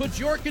Toyota puts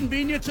your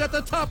convenience at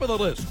the top of the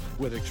list.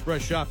 With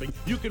Express Shopping,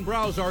 you can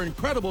browse our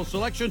incredible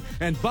selection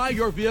and buy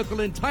your vehicle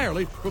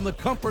entirely from the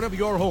comfort of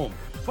your home.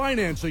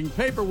 Financing,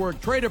 paperwork,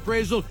 trade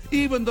appraisal,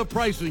 even the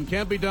pricing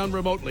can be done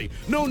remotely.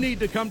 No need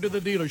to come to the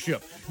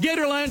dealership.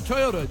 Gatorland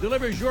Toyota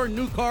delivers your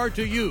new car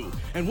to you.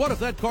 And what if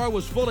that car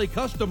was fully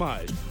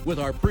customized? With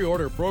our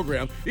pre-order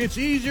program, it's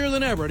easier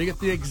than ever to get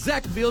the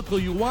exact vehicle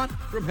you want,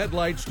 from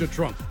headlights to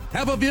trunk.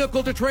 Have a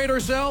vehicle to trade or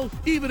sell?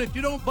 Even if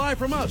you don't buy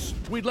from us,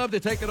 we'd love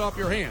to take it off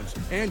your hands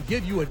and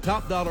give you a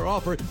top dollar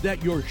offer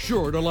that you're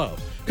sure to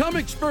love. Come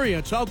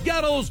experience how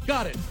Gatto's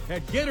got it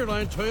at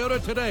Gatorland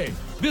Toyota today.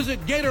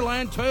 Visit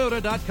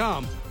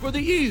GatorlandToyota.com for the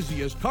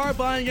easiest car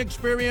buying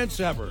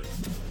experience ever.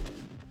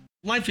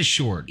 Life is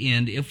short,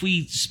 and if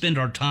we spend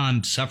our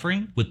time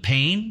suffering with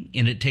pain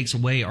and it takes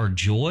away our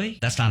joy,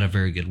 that's not a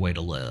very good way to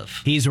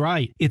live. He's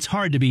right. It's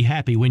hard to be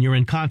happy when you're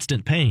in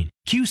constant pain.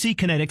 QC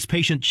Kinetics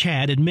patient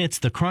Chad admits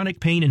the chronic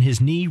pain in his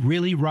knee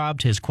really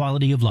robbed his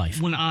quality of life.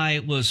 When I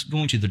was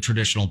going to the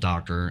traditional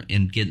doctor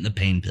and getting the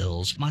pain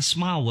pills, my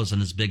smile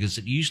wasn't as big as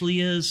it usually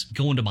is.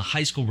 Going to my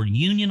high school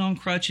reunion on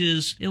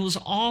crutches, it was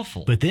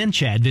awful. But then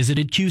Chad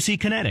visited QC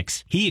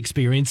Kinetics. He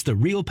experienced the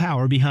real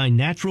power behind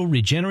natural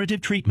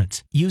regenerative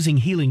treatments. Using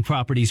healing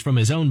properties from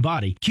his own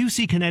body,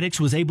 QC Kinetics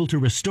was able to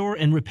restore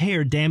and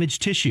repair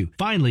damaged tissue,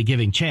 finally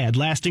giving Chad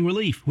lasting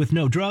relief with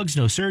no drugs,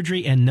 no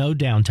surgery, and no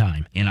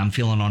downtime. And I'm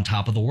feeling on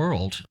top of the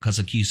world because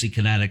of QC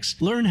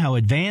Kinetics. Learn how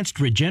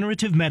advanced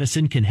regenerative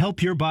medicine can help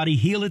your body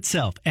heal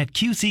itself at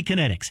QC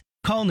Kinetics.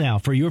 Call now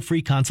for your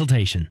free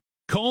consultation.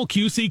 Call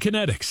QC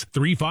Kinetics,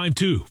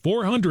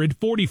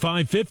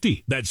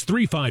 352-400-4550. That's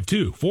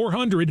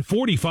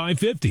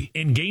 352-400-4550.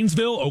 In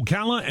Gainesville,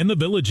 Ocala, and the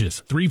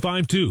Villages,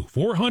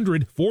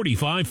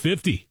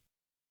 352-400-4550.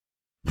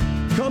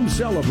 Come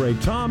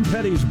celebrate Tom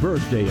Petty's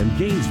birthday in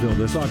Gainesville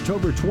this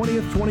October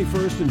 20th,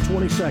 21st, and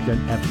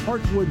 22nd at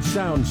Heartwood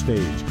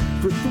Soundstage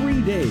for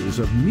 3 days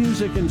of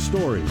music and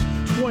stories,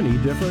 20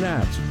 different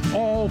acts,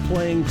 all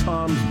playing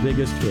Tom's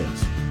biggest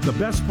hits. The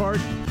best part,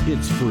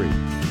 it's free.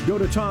 Go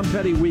to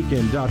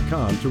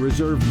TomPettyWeekend.com to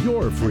reserve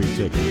your free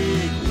ticket.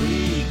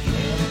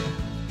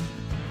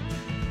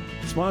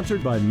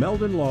 Sponsored by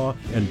Meldon Law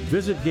and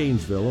Visit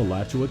Gainesville,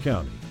 Alachua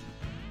County.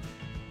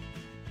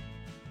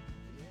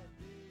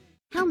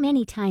 How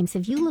many times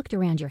have you looked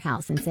around your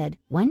house and said,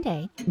 one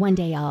day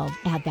I'll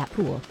add that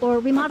pool, or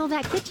remodel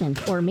that kitchen,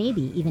 or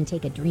maybe even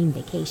take a dream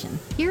vacation?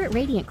 Here at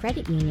Radiant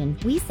Credit Union,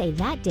 we say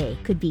that day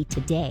could be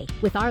today.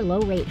 With our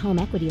low-rate home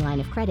equity line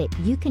of credit,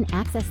 you can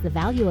access the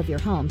value of your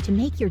home to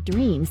make your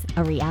dreams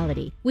a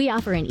reality. We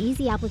offer an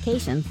easy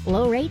application,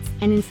 low rates,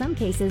 and in some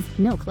cases,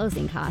 no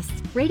closing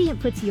costs.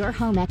 Radiant puts your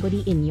home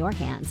equity in your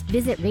hands.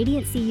 Visit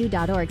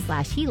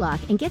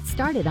radiantcu.org/HELOC and get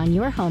started on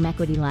your home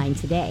equity line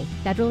today.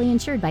 Federally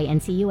insured by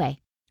NCUA.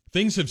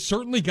 Things have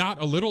certainly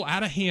got a little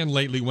out of hand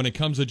lately when it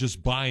comes to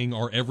just buying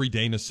our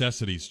everyday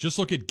necessities. Just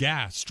look at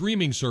gas,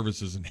 streaming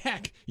services, and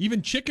heck,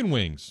 even chicken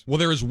wings. Well,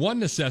 there is one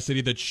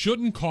necessity that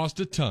shouldn't cost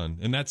a ton,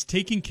 and that's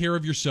taking care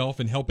of yourself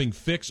and helping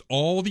fix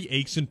all the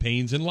aches and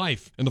pains in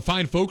life. And the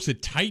fine folks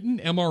at Titan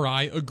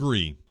MRI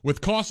agree. With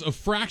costs a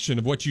fraction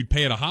of what you'd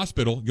pay at a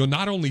hospital, you'll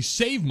not only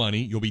save money,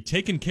 you'll be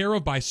taken care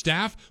of by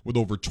staff with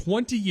over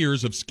 20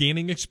 years of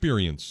scanning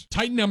experience.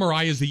 Titan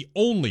MRI is the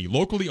only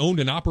locally owned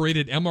and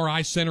operated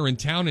MRI center in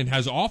town and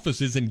has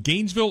offices in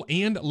Gainesville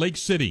and Lake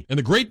City. And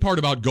the great part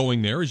about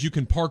going there is you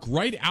can park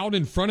right out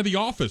in front of the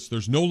office.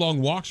 There's no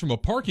long walks from a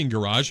parking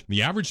garage.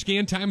 The average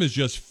scan time is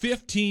just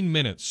 15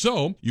 minutes,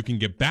 so you can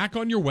get back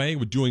on your way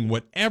with doing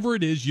whatever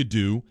it is you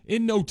do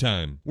in no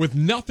time. With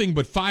nothing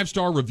but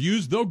 5-star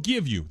reviews, they'll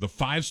give you the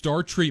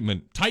 5-star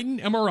treatment. Titan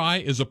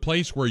MRI is a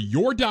place where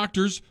your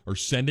doctors are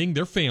sending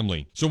their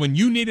family. So when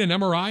you need an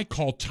MRI,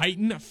 call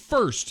Titan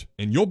first,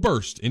 and you'll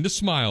burst into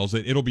smiles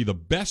that it'll be the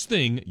best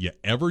thing you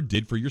ever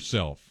did for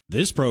yourself.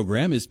 This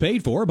program is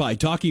paid for by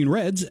Talking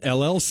Reds,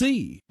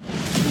 LLC.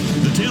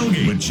 The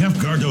Tailgate with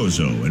Jeff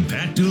Cardozo and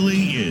Pat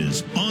Dooley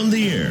is on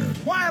the air.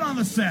 Quiet on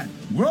the set.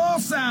 Roll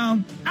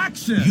sound.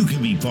 Action. You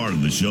can be part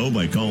of the show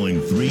by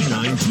calling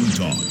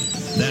 392-TALK.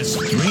 That's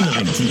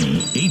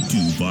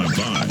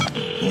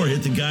 392-8255. Or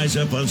hit the guys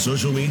up on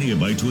social media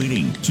by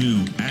tweeting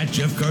to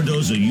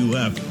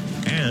 @JeffCardozoUF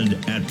and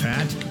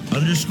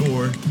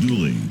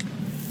 @Pat_Dooley.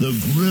 The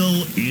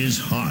grill is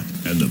hot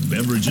and the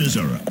beverages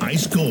are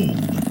ice cold.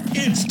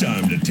 It's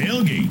time to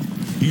tailgate.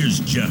 Here's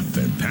Jeff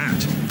and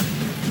Pat.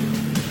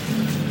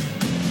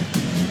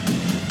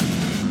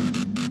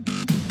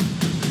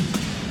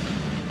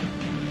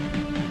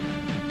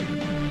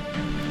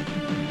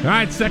 All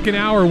right, second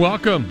hour.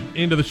 Welcome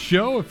into the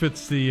show. If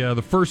it's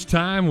the first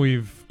time,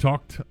 we've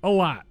talked a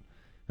lot,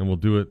 and we'll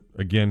do it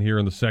again here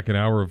in the second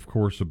hour, of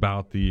course,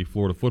 about the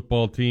Florida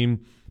football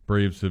team.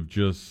 Braves have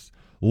just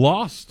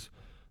lost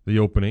the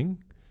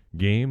opening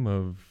game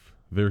of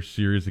their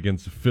series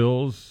against the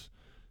Phils.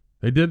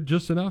 They did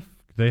just enough.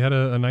 They had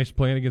a nice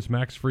plan against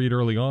Max Fried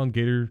early on.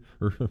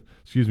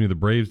 The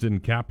Braves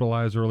didn't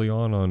capitalize early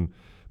on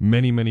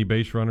many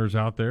base runners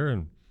out there,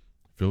 and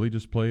Philly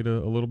just played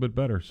a little bit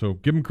better. So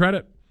give them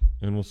credit,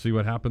 and we'll see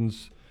what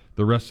happens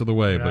the rest of the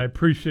way. Yeah, I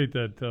appreciate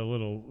that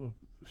little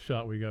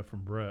shot we got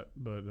from Brett,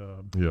 but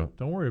yeah,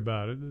 don't worry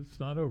about it. It's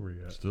not over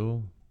yet.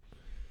 Still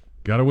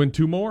got to win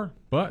 2 more,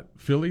 but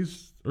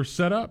Phillies are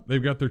set up.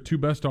 They've got their 2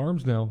 best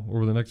arms now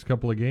over the next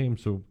couple of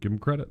games, so give them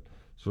credit.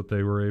 That's what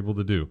they were able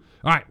to do.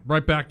 All right,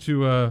 right back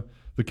to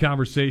the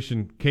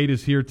conversation. Kate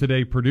is here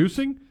today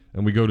producing,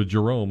 and we go to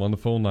Jerome on the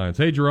phone lines.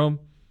 Hey, Jerome.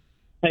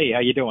 Hey, how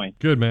you doing?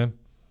 Good, man.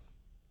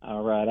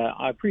 All right.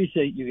 I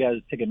appreciate you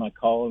guys taking my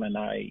call, and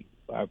I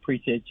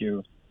appreciate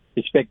you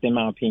respecting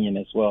my opinion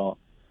as well.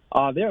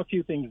 There are a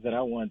few things that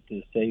I want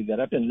to say that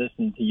I've been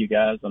listening to you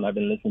guys, and I've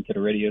been listening to the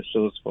radio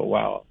shows for a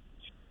while.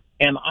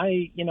 And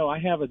I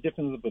have a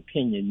difference of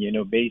opinion,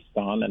 based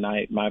on, and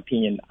my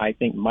opinion, I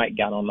think Mike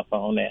got on the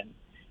phone, and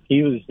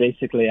he was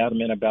basically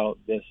adamant about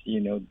this,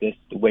 the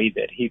way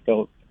that he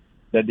felt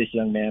that this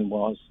young man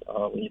was,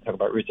 when you talk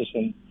about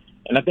Richardson.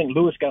 And I think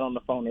Lewis got on the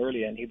phone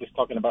earlier, and he was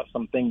talking about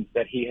some things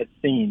that he had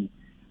seen,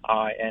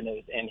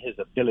 and his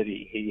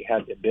ability. He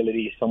had the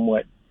ability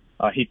somewhat.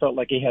 He felt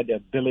like he had the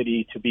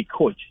ability to be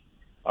coached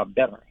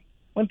better.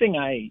 One thing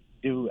I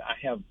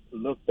have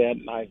looked at,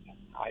 and I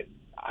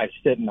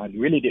said, and I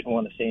really didn't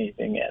want to say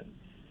anything,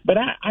 but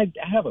I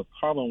have a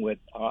problem with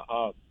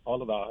all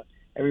of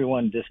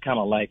everyone just kind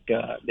of like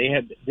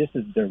this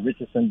is the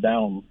Richardson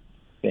down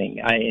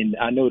thing.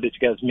 I know that you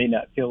guys may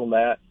not feel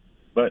that.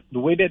 But the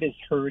way that it's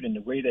heard and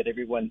the way that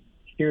everyone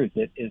hears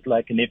it is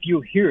like, and if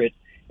you hear it,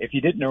 if you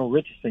didn't know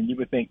Richardson, you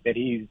would think that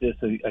he's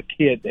just a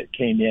kid that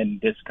come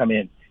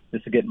in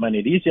just to get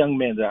money. These young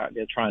men are out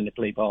there trying to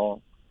play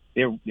ball.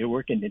 They're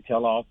working their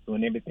tail off,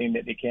 doing everything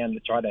that they can to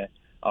try to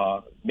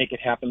make it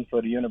happen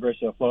for the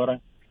University of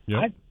Florida.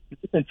 Yep. I've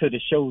listened to the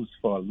shows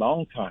for a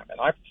long time, and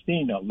I've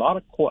seen a lot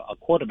of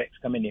quarterbacks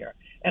come in here,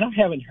 and I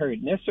haven't heard.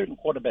 And there's certain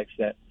quarterbacks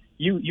that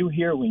you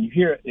hear when you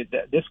hear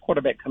this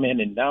quarterback come in,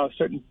 and now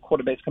certain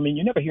quarterbacks come in,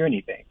 you never hear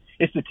anything.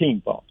 It's the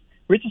team fault.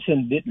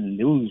 Richardson didn't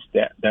lose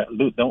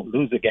don't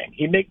lose the game.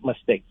 He make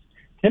mistakes.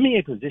 Tell me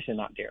a position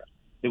out there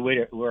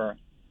where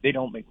they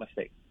don't make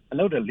mistakes. I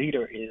know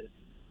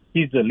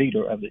he's the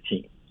leader of the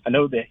team. I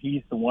know that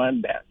he's the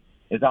one that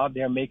is out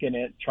there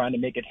trying to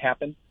make it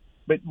happen.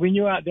 But when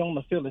you're out there on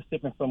the field, it's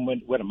different from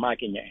with a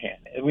mic in your hand.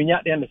 When you're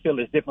out there on the field,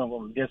 it's different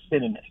from just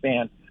sitting in the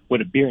stand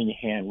with a beer in your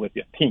hand with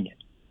your opinion.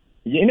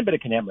 Anybody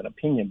can have an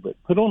opinion, but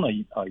put on a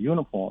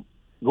uniform,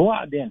 go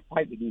out there and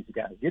fight with these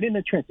guys. Get in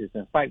the trenches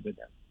and fight with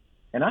them.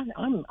 And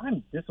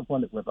I'm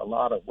disappointed with a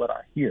lot of what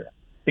I hear,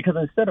 because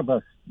instead of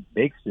us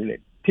basically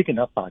picking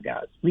up our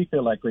guys, we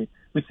feel like we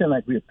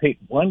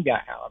picked one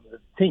guy out of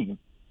the team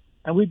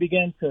and we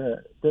began to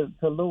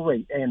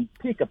lowerate and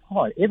pick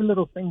apart every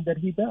little thing that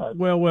he does.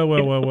 Well.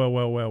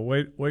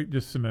 Wait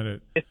just a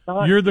minute. It's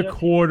not You're the just-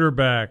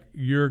 quarterback.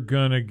 You're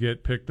gonna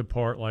get picked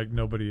apart like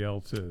nobody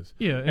else is.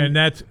 Yeah, and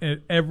that's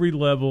at every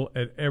level,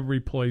 at every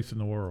place in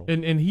the world.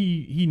 And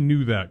he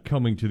knew that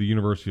coming to the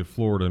University of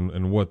Florida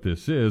and what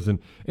this is. And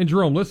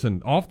Jerome,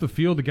 listen, off the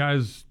field, the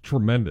guy's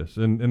tremendous.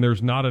 And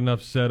there's not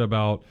enough said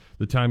about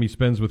the time he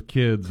spends with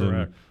kids Correct.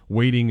 and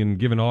waiting and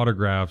giving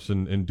autographs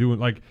and doing,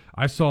 like,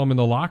 I saw him in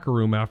the locker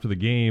room after the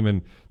game,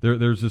 and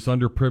there's this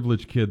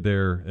underprivileged kid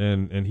there,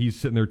 and he's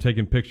sitting there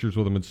taking pictures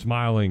with him and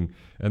smiling.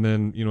 And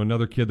then,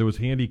 another kid that was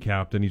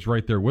handicapped, and he's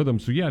right there with him.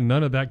 So, yeah,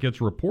 none of that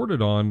gets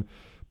reported on.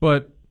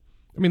 But,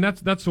 I mean,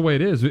 that's the way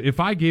it is. If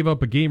I gave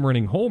up a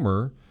game-winning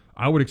homer,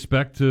 I would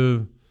expect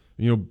to,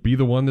 be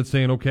the one that's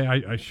saying, okay,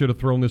 I should have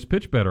thrown this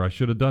pitch better. I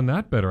should have done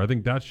that better. I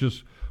think that's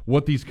just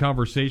what these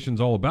conversations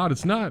all about.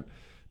 It's not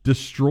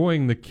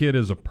destroying the kid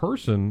as a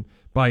person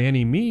by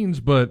any means,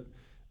 but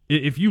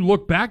if you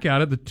look back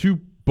at it, the two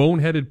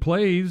boneheaded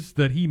plays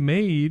that he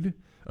made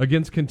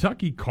against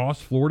Kentucky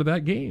cost Florida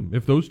that game.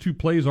 If those two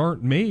plays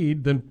aren't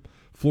made, then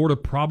Florida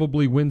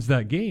probably wins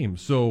that game.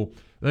 So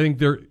I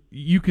think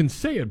you can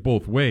say it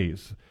both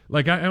ways.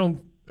 Like, I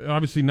don't,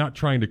 obviously not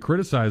trying to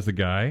criticize the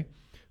guy,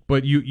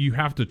 but you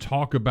have to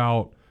talk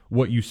about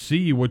what you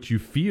see, what you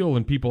feel,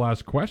 and people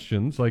ask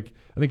questions. Like,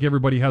 I think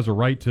everybody has a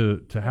right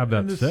to have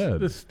that said.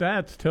 The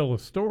stats tell a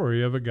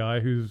story of a guy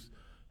who's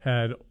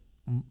had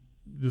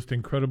just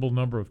incredible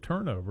number of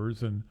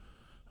turnovers, and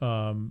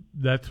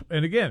and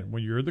again,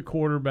 when you're the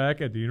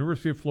quarterback at the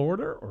University of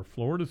Florida or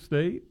Florida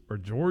State or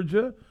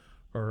Georgia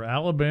or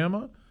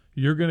Alabama,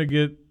 you're going to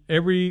get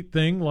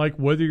everything, like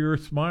whether you're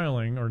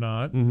smiling or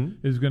not,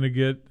 is going to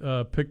get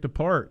picked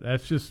apart.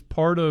 That's just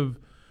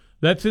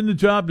that's in the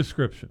job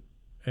description.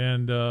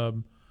 And,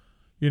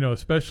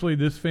 especially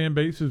this fan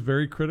base is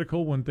very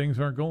critical when things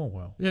aren't going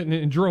well. Yeah,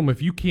 and Jerome,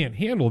 if you can't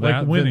handle Like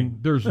that, winning. then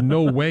there's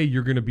no way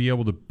you're going to be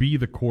able to be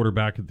the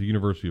quarterback at the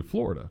University of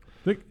Florida.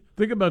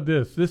 Think about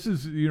this. This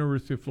is the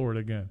University of Florida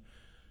again.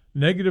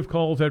 Negative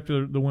calls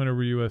after the win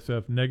over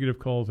USF. Negative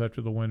calls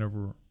after the win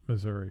over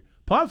Missouri.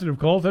 Positive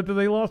calls after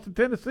they lost to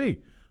Tennessee.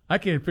 I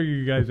can't figure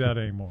you guys out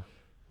anymore.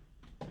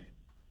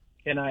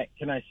 Can I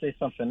say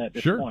something at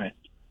this Sure. point?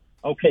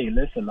 Okay,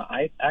 listen,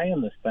 I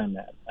understand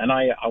that. And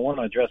I want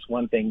to address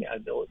one thing.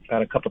 I've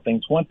got a couple of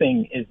things. One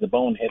thing is the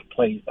bonehead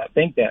plays. I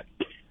think that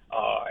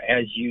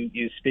as you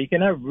speak,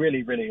 and I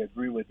really, really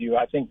agree with you,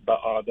 I think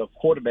the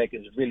quarterback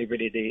is really,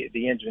 really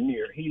the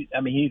engineer.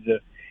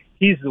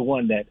 He's the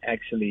one that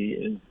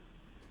actually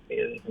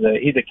he's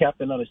the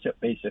captain of the ship,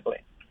 basically.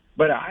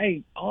 But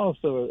I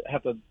also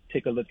have to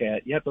take a look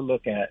at,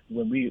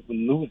 when we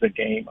lose a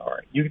game,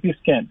 or you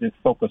just can't just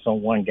focus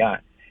on one guy.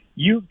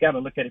 You've got to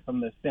look at it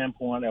from the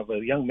standpoint of a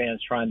young man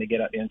trying to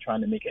get out there and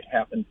trying to make it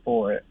happen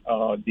for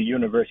the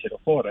University of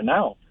Florida.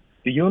 Now,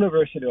 the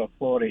University of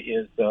Florida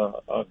is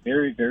a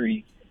very,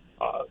 very,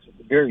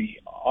 very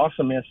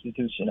awesome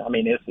institution. I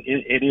mean,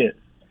 it is.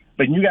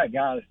 But you got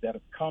guys that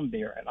have come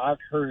there, and I've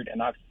heard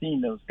and I've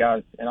seen those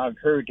guys, and I've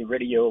heard the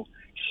radio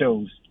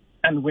shows.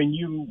 And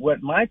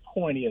what my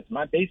point is,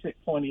 my basic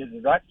point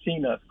is I've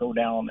seen us go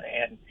down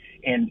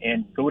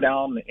and go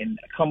down and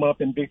come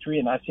up in victory,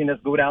 and I've seen us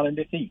go down in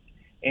defeat.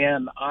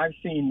 And I've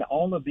seen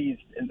all of these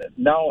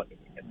now,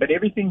 but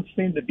everything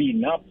seems to be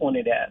now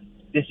pointed at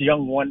this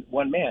young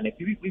one man. If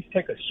we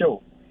take a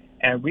show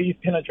and we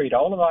penetrate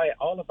all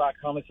of our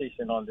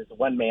conversation on this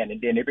one man, and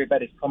then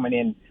everybody's coming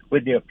in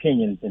with their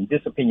opinions and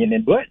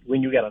disopinion. But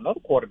when you got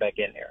another quarterback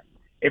in there,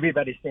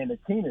 everybody's saying the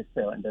team is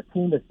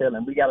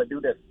failing, we got to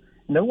do this.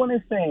 No one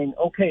is saying,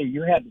 okay,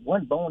 you had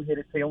one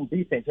boneheaded play on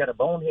defense, you had a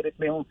boneheaded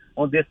play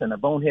on this, and a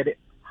boneheaded.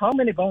 How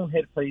many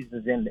bonehead plays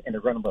is in the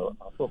run of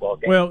a football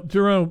game? Well,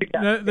 Jerome,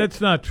 that's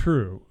not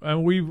true.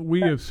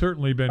 We have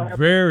certainly been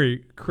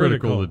very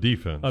critical of the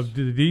defense. Of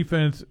the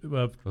defense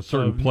of a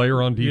certain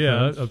player on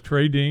defense. Yeah, of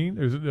Trey Dean.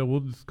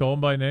 We'll just call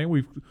him by name.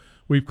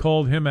 We've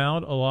called him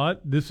out a lot.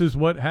 This is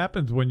what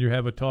happens when you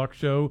have a talk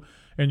show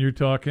and you're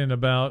talking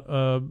about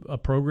a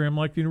program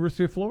like the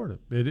University of Florida.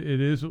 It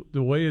is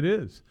the way it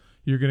is.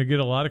 You're going to get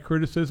a lot of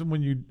criticism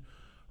when you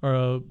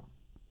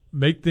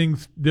make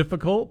things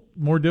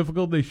more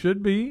difficult they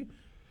should be.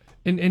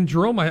 And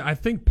Jerome, I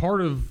think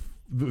part of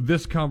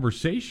this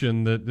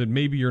conversation that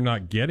maybe you're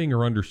not getting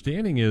or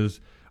understanding is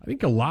I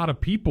think a lot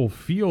of people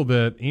feel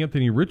that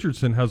Anthony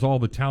Richardson has all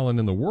the talent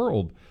in the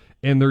world,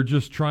 and they're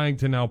just trying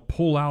to now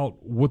pull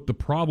out what the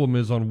problem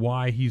is on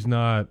why he's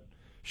not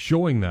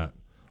showing that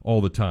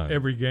all the time.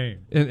 Every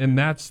game. And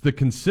that's the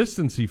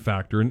consistency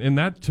factor. And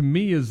that, to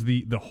me, is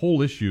the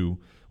whole issue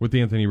with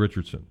Anthony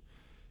Richardson.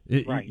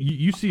 Right.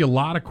 You see a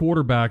lot of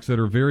quarterbacks that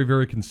are very,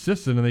 very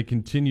consistent, and they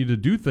continue to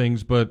do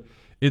things, but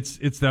it's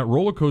that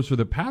roller coaster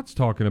that Pat's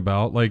talking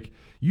about. Like,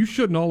 you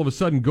shouldn't all of a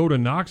sudden go to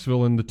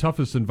Knoxville in the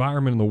toughest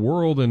environment in the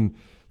world and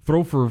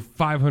throw for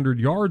 500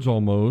 yards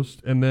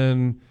almost, and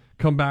then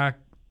come back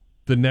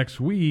the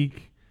next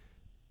week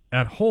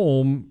at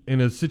home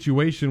in a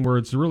situation where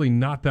it's really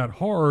not that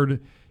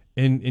hard,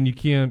 and you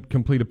can't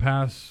complete a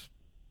pass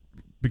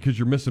because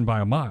you're missing by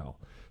a mile.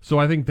 So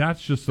I think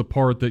that's just the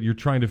part that you're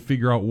trying to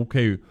figure out,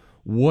 okay,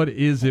 what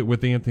is it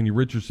with Anthony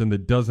Richardson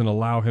that doesn't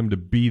allow him to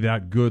be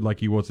that good like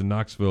he was in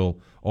Knoxville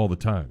all the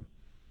time?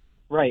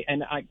 Right,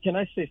 and can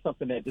I say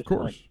something at this point? Of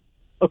course.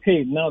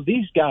 Okay, now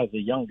these guys are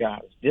young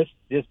guys. This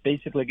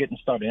basically getting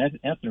started.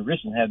 Anthony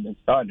Richardson hasn't been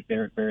started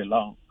very, very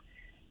long.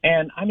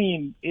 And, I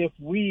mean, if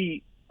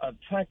we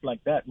attack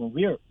like that,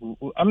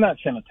 I'm not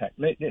saying attack.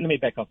 Let me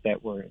back up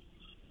that word.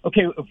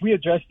 Okay, if we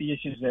address the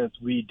issues as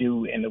we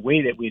do and the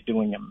way that we're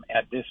doing them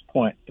at this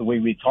point, the way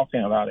we're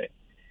talking about it,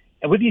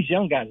 and with these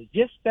young guys,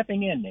 just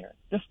stepping in there,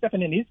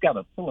 these guys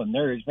are full of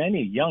nerves, man.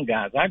 These young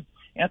guys.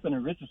 Anthony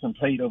Richardson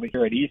played over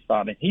here at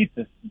Eastside, and he's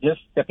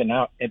just stepping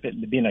out and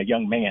being a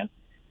young man.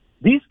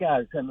 These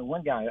guys, and the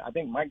one guy, I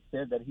think Mike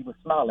said that he was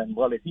smiling.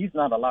 Well, if he's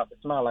not allowed to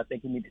smile, I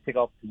think he needs to take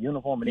off the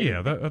uniform.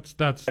 And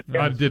that's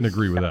I didn't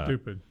agree with that.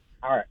 Stupid.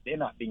 All right, they're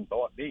not being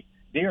bought.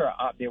 They're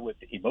out there with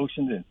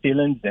emotions and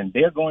feelings, and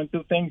they're going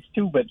through things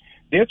too, but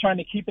they're trying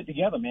to keep it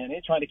together, man.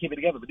 They're trying to keep it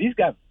together. But these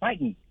guys are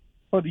fighting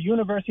for the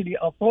University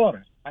of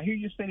Florida. I hear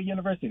you say the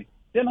university.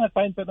 They're not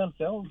fighting for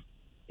themselves.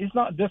 It's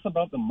not just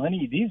about the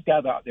money. These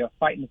guys are out there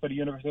fighting for the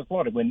University of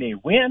Florida. When they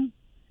win,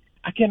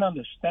 I can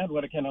understand.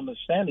 What I can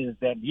understand is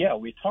that, yeah,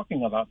 we're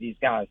talking about these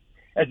guys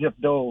as if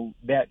though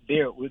that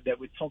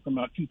we're talking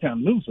about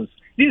two-time losers.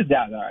 These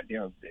guys are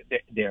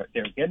they're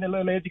getting a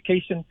little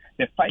education.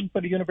 They're fighting for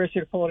the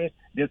University of Florida.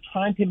 They're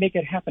trying to make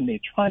it happen. They're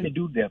trying to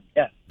do their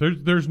best.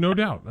 There's no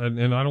doubt,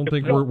 and I don't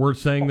think we're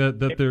saying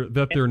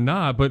that they're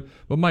not. But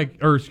Mike,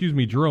 or excuse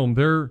me, Jerome,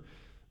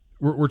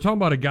 we're talking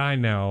about a guy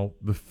now,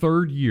 the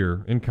third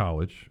year in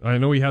college. I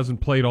know he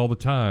hasn't played all the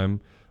time,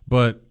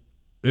 but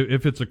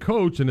if it's a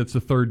coach and it's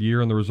the third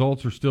year and the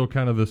results are still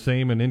kind of the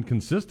same and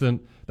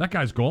inconsistent, that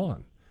guy's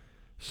gone.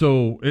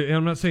 So, and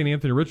I'm not saying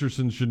Anthony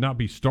Richardson should not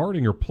be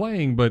starting or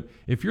playing, but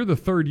if you're the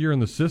third year in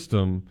the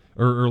system,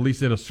 or at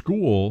least at a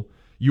school,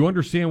 you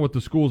understand what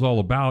the school's all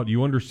about.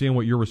 You understand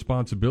what your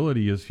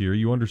responsibility is here.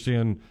 You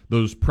understand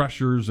those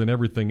pressures and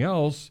everything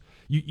else.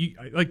 You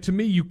like, to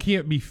me, you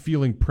can't be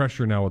feeling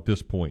pressure now at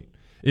this point.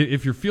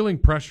 If you're feeling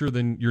pressure,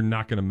 then you're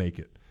not going to make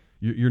it.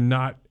 You're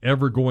not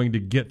ever going to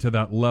get to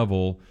that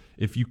level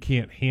if you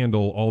can't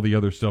handle all the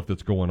other stuff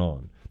that's going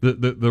on.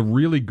 The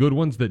really good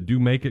ones that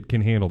do make it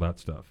can handle that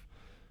stuff.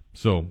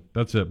 So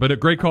that's it. But a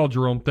great call,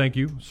 Jerome. Thank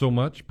you so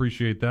much.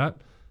 Appreciate that.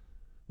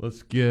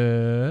 Let's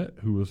get,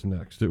 who was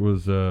next? It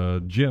was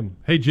Jim.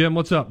 Hey, Jim,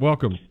 what's up?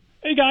 Welcome.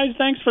 Hey, guys.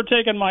 Thanks for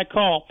taking my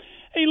call.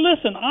 Hey,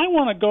 listen, I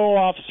want to go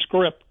off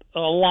script a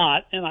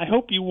lot, and I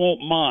hope you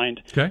won't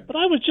mind. Okay. But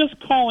I was just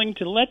calling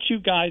to let you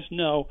guys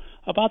know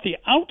about the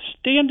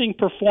outstanding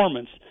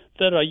performance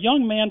that a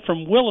young man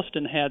from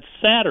Williston had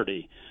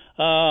Saturday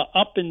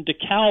up in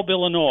DeKalb,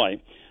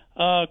 Illinois.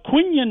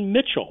 Quinion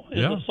Mitchell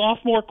is a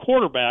sophomore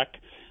quarterback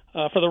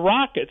for the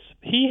Rockets.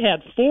 He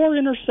had 4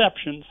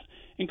 interceptions,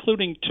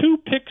 including 2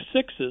 pick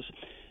sixes,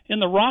 in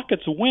the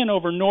Rockets' win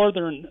over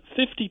Northern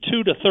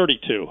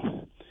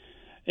 52-32.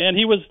 And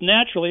he was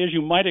naturally, as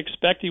you might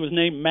expect, he was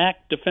named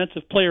MAC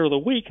Defensive Player of the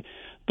Week.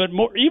 But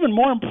even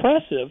more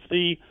impressive,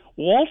 the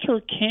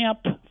Walter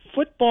Camp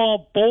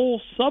Football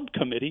Bowl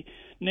Subcommittee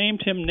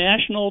named him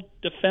National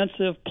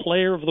Defensive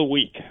Player of the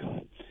Week.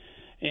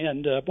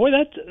 And boy,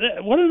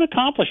 what an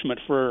accomplishment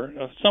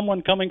for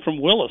someone coming from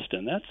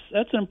Williston.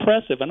 That's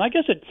impressive, and I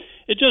guess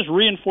it just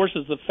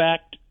reinforces the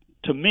fact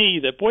to me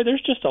that, boy,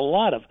 there's just a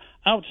lot of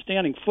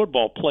outstanding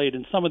football played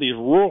in some of these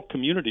rural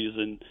communities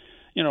and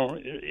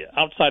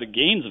outside of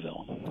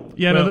Gainesville.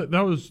 Yeah, well,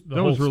 that was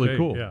really state,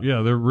 cool.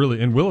 Yeah, they're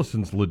really, and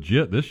Williston's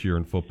legit this year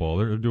in football.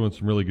 They're doing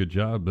some really good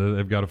job.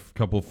 They've got a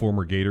couple of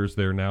former Gators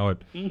there now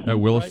at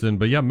Williston. Right.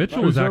 But yeah,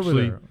 Mitchell was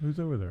actually who's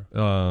over there?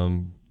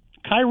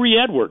 Kyrie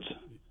Edwards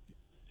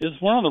is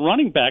one of the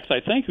running backs, I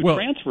think, who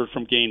transferred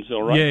from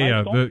Gainesville, right?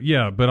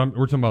 Yeah, but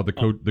we're talking about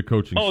the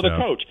coaching staff. Oh, the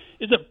coach.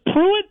 Is it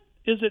Pruitt?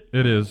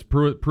 It is.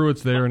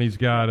 Pruitt's there, and he's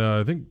got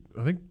I think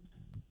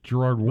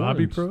Gerard Warren's.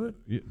 Robbie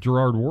Pruitt?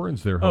 Gerard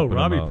Warren's there helping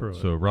Robbie him out. Pruitt.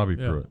 So Robbie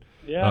Pruitt.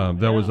 Yeah.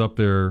 That was up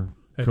there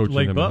coaching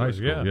Lake him Butler, in high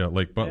school. yeah.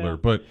 Lake Butler. Yeah.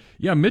 But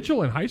yeah,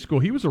 Mitchell in high school,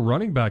 he was a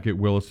running back at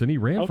Williston. He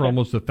ran for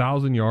almost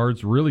 1,000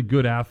 yards. Really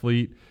good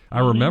athlete. I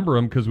remember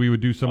him because we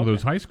would do some of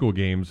those high school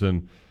games,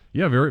 and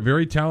yeah, very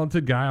very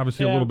talented guy.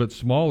 Obviously a little bit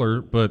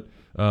smaller, but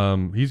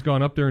he's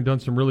gone up there and done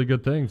some really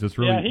good things. It's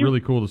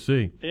really cool to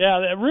see. Yeah,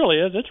 it really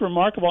is. It's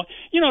remarkable.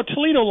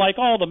 Toledo, like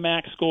all the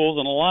MAC schools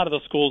and a lot of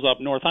the schools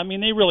up north, I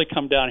mean, they really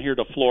come down here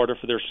to Florida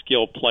for their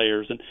skilled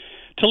players. And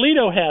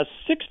Toledo has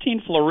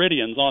 16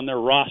 Floridians on their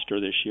roster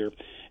this year.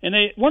 And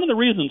one of the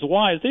reasons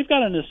why is they've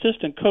got an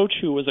assistant coach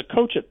who was a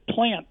coach at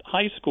Plant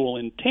High School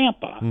in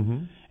Tampa.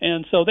 Mm-hmm.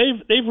 And so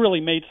they've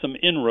really made some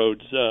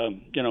inroads,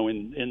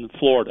 in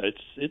Florida.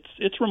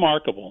 It's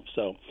remarkable.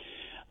 So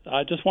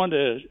I just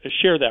wanted to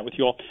share that with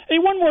you all. Hey,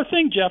 one more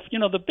thing, Jeff.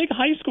 The big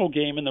high school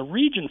game in the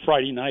region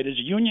Friday night is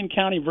Union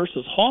County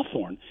versus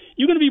Hawthorne.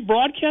 You going to be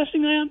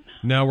broadcasting that?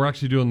 No, we're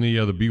actually doing the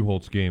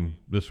Buchholz game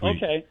this week.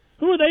 Okay.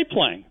 Who are they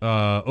playing?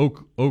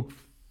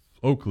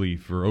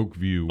 Oakleaf or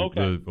Oakview,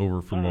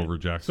 over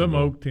Jacksonville. Some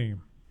Oak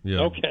team. Yeah.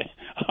 Okay.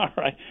 All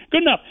right.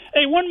 Good enough.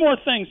 Hey, one more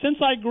thing. Since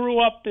I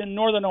grew up in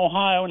northern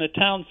Ohio in a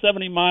town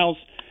 70 miles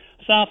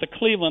south of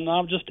Cleveland,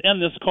 I'll just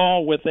end this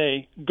call with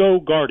a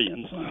Go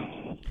Guardians.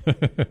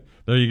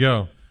 There you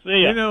go. See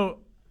ya. You know,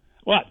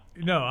 what?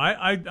 No,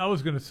 I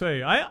was going to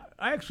say, I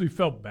actually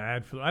felt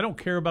bad for. I don't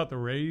care about the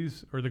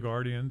Rays or the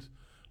Guardians,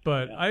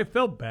 but I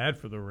felt bad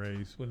for the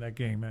Rays when that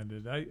game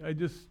ended. I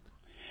just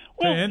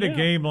to end a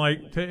game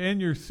like to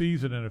end your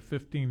season in a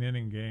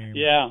 15-inning game.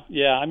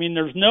 Yeah. I mean,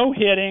 there's no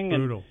hitting.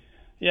 Brutal.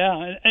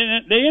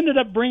 And they ended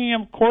up bringing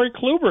him Corey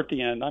Kluber at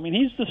the end. I mean,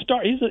 he's the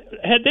star.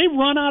 Had they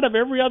run out of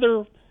every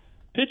other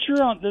pitcher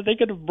that they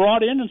could have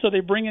brought in, and so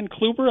they bring in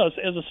Kluber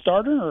as a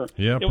starter? Or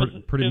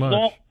pretty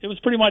much. It was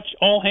pretty much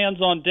all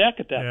hands on deck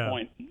at that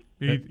point.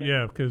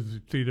 Because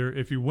it's either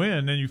if you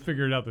win, then you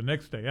figure it out the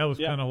next day. That was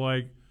kind of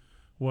like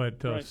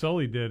what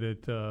Sully did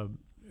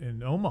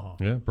in Omaha.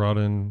 Yeah, brought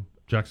in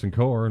Jackson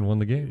Kowar and won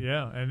the game.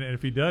 Yeah, and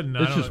if he doesn't,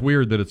 it's just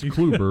weird that it's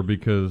Kluber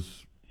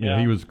because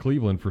he was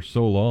Cleveland for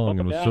so long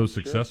and was so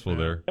successful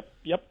there.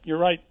 Yep, you're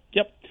right.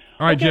 Yep.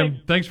 All right, okay.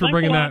 Jim. Thanks for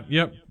bringing that.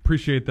 Yep,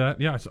 appreciate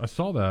that. Yeah, I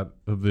saw that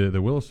of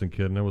the Williston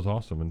kid, and that was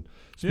awesome. And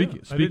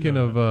speaking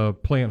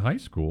of Plant High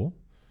School,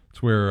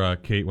 it's where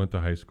Kate went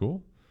to high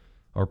school.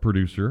 Our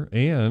producer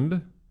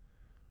and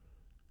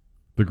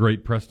the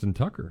great Preston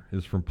Tucker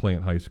is from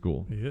Plant High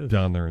School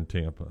down there in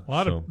Tampa. A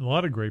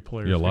lot of great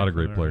players. Yeah, a lot of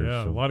great players.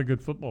 Yeah, a lot of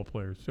good football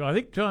players. So I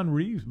think John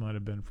Reeves might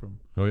have been from.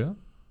 Oh yeah,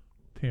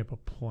 Tampa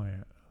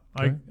Plant.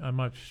 Okay. I'm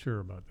not sure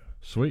about that.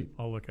 Sweet.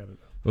 I'll look at it.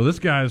 Well, this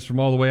guy's from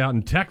all the way out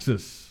in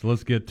Texas.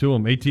 Let's get to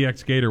him.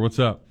 ATX Gator, what's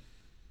up?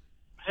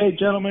 Hey,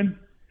 gentlemen.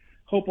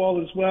 Hope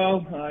all is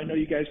well. I know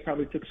you guys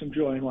probably took some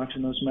joy in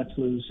watching those Mets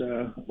lose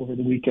over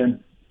the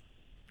weekend.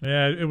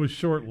 Yeah, it was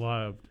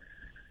short-lived.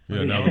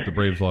 Yeah, now that the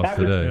Braves lost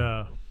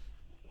today.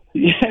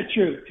 Yeah,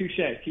 true. Touche.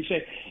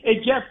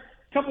 Hey, Jeff,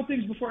 a couple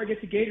things before I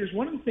get to Gators.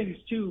 One of the things,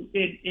 too,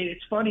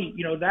 it's funny,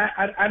 that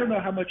I don't know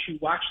how much you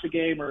watched the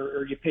game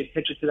or you paid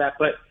attention to that,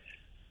 but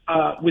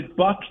with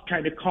Buck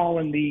kind of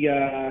calling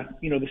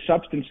the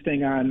substance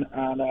thing on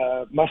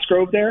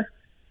Musgrove there.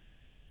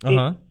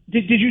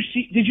 Did you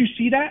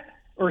see that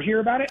or hear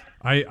about it?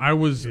 I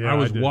was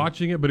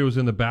watching it, but it was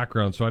in the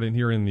background, so I didn't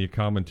hear it in the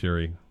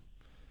commentary.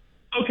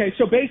 Okay,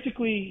 so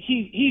basically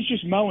he's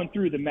just mowing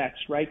through the Mets,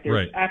 right?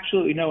 There's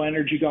absolutely no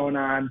energy going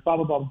on, blah,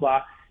 blah, blah,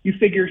 blah. You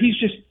figure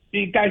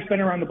the guy's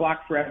been around the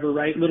block forever,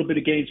 right? A little bit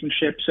of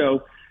gamesmanship.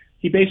 So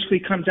he basically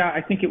comes out,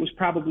 I think it was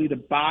probably the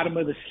bottom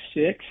of the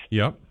sixth.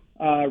 Yep.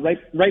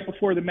 Right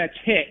before the Mets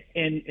hit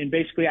and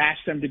basically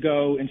asked them to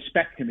go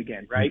inspect him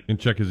again, right? And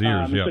check his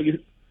ears,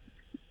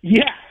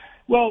 yeah.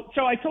 Well,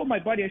 so I told my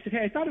buddy, I said,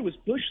 hey, I thought it was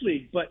Bush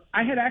League, but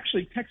I had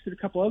actually texted a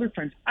couple other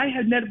friends. I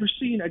had never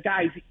seen a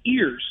guy's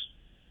ears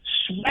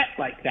sweat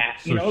like that,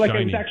 so like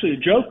it was actually a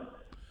joke.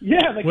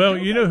 Yeah. Well,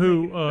 you know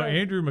who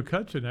Andrew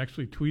McCutcheon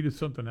actually tweeted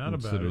something out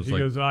about it. He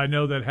goes, I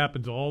know that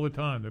happens all the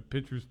time. The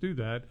pitchers do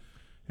that,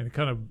 and it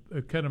kind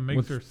of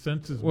makes their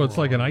senses. Well, it's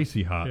like an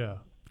icy hot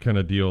kind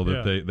of deal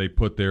that they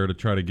put there to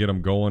try to get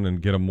them going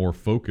and get them more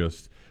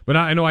focused. But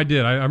I know I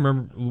did. I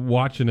remember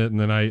watching it, and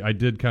then I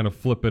did kind of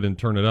flip it and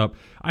turn it up.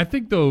 I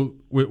think, though,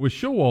 with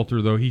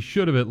Showalter, though, he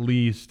should have at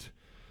least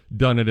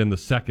done it in the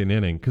second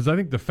inning, because I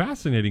think the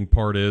fascinating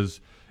part is,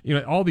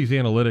 all these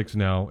analytics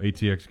now,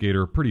 ATX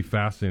Gator, are pretty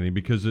fascinating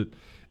because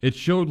it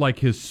showed like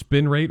his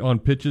spin rate on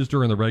pitches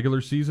during the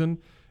regular season,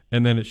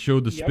 and then it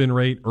showed the spin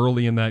rate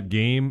early in that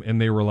game, and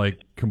they were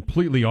like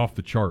completely off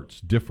the charts,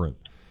 different.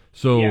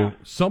 So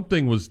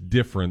something was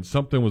different,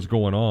 something was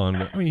going on.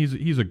 I mean,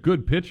 he's a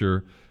good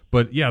pitcher,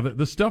 but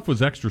the stuff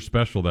was extra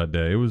special that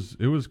day. It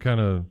was kind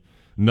of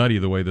nutty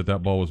the way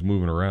that ball was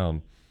moving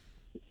around.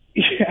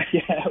 Yeah,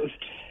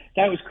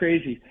 that was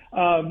crazy.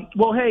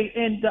 Well, hey,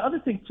 and the other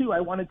thing, too, I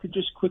wanted to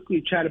just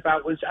quickly chat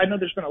about was, I know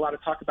there's been a lot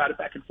of talk about it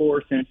back and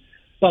forth and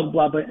blah, blah,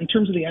 blah, but in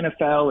terms of the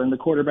NFL and the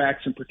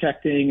quarterbacks and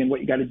protecting and what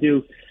you got to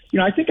do,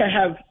 I think I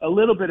have a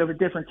little bit of a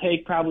different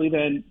take probably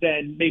than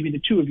maybe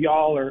the two of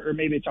y'all, or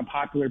maybe it's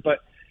unpopular, but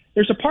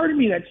there's a part of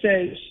me that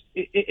says,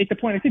 at the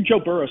point, I think Joe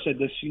Burrow said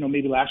this,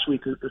 maybe last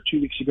week or 2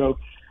 weeks ago,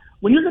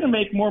 when you're going to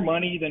make more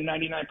money than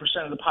 99%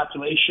 of the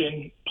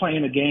population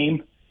playing a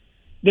game,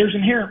 there's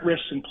inherent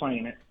risks in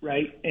playing it,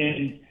 right?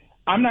 And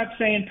I'm not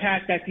saying,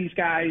 Pat, that these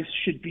guys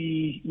should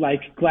be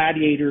like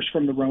gladiators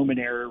from the Roman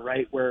era,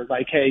 right? Where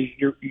like, hey,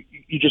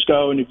 you just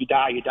go, and if you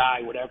die, you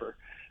die, whatever.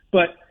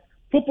 But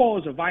football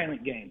is a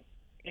violent game,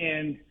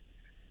 and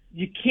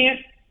you can't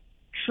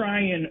try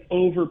and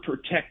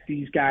overprotect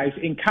these guys.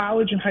 In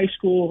college and high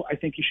school, I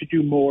think you should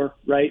do more,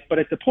 right? But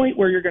at the point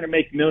where you're going to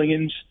make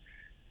millions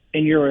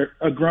and you're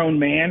a grown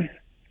man,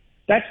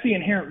 that's the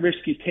inherent risk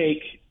you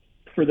take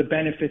for the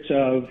benefits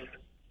of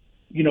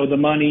the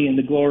money and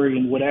the glory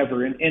and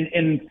whatever.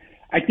 And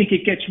I think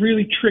it gets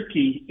really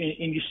tricky,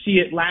 and you see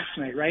it last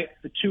night, right?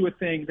 The Tua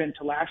thing then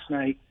to last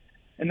night,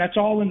 and that's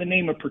all in the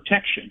name of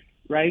protection,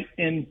 right?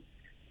 And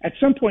at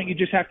some point you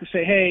just have to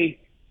say, hey,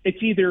 it's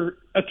either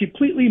a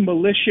completely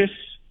malicious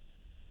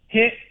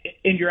hit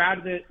and you're out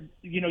of the,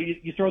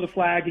 you throw the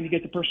flag and you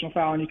get the personal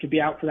foul and you could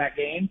be out for that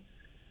game,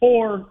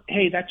 or,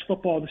 hey, that's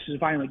football, this is a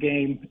violent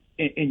game,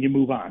 and you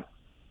move on?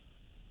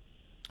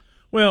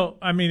 Well,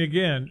 I mean,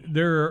 again,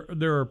 there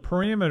are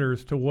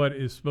parameters to what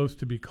is supposed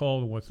to be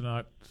called and what's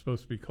not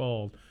supposed to be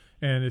called,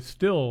 and it's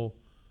still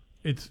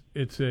it's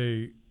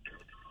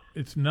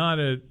not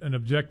an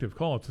objective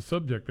call; it's a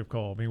subjective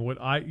call. I mean,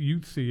 what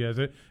you see as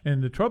it,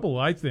 and the trouble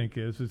I think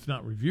is it's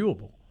not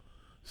reviewable.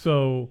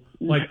 So,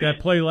 like that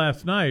play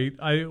last night,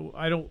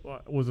 I don't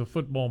was a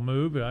football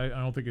move. I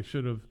don't think it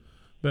should have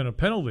been a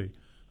penalty.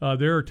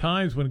 There are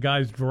times when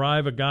guys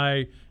drive a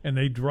guy and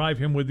they drive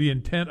him with the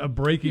intent of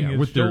breaking his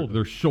with shoulder.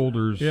 their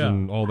shoulders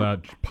and all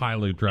that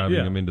pilot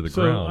driving him into the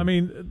ground. I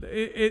mean,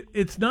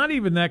 it's not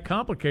even that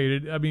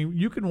complicated. I mean,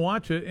 you can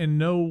watch it and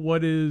know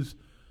what is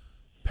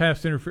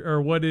pass interference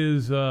or what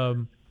is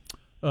roughing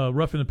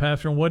the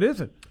passer and what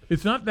isn't.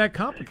 It's not that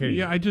complicated.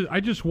 Yeah, I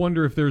just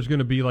wonder if there's going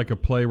to be like a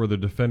play where the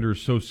defender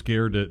is so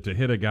scared to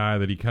hit a guy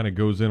that he kind of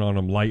goes in on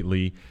him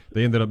lightly.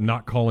 They ended up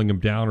not calling him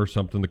down or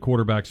something. The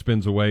quarterback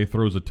spins away,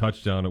 throws a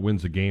touchdown, it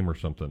wins the game or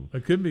something.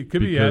 It could be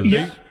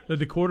that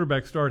the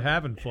quarterback start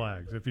having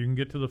flags. If you can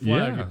get to the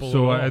flag, you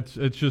pull it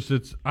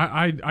off.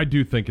 I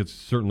do think it's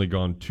certainly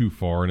gone too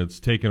far, and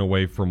it's taken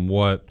away from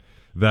what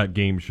that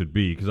game should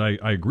be. Because I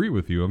agree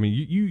with you. I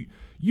mean,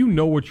 you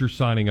know what you're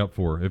signing up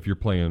for if you're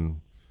playing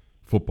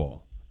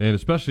football. And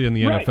especially in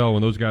the NFL,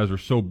 when those guys are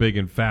so big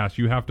and fast,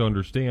 you have to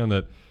understand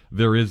that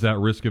there is that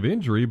risk of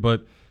injury,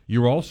 but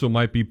you also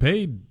might be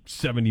paid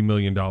 $70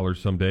 million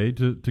someday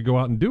to go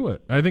out and do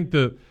it. I think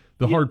the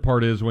hard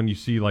part is when you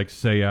see like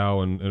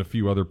Seau and a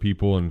few other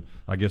people, and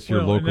I guess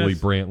here locally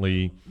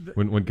Brantley,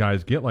 when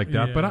guys get like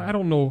that. But I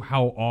don't know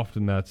how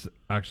often that's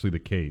actually the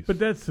case. But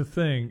that's the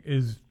thing,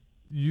 is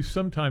you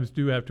sometimes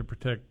do have to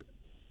protect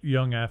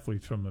young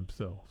athletes from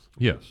themselves.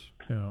 Yes.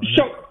 You know,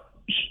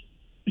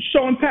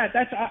 So, and Pat,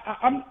 that's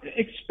I'm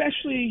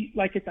especially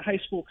like at the high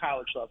school,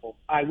 college level,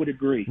 I would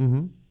agree.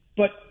 Mm-hmm.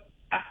 But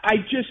I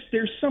just,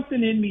 there's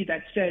something in me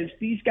that says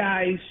these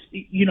guys,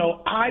 you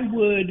know, I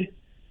would,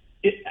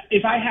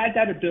 if I had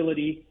that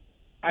ability,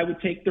 I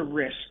would take the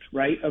risk,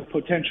 right, of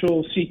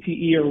potential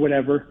CTE or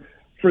whatever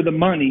for the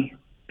money,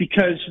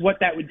 because what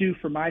that would do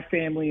for my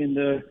family and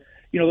the,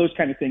 you know, those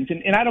kind of things.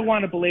 And I don't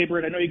want to belabor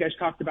it. I know you guys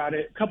talked about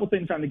it. A couple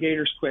things on the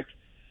Gators quick.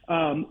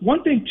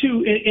 One thing,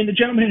 too, and the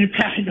gentleman in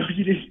Pat, I know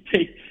you didn't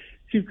take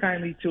too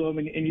kindly to him,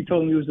 and you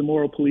told him he was the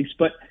moral police,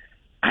 but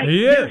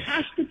there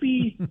has to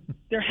be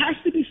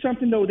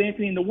something, though, with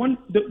Anthony. And the one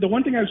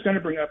thing I was going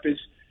to bring up is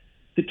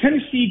the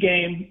Tennessee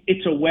game.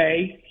 It's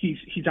away.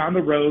 He's on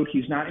the road.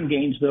 He's not in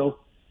Gainesville.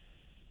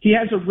 He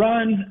has a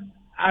run.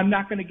 I'm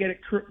not going to get it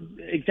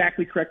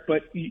exactly correct,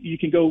 but you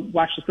can go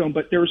watch the film.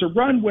 But there was a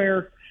run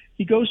where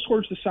he goes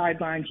towards the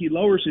sideline. He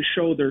lowers his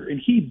shoulder,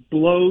 and he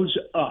blows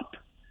up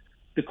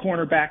the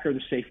cornerback or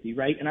the safety,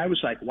 right? And I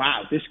was like,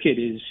 wow, this kid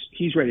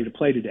he's ready to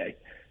play today.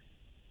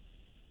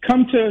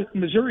 Come to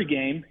Missouri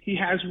game, he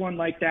has one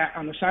like that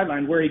on the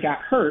sideline where he got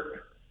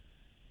hurt.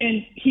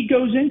 And he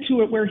goes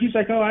into it where he's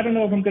like, oh, I don't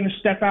know if I'm going to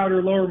step out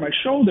or lower my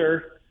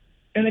shoulder.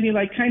 And then he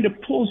like kind of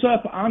pulls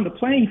up on the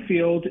playing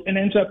field and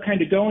ends up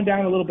kind of going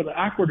down a little bit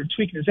awkward and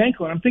tweaking his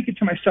ankle. And I'm thinking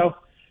to myself,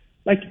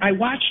 like, I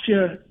watched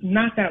you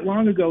not that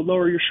long ago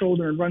lower your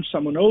shoulder and run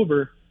someone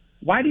over.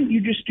 Why didn't you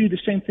just do the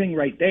same thing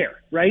right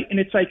there, right? And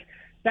it's like,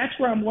 that's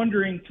where I'm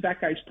wondering, to that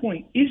guy's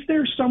point, is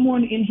there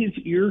someone in his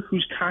ear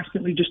who's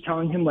constantly just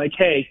telling him, like,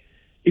 hey,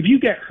 if you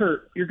get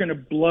hurt, you're going to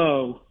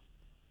blow.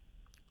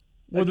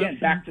 Well, again,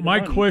 back to the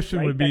my money, question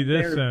right? would be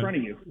That's this, there in front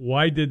of you.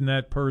 why didn't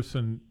that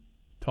person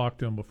talk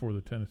to him before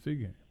the Tennessee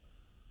game?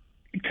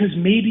 Because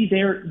maybe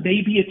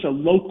it's a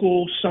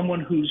local, someone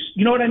who's,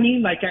 you know what I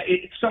mean? Like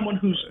it's someone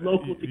who's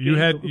local to you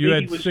had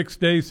Gainesville. 6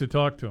 days to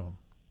talk to him.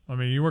 I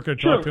mean, you weren't going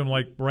to talk to him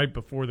like right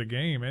before the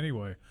game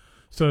anyway.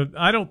 So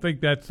I don't think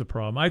that's the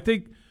problem. I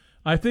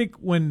think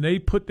when they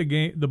put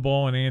the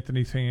ball in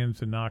Anthony's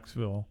hands in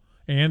Knoxville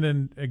and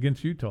then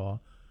against Utah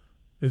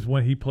is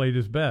when he played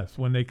his best.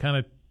 When they kind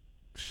of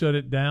shut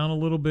it down a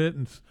little bit,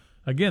 and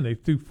again they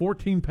threw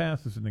 14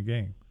 passes in the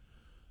game,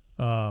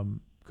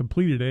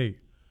 completed 8.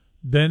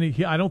 Then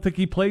I don't think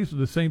he plays with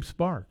the same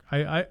spark.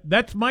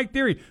 That's my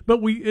theory.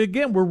 But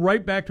we're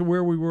right back to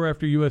where we were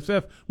after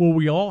USF. Well,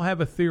 we all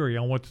have a theory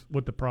on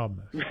what the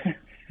problem is.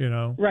 You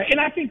know, right? And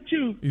I think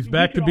too, he's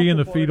back to being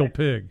the fetal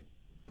pig.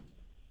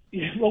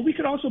 Yeah, well, we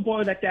could also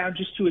boil that down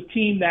just to a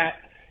team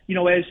that, you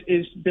know, as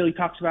Billy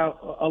talks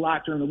about a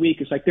lot during the week,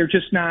 it's like they're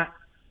just not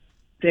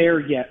there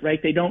yet, right?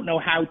 They don't know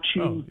how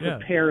to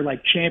prepare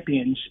like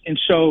champions. And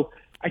so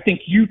I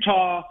think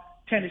Utah,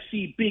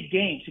 Tennessee, big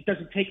games. It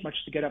doesn't take much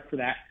to get up for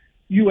that.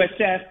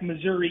 USF,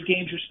 Missouri,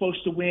 games you're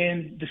supposed to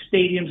win. The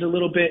stadium's a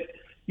little bit,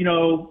 you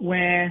know,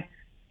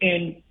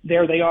 and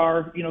there they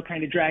are, you know,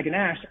 kind of dragging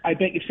ass. I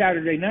bet you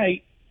Saturday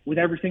night, with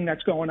everything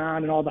that's going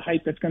on and all the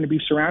hype that's going to be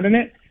surrounding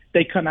it,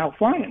 they come out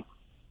flying.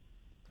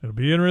 It'll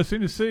be interesting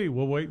to see.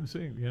 We'll wait and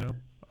see, you know.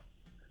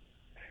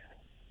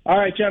 All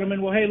right,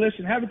 gentlemen. Well, hey,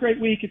 listen, have a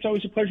great week. It's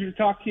always a pleasure to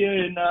talk to you,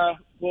 and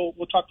we'll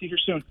talk to you here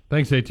soon.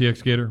 Thanks,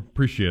 ATX Gator.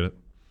 Appreciate it.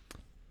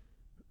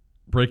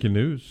 Breaking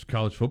news,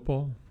 college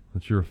football.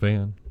 That you're a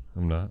fan.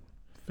 I'm not.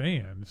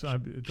 fan.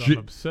 I'm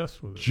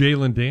obsessed with it.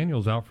 Jalen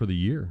Daniels out for the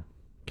year.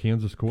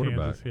 Kansas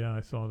quarterback. Kansas, yeah,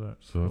 I saw that.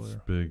 So it's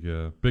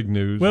big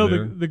news. Well,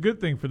 there. the good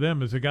thing for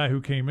them is the guy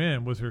who came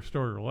in was their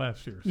starter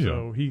last year,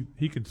 so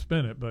he can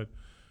spin it. But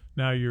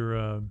now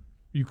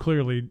you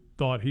clearly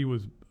thought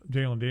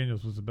Jalen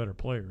Daniels was a better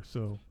player.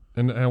 So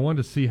and I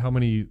wanted to see how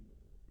many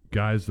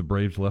guys the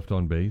Braves left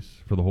on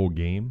base for the whole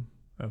game.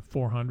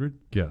 400.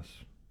 Yes.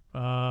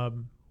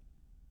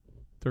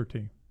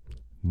 13.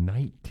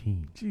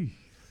 19. Jeez.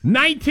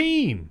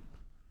 19.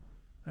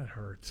 That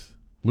hurts.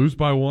 Lose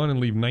by 1 and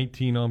leave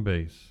 19 on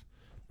base.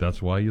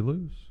 That's why you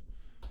lose.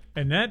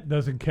 And that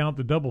doesn't count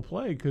the double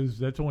play because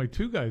that's only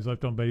 2 guys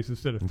left on base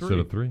instead of 3. Instead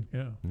of 3.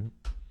 Yeah.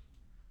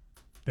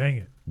 Dang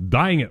it.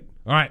 Dying it.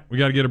 All right, we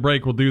got to get a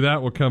break. We'll do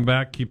that. We'll come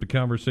back, keep the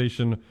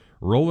conversation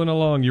rolling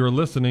along. You are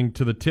listening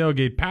to The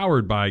Tailgate,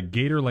 powered by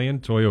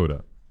Gatorland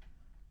Toyota.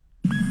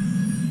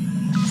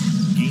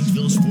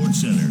 Gainesville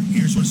Sports Center.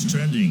 Here's what's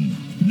trending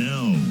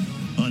now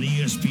on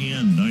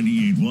ESPN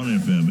 98.1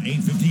 FM,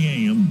 850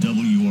 AM,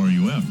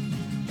 WRUF.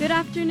 Good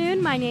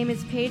afternoon. My name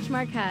is Paige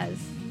Marquez.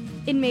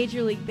 In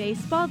Major League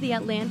Baseball, the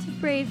Atlanta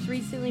Braves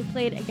recently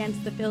played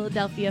against the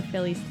Philadelphia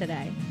Phillies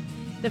today.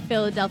 The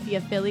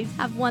Philadelphia Phillies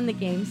have won the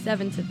game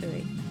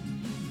 7-3.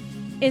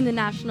 In the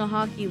National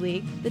Hockey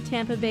League, the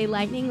Tampa Bay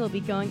Lightning will be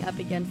going up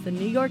against the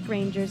New York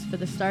Rangers for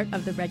the start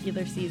of the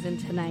regular season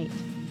tonight.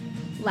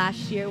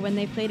 Last year, when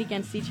they played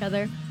against each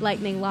other,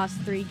 Lightning lost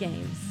 3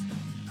 games.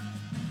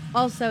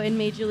 Also in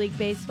Major League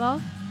Baseball,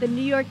 the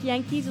New York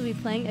Yankees will be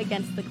playing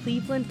against the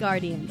Cleveland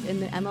Guardians in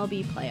the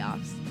MLB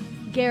playoffs.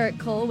 Garrett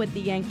Cole with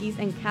the Yankees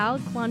and Cal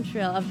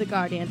Quantrill of the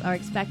Guardians are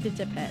expected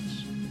to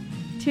pitch.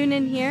 Tune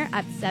in here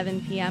at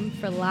 7 p.m.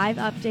 for live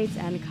updates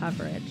and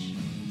coverage.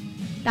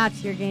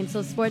 That's your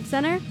Gainesville Sports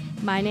Center.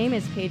 My name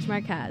is Paige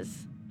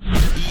Marquez.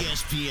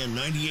 ESPN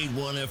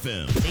 98.1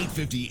 FM,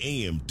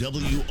 850 AM,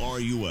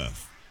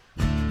 WRUF.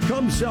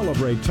 Come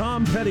celebrate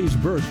Tom Petty's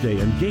birthday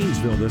in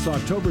Gainesville this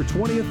October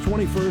 20th,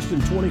 21st,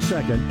 and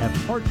 22nd at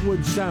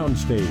Heartwood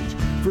Soundstage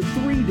for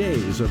 3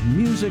 days of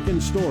music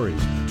and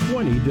stories,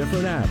 20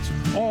 different acts,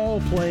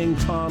 all playing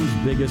Tom's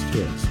biggest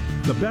hits.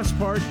 The best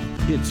part,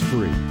 it's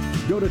free.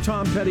 Go to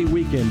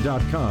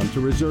TomPettyWeekend.com to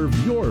reserve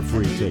your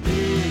free ticket.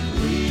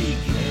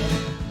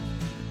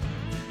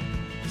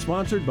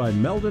 Sponsored by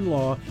Meldon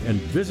Law and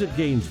Visit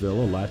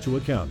Gainesville,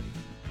 Alachua County.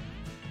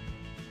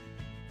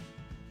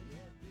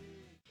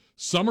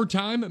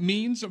 Summertime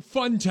means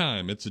fun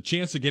time. It's a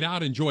chance to get out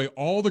and enjoy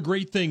all the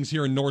great things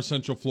here in North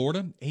Central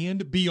Florida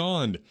and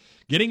beyond.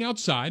 Getting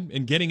outside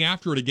and getting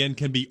after it again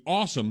can be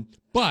awesome,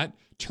 but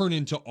turn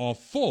into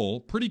awful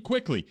pretty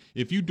quickly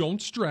if you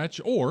don't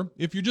stretch or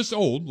if you're just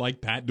old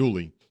like Pat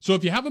Dooley. So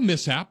if you have a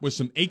mishap with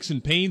some aches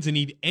and pains and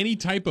need any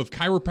type of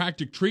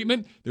chiropractic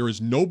treatment, there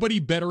is nobody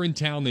better in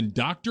town than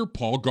Dr.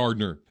 Paul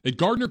Gardner. At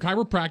Gardner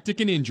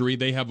Chiropractic and Injury,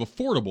 they have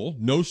affordable,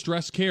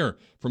 no-stress care.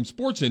 From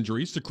sports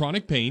injuries to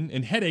chronic pain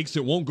and headaches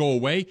that won't go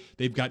away,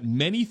 they've got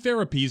many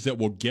therapies that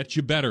will get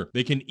you better.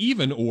 They can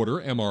even order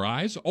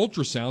MRIs,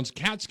 ultrasounds,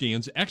 CAT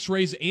scans,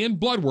 x-rays, and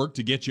blood work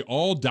to get you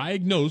all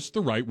diagnosed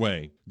the right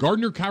way.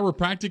 Gardner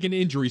Chiropractic and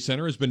Injury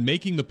Center has been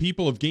making the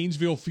people of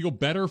Gainesville feel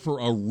better for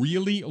a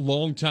really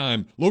long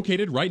time.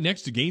 Located right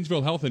next to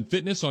Gainesville Health and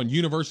Fitness on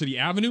University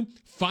Avenue,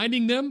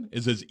 finding them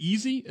is as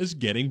easy as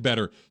getting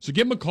better. So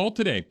give them a call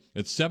today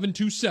at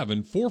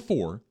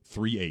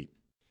 727-4438.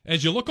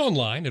 As you look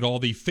online at all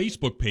the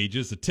Facebook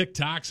pages, the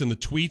TikToks, and the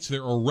tweets,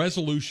 there are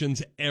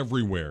resolutions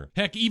everywhere.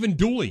 Heck, even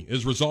Dooley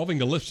is resolving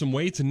to lift some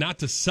weights and not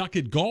to suck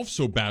at golf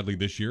so badly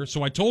this year.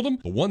 So I told him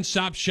the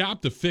one-stop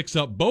shop to fix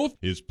up both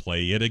is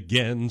Play It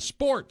Again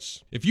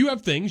Sports. If you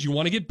have things you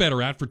want to get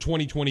better at for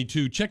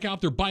 2022, check out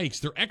their bikes,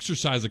 their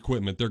exercise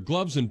equipment, their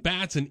gloves and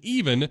bats, and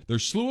even their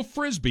slew of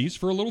Frisbees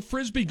for a little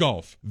Frisbee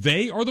golf.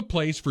 They are the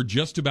place for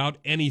just about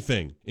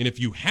anything. And if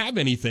you have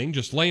anything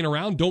just laying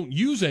around, don't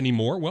use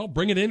anymore, well,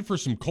 bring it in for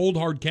some cold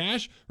hard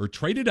cash or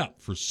trade it up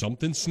for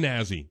something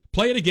snazzy.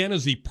 Play It Again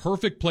is the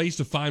perfect place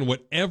to find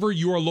whatever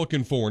you are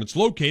looking for, and it's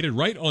located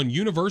right on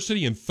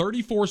University and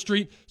 34th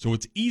Street, so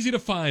it's easy to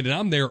find, and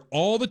I'm there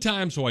all the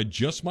time, so I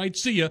just might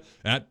see you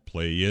at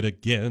Play It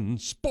Again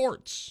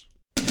Sports.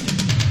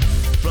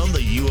 From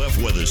the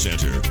UF Weather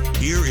Center,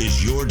 here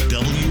is your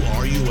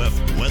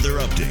WRUF weather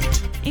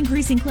update.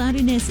 Increasing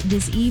cloudiness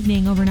this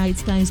evening. Overnight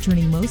skies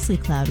turning mostly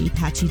cloudy.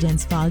 Patchy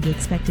dense fog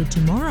expected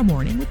tomorrow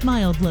morning with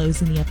mild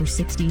lows in the upper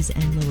 60s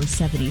and lower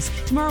 70s.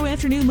 Tomorrow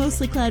afternoon,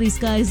 mostly cloudy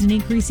skies and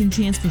increasing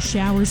chance for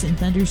showers and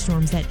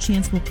thunderstorms. That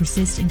chance will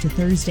persist into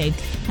Thursday.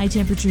 High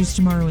temperatures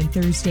tomorrow and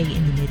Thursday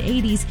in the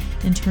mid-80s,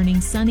 then turning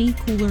sunny,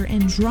 cooler,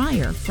 and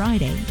drier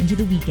Friday into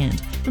the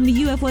weekend. From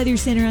the UF Weather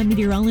Center, I'm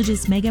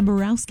meteorologist Megan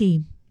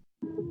Borowski.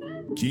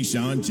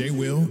 Keyshawn, J.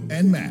 Will,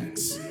 and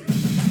Max.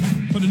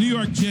 For the New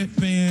York Jet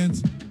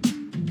fans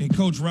and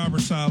Coach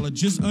Robert Saleh,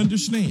 just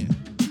understand,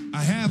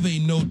 I have a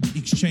note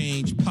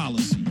exchange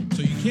policy.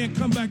 So you can't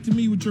come back to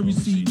me with your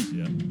receipts.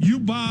 Yeah. You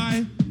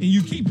buy and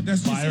you keep it.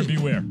 That's just buyer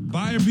beware.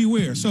 Buyer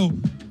beware. So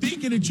think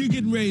thinking that you're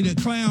getting ready to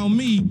clown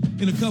me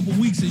in a couple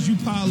weeks as you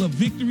pile up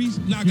victories,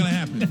 not going to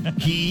happen.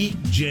 Key,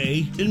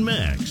 Jay, and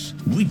Max.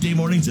 Weekday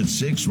mornings at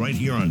 6 right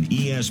here on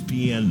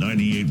ESPN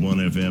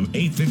 98.1 FM,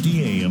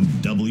 850 AM,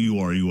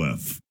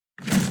 WRUF.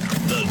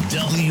 The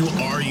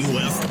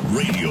WRUF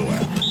radio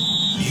app.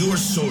 Your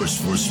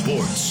source for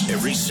sports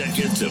every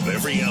second of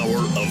every hour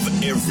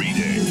of every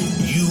day.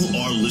 You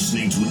are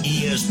listening to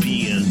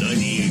ESPN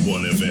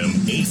 98.1 FM,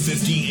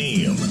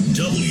 850 AM,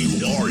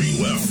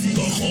 WRUF,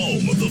 the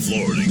home of the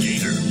Florida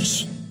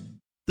Gators.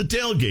 The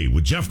Tailgate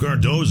with Jeff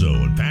Cardozo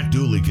and Pat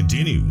Dooley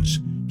continues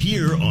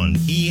here on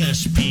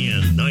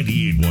ESPN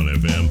 98.1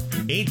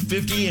 FM,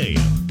 850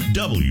 AM,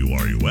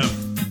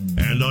 WRUF,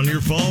 and on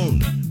your phone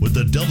with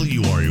the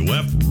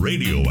WRUF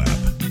radio app.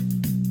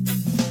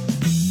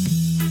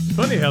 It's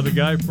funny how the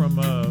guy from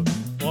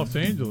Los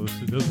Angeles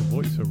that does the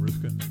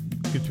voiceovers can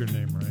get your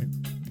name right.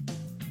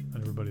 And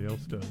everybody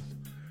else does.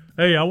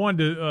 Hey, I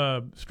wanted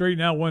to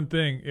straighten out one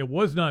thing. It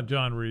was not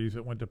John Reeves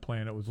that went to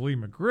Plant. It was Lee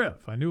McGriff.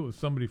 I knew it was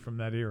somebody from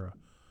that era.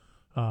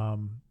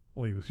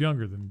 Well, he was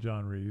younger than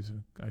John Reeves,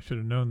 and I should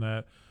have known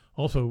that.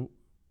 Also,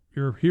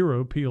 your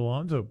hero, Pete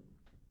Alonso,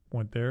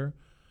 went there,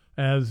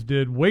 as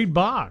did Wade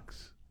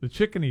Boggs, the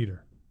chicken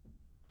eater.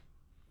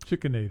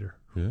 Chickenator.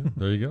 Yeah,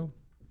 there you go.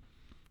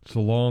 It's a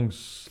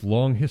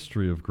long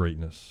history of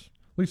greatness,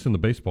 at least in the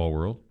baseball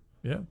world.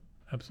 Yeah,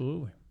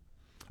 absolutely.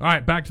 All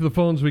right, back to the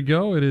phones we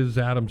go. It is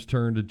Adam's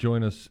turn to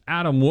join us.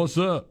 Adam, what's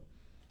up?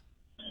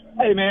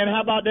 Hey, man, how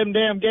about them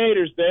damn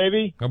Gators,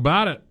 baby? How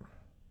about it?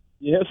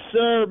 Yes,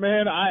 sir,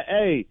 man.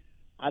 I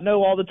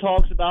know all the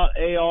talks about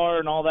AR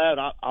and all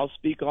that. I'll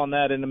speak on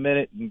that in a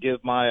minute and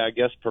give my, I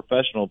guess,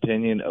 professional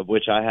opinion, of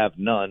which I have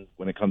none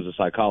when it comes to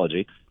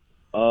psychology.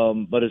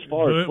 But as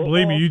far as football,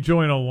 believe me, you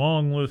join a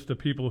long list of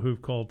people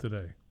who've called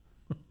today.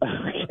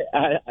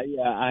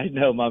 I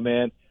know, my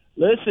man.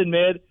 Listen,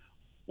 man.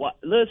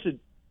 Listen,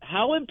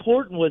 how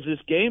important was this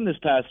game this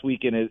past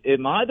weekend?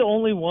 Am I the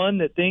only one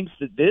that thinks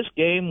that this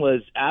game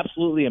was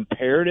absolutely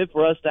imperative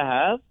for us to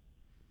have?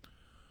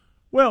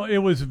 Well, it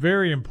was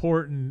very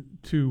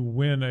important to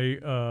win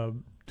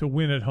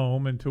at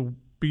home and to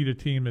beat a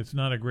team that's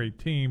not a great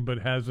team, but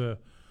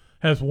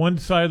has one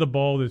side of the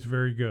ball that's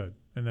very good,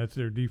 and that's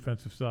their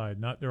defensive side.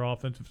 Not their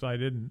offensive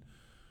side isn't.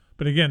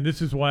 But again,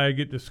 this is why I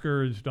get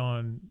discouraged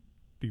on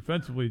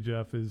defensively,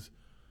 Jeff, is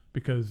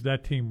because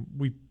that team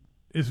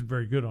isn't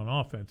very good on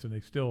offense, and they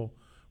still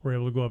were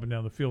able to go up and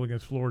down the field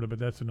against Florida. But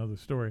that's another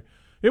story.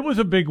 It was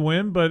a big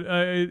win, but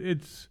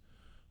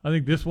I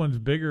think this one's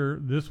bigger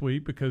this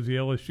week because the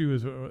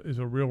LSU is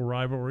a real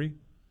rivalry,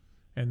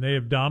 and they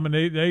have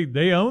dominated.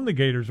 They own the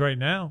Gators right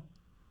now.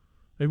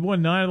 They've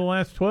won 9 of the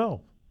last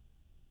 12.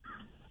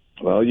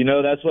 Well,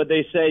 that's what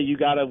they say. You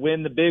got to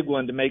win the big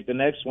one to make the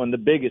next one the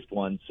biggest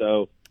one.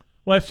 So.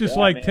 Well, that's just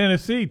like man.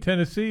 Tennessee.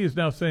 Tennessee is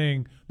now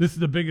saying this is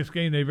the biggest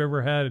game they've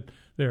ever had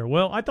there.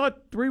 Well, I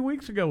thought 3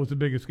 weeks ago was the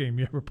biggest game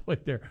you ever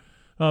played there.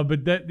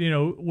 But that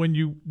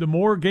when the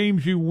more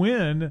games you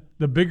win,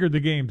 the bigger the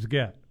games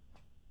get.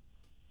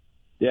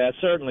 Yeah,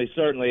 certainly,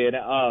 and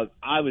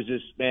I was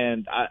just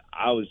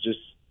I was just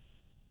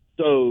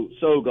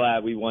so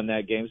glad we won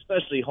that game,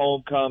 especially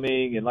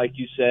homecoming, and like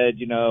you said,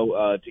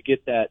 to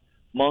get that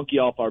monkey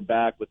off our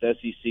back with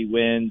SEC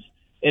wins,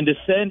 and to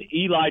send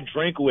Eli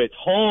Drinkowitz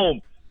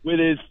home with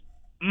his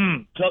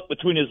tucked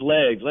between his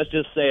legs. Let's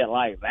just say it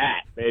like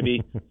that,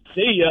 baby.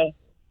 See ya.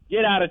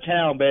 Get out of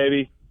town,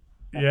 baby.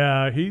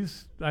 Yeah, I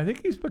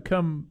think he's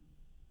become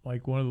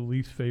like one of the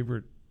least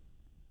favorite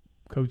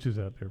coaches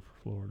out there for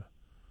Florida.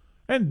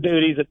 And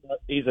dude,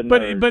 he's a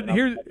nerd.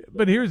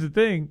 But here's the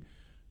thing.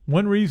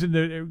 One reason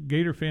that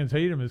Gator fans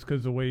hate him is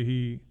because the way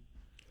he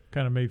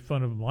kind of made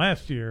fun of him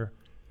last year,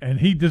 and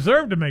he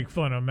deserved to make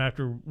fun of him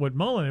after what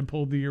Mullen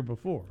pulled the year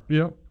before.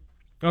 Yeah,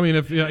 I mean,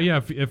 if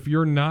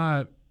you're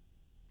not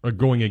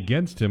going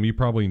against him, you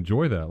probably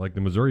enjoy that. Like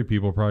the Missouri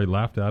people probably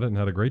laughed at it and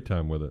had a great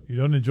time with it. You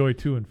don't enjoy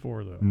 2 and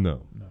 4 though.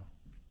 No.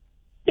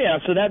 Yeah,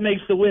 so that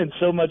makes the win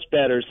so much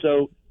better.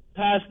 So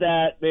past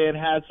that, man,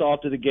 hats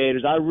off to the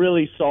Gators. I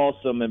really saw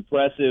some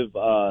impressive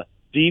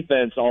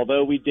defense,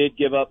 although we did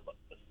give up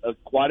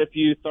quite a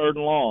few 3rd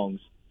and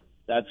longs.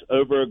 That's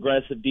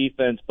over-aggressive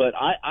defense. But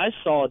I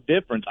saw a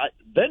difference.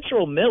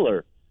 Ventrell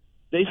Miller,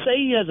 they say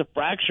he has a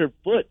fractured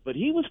foot, but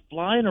he was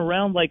flying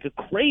around like a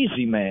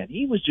crazy man.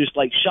 He was just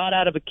like shot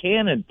out of a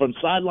cannon from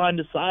sideline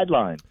to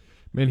sideline.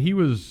 Man, he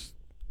was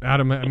 –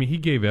 Adam, I mean, he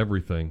gave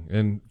everything.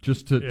 And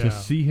just to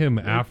see him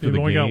after the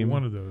game – They've only got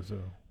one of those,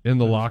 though. In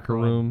the locker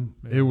room,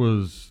 it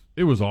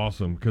was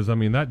awesome because, I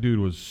mean, that dude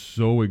was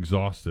so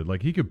exhausted.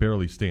 Like, he could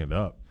barely stand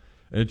up.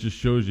 And it just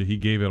shows you he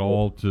gave it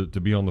all to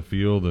be on the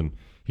field, and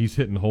he's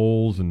hitting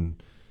holes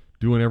and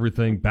doing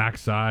everything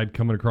backside,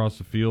 coming across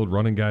the field,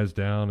 running guys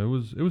down. It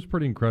was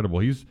pretty incredible.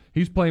 He's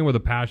playing with a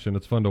passion.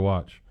 It's fun to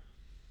watch.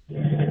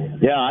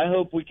 Yeah, I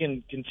hope we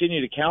can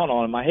continue to count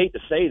on him. I hate to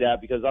say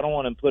that because I don't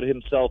want him to put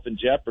himself in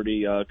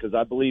jeopardy because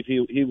I believe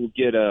he will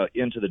get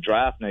into the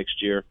draft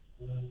next year.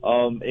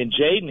 And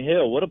Jaden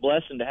Hill, what a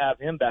blessing to have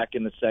him back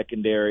in the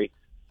secondary.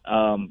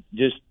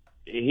 Just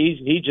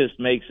he just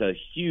makes a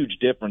huge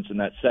difference in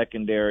that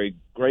secondary.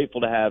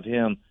 Grateful to have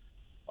him.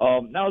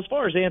 Now, as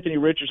far as Anthony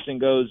Richardson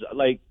goes,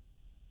 like,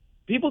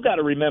 people got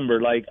to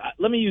remember, like,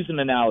 let me use an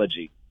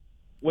analogy.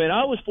 When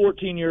I was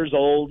 14 years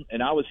old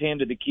and I was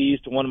handed the keys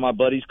to one of my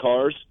buddy's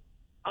cars,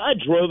 I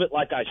drove it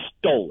like I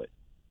stole it.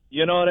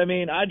 You know what I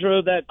mean? I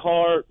drove that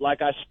car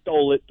like I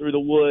stole it through the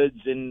woods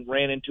and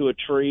ran into a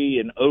tree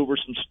and over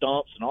some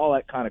stumps and all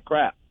that kind of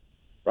crap,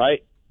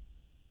 right?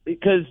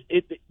 Because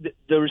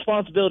the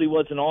responsibility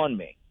wasn't on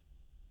me,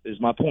 is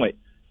my point.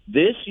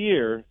 This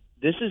year,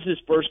 this is his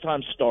first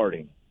time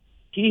starting.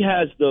 He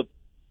has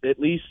at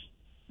least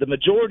the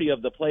majority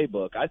of the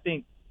playbook. I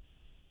think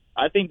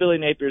Billy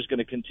Napier is going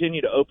to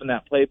continue to open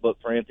that playbook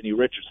for Anthony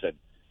Richardson.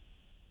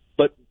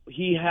 But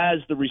he has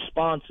the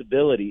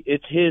responsibility.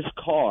 It's his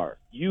car.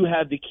 You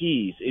have the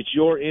keys. It's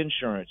your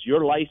insurance.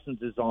 Your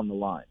license is on the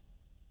line.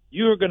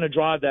 You're going to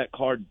drive that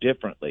car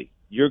differently.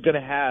 You're going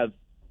to have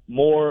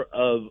more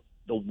of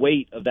the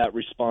weight of that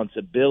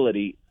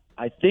responsibility.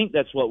 I think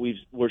that's what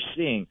we're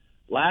seeing.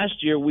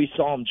 Last year, we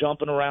saw him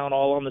jumping around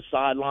all on the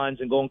sidelines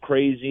and going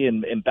crazy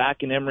and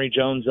backing Emory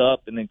Jones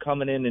up and then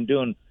coming in and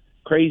doing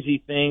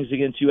crazy things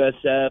against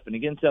USF and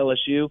against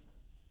LSU.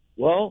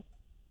 Well,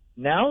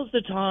 now's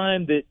the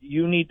time that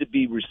you need to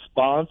be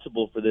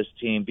responsible for this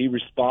team, be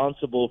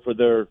responsible for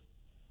their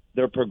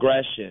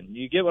progression.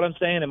 You get what I'm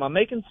saying? Am I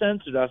making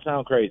sense, or do I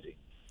sound crazy?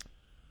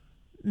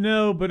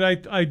 No, but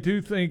I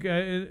do think,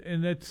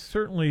 and that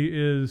certainly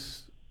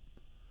is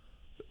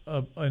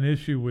an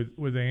issue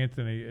with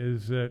Anthony,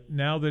 is that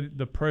now that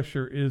the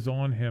pressure is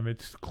on him,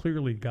 it's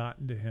clearly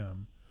gotten to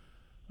him.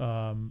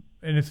 And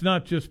it's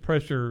not just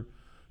pressure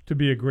to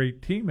be a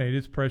great teammate,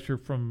 it's pressure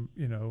from,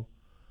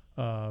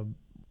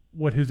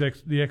 what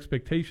the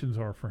expectations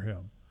are for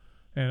him.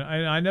 And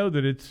I know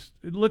that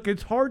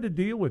it's hard to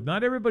deal with.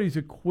 Not everybody's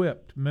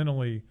equipped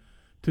mentally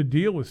to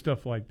deal with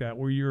stuff like that,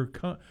 where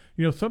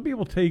some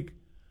people take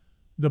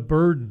the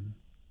burden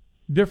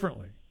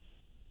differently.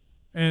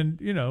 And,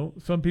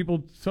 some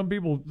people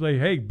say,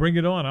 hey, bring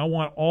it on. I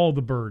want all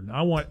the burden.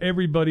 I want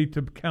everybody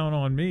to count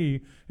on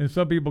me. And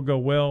some people go,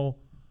 well,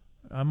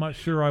 I'm not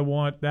sure I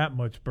want that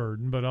much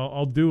burden, but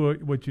I'll do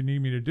what you need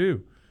me to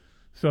do.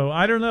 So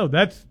I don't know.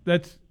 That's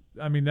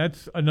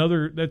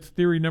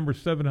theory number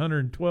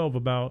 712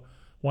 about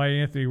why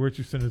Anthony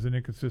Richardson is an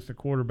inconsistent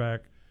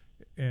quarterback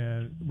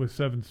and with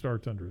 7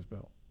 starts under his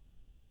belt.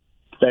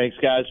 Thanks,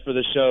 guys, for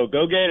the show.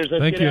 Go Gators.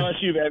 Let's Thank get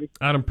you. LSU, baby.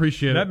 Adam,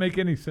 appreciate it. Does that make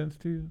any sense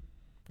to you?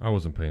 I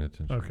wasn't paying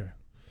attention.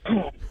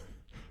 Okay.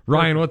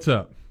 Ryan, what's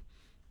up?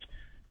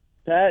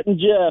 Pat and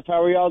Jeff,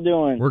 how are y'all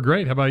doing? We're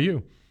great. How about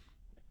you?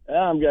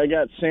 I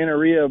got Santa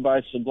Ria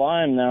by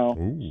Sublime now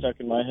stuck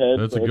in my head.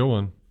 That's a good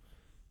one.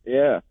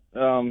 Yeah.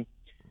 All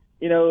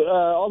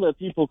the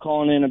people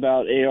calling in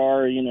about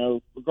AR,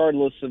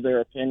 regardless of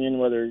their opinion,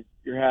 whether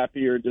you're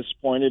happy or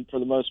disappointed, for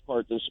the most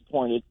part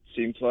disappointed,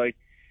 seems like.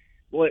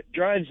 What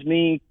drives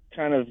me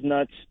kind of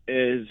nuts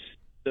is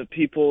the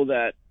people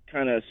that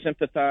kind of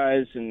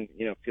sympathize and,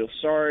 feel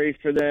sorry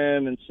for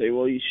them and say,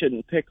 well, you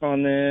shouldn't pick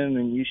on them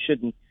and you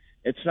shouldn't,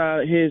 it's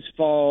not his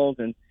fault.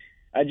 And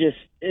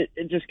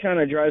it just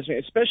kind of drives me,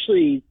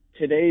 especially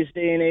today's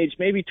day and age,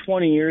 maybe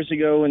 20 years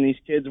ago when these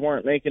kids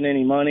weren't making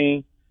any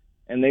money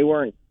and they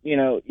weren't,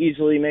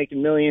 easily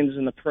making millions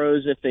in the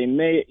pros if they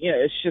made,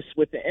 it's just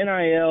with the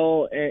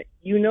NIL,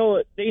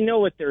 they know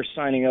what they're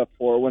signing up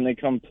for when they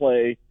come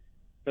play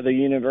for the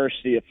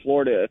University of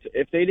Florida.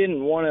 If they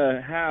didn't want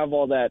to have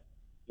all that,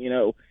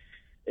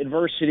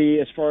 adversity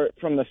as far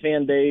from the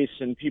fan base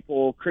and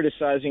people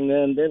criticizing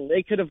them, then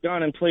they could have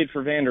gone and played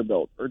for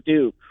Vanderbilt or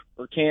Duke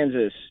or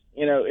Kansas.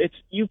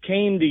 You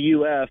came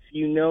to UF,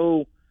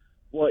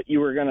 what you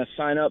were going to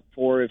sign up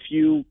for. If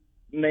you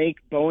make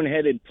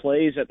boneheaded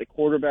plays at the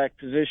quarterback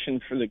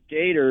position for the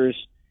Gators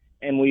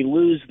and we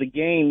lose the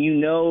game,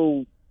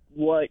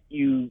 what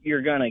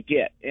you're going to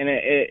get. And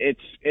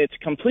it's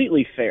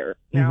completely fair.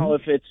 Mm-hmm. Now,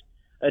 if it's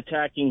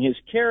attacking his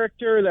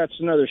character, that's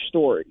another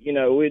story.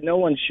 No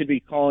one should be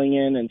calling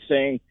in and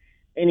saying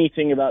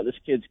anything about this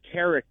kid's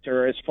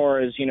character as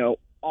far as,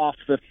 off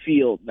the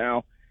field.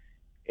 Now,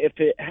 if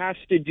it has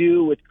to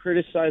do with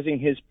criticizing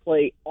his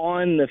play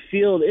on the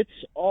field, it's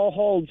all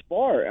holds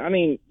bar. I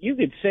mean, you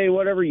could say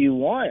whatever you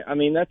want. I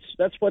mean,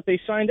 that's what they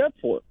signed up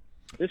for.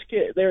 This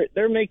kid,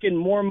 they're making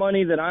more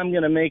money than I'm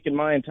going to make in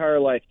my entire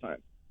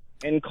lifetime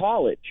in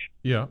college.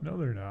 Yeah. No,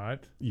 they're not.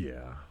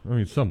 Yeah. I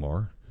mean, some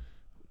are.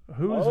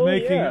 Who's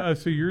making?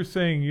 So you're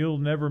saying you'll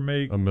never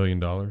make $1 million?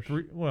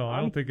 Well, I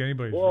don't think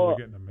anybody's really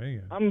getting $1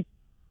 million.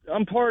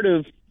 I'm part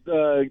of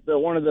the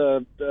one of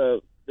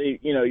the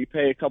you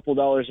pay a couple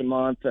dollars a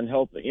month and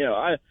help.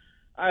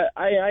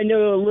 I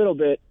know a little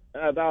bit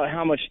about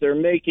how much they're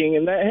making,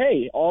 and that,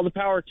 hey, all the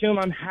power to them.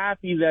 I'm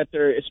happy that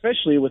they're,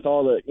 especially with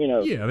all the,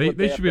 Yeah,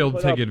 they should be able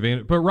to take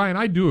advantage. But, Ryan,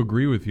 I do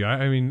agree with you.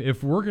 I mean,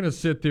 if we're going to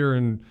sit there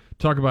and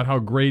talk about how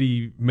great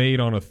he made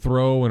on a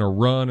throw and a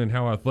run and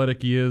how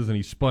athletic he is, and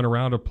he spun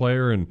around a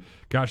player and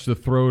got the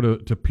throw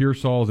to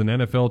Pearsall as an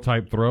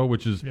NFL-type throw,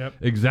 which is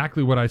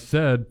exactly what I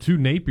said to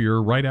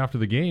Napier right after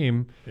the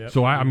game. Yep.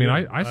 So, I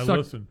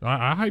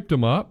hyped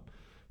him up.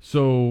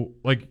 So,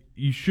 like,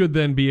 you should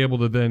then be able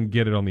to then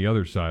get it on the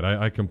other side.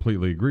 I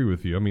completely agree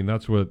with you. I mean,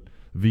 that's what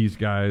these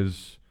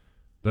guys.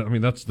 I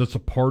mean, that's a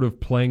part of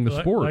playing the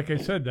sport. Like I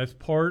said, that's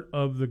part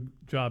of the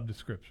job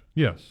description.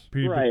 Yes.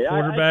 Right.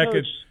 Quarterback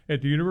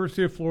at the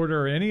University of Florida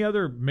or any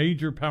other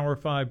major Power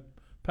 5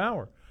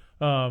 power.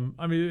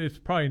 I mean, it's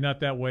probably not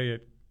that way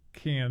at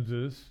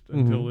Kansas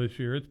until this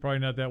year. It's probably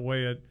not that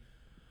way at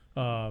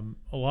a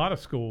lot of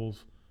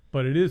schools,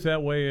 but it is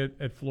that way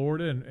at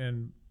Florida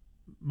and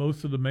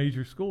most of the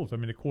major schools. I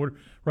mean,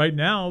 right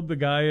now, the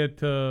guy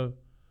at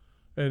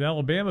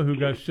Alabama who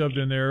got shoved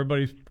in there,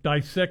 everybody's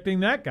dissecting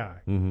that guy,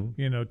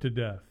 to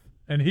death.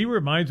 And he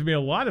reminds me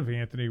a lot of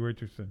Anthony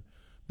Richardson.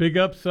 Big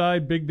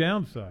upside, big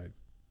downside.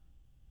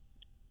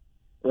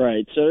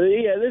 Right. So,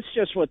 yeah, that's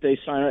just what they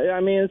sign.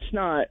 I mean, it's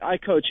not – I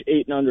coach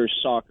 8 and under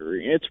soccer.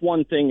 It's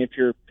one thing if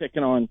you're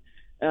picking on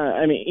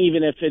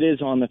even if it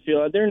is on the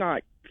field, they're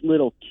not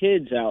little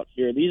kids out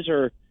here. These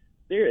are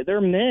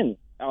they're men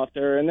out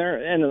there,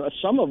 and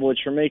some of which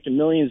are making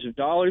millions of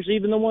dollars,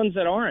 even the ones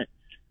that aren't.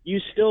 You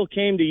still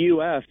came to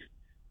UF.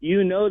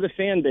 You know the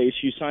fan base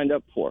you signed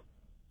up for.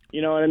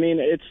 You know what I mean?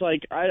 It's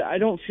like I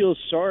don't feel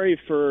sorry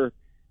for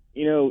 –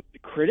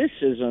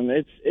 criticism.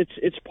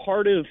 It's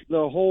part of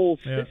the whole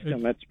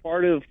system. It's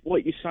part of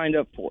what you signed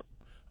up for.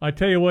 I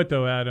tell you what,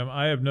 though, Adam,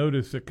 I have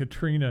noticed that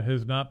Katrina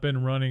has not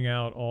been running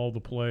out all the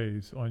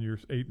plays on your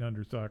 8 and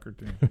under soccer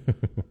team.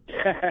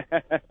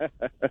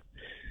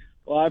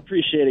 Well, I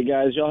appreciate it,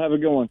 guys. Y'all have a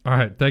good one. All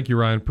right. Thank you,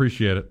 Ryan.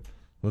 Appreciate it.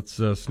 Let's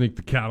sneak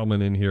the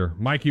cattleman in here.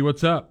 Mikey,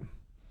 what's up?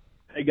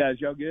 Hey,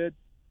 guys. Y'all good?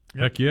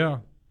 Heck yeah.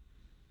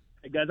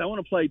 Hey, guys, I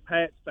want to play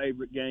Pat's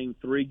favorite game,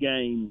 3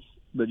 games.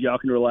 But y'all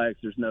can relax.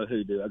 There's no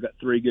hoodoo. I've got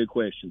 3 good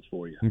questions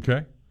for you.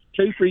 Okay.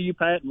 2 for you,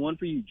 Pat, and 1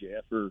 for you,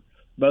 Jeff, or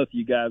both of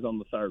you guys on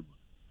the third one.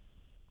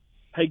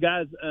 Hey,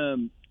 guys, a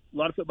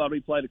lot of football to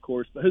be played, of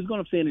course, but who's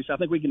going to finish? I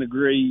think we can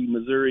agree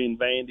Missouri and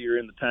Vandy are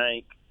in the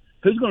tank.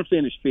 Who's going to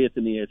finish 5th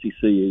in the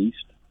SEC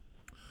East?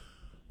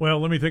 Well,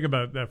 let me think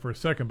about that for a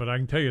second, but I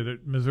can tell you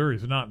that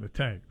Missouri's not in the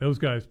tank. Those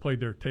guys played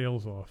their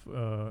tails off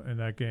in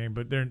that game,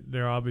 but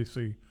they're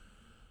obviously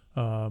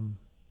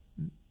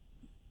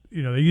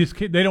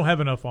they don't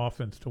have enough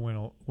offense to win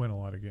a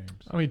lot of games.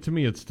 I mean, to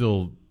me, it's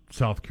still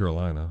South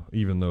Carolina,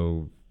 even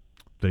though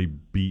they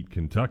beat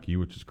Kentucky,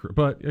 which is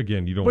but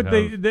again, you don't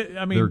have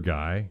their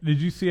guy.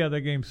 Did you see how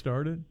that game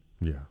started?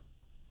 Yeah.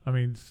 I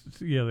mean,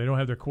 they don't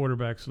have their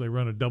quarterback, so they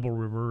run a double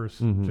reverse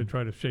to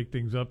try to shake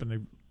things up, and they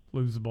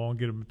lose the ball and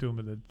get them to them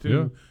at the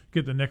 2,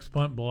 get the next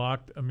punt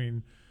blocked. I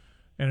mean,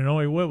 and it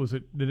only, what was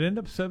it? Did it end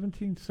up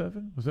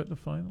 17-7? Was that the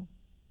final?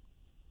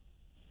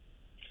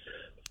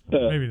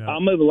 Maybe not.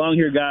 I'll move along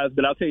here, guys,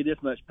 but I'll tell you this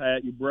much,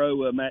 Pat. Your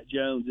bro, Matt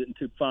Jones, isn't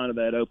too fond of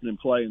that opening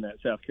play in that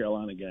South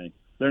Carolina game.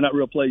 They're not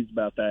real pleased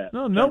about that.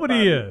 No,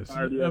 nobody is.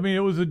 I mean,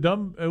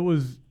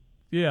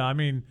 I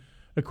mean,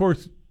 of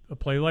course, a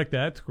play like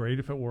that's great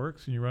if it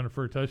works and you run it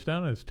for a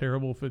touchdown. And it's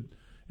terrible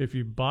if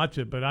you botch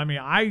it. But, I mean,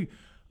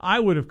 I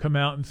would have come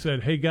out and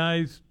said, hey,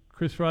 guys,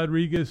 Chris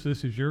Rodriguez,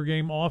 this is your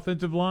game.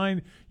 Offensive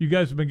line, you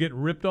guys have been getting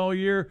ripped all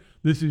year.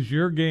 This is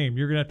your game.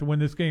 You're going to have to win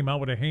this game. I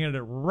would have handed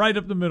it right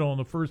up the middle on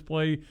the first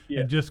play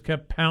and just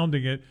kept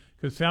pounding it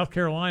because South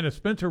Carolina,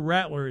 Spencer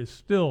Rattler is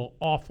still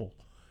awful.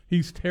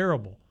 He's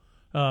terrible.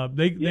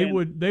 They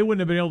wouldn't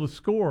have been able to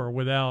score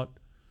without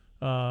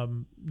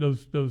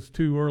those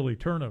 2 early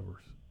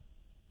turnovers.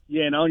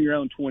 Yeah, and on your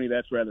own 20,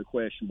 that's rather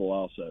questionable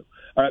also.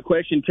 All right,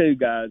 question 2,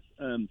 guys.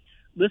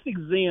 Let's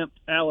exempt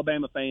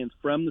Alabama fans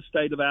from the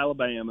state of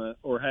Alabama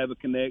or have a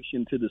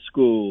connection to the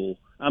school.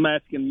 I'm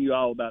asking you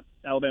all about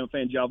Alabama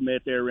fans y'all have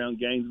met there around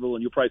Gainesville,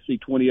 and you'll probably see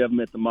 20 of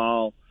them at the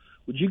mall.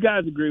 Would you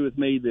guys agree with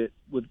me that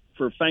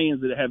for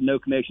fans that have no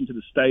connection to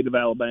the state of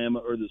Alabama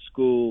or the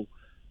school,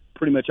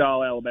 pretty much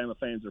all Alabama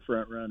fans are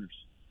front runners?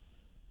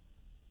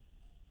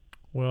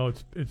 Well,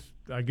 it's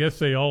I guess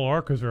they all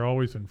are because they're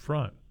always in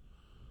front.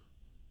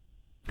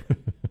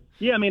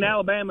 Yeah, I mean,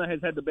 Alabama has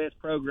had the best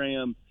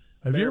program.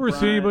 Have you ever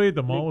seen anybody at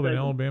the mall with an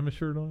Alabama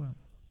shirt on?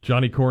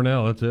 Johnny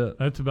Cornell, that's it.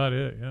 That's about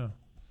it, yeah.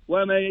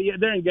 Well,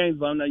 they're in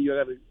Gainesville. I know you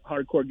have a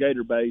hardcore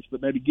Gator base,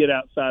 but maybe get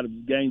outside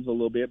of Gainesville a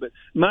little bit. But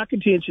my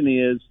contention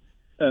is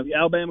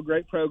Alabama,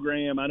 great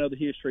program. I know the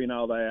history and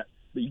all that.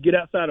 But you get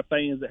outside of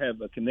fans that have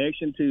a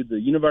connection to the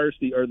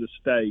university or the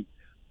state,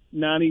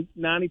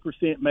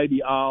 90%,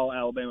 maybe all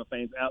Alabama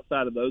fans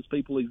outside of those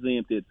people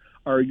exempted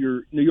are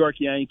your New York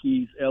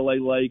Yankees, L.A.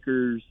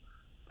 Lakers,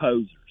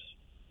 posers.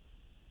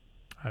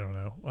 I don't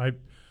know.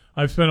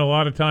 I've spent a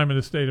lot of time in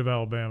the state of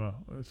Alabama,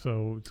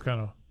 so it's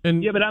kind of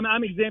but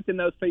I'm exempting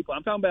those people.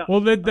 I'm talking about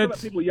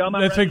that's people y'all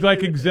might that's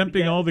like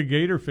exempting all the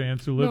Gator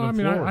fans who live in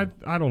Florida.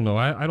 I don't know.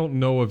 I don't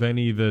know of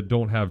any that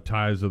don't have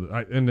ties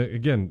and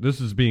again,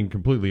 this is being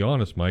completely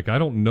honest, Mike. I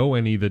don't know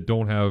any that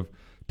don't have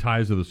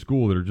ties to the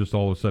school that are just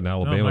all of a sudden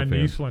Alabama my fans.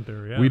 niece went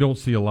there. Yeah. We don't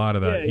see a lot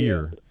of that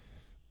here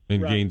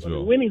in Gainesville. I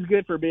mean, winning's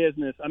good for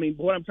business. I mean,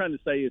 what I'm trying to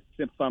say is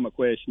simplify my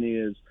question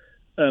is.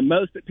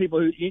 Most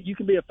people you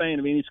can be a fan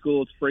of any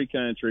school, it's a free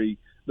country,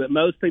 but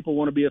most people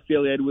want to be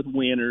affiliated with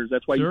winners.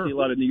 That's why you see a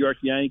lot of New York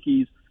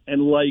Yankees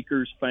and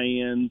Lakers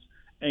fans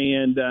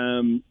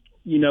and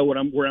you know where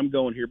I'm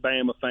going here.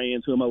 Bama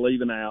fans, who am I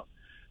leaving out?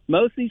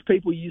 Most of these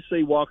people you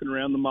see walking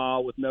around the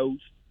mall with no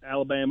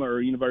Alabama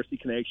or university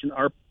connection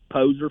are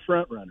poser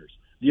front runners.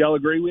 Do y'all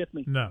agree with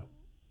me? No.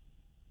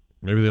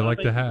 Maybe they like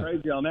to have.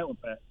 Crazy on that one,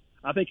 Pat.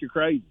 I think you're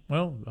crazy.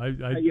 Well,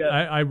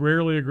 I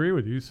rarely agree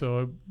with you,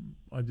 so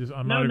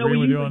I'm not agreeing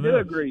with you on that. No, we usually do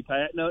this. agree,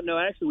 Pat. No,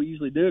 actually, we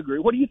usually do agree.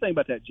 What do you think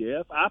about that,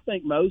 Jeff? I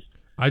think most.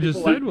 I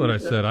just said what I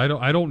said.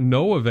 I don't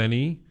know of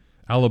any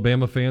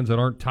Alabama fans that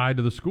aren't tied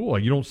to the school.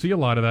 You don't see a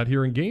lot of that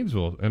here in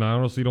Gainesville, and I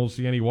honestly don't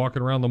see any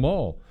walking around the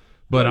mall.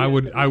 But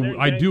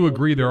I do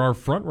agree there are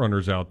front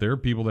runners out there,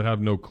 people that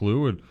have no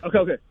clue.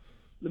 Okay.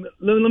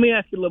 Let me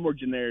ask you a little more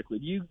generically.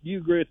 Do you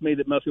agree with me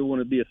that most people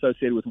want to be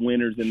associated with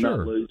winners and not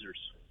losers?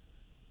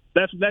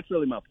 That's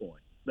really my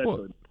point.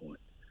 Really my point.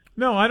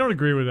 No, I don't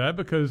agree with that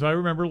because I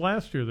remember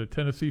last year that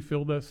Tennessee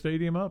filled that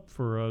stadium up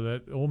for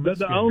that Ole Miss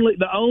game.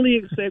 The only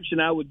exception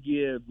I would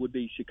give would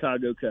be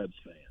Chicago Cubs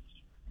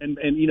fans,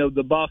 and you know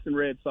the Boston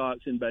Red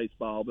Sox in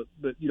baseball.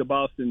 But you know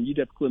Boston, you'd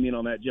have to clue me in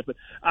on that, Jeff. But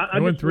I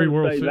won 3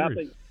 World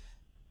Series.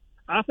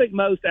 I think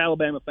most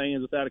Alabama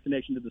fans without a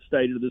connection to the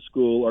state or the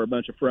school are a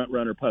bunch of front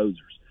runner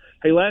posers.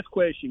 Hey, last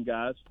question,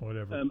 guys.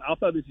 Whatever. I'll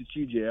throw this at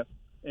you, Jeff.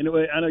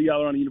 Anyway, I know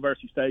y'all are on a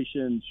university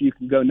station, so you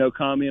can go no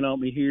comment on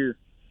me here.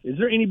 Is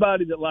there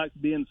anybody that likes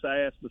Ben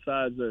Sass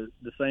besides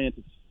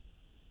DeSantis?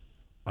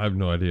 I have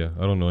no idea.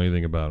 I don't know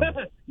anything about him.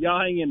 Y'all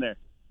hang in there.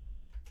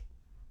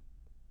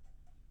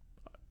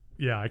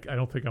 Yeah, I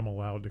don't think I'm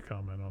allowed to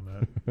comment on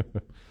that.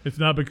 It's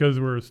not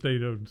because we're a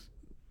state of...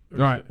 All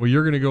right. Well,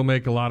 you're going to go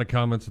make a lot of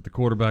comments at the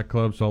quarterback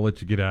club, so I'll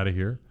let you get out of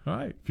here. All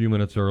right. A few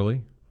minutes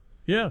early.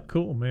 Yeah,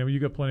 cool, man. You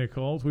got plenty of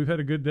calls. We've had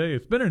a good day.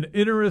 It's been an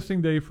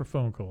interesting day for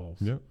phone calls.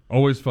 Yeah,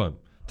 always fun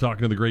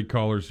talking to the great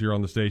callers here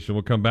on the station.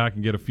 We'll come back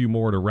and get a few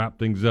more to wrap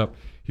things up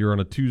here on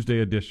a Tuesday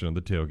edition of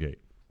The Tailgate.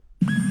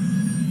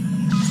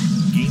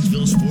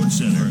 Gainesville Sports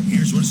Center.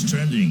 Here's what's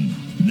trending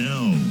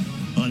now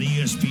on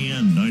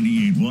ESPN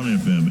 98.1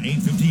 FM,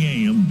 850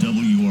 AM,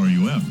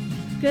 WRUF.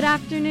 Good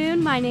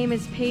afternoon. My name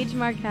is Paige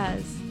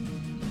Marquez.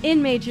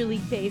 In Major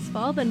League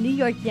Baseball, the New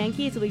York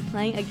Yankees will be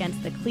playing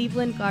against the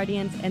Cleveland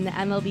Guardians in the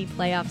MLB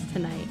playoffs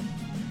tonight.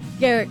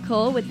 Garrett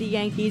Cole with the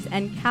Yankees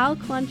and Cal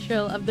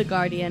Quantrill of the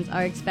Guardians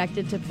are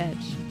expected to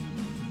pitch.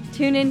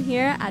 Tune in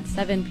here at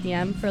 7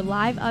 p.m. for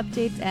live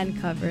updates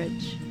and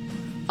coverage.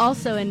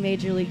 Also in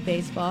Major League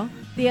Baseball,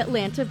 the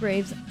Atlanta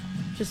Braves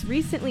just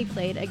recently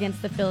played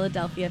against the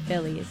Philadelphia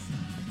Phillies.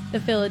 The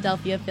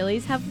Philadelphia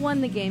Phillies have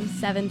won the game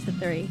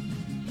 7-3.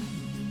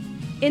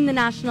 In the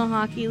National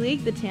Hockey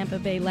League, the Tampa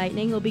Bay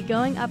Lightning will be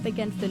going up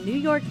against the New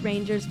York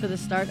Rangers for the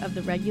start of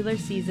the regular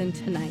season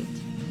tonight.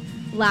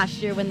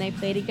 Last year when they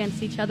played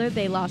against each other,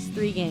 they lost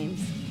 3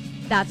 games.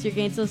 That's your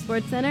Gainesville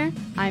Sports Center.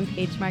 I'm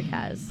Paige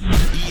Marquez.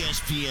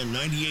 ESPN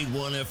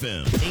 98.1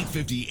 FM,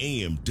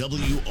 850 AM,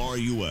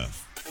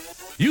 WRUF.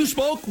 You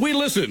spoke, we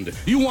listened.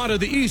 You wanted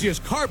the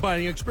easiest car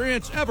buying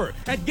experience ever.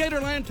 At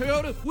Gatorland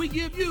Toyota, we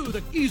give you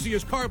the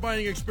easiest car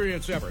buying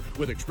experience ever.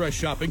 With Express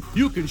Shopping,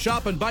 you can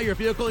shop and buy your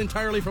vehicle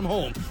entirely from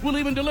home. We'll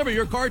even deliver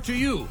your car to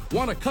you.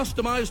 Want a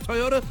customized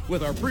Toyota?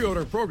 With our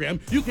pre-order program,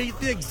 you can get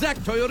the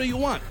exact Toyota you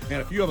want. And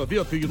if you have a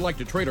vehicle you'd like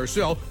to trade or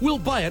sell, we'll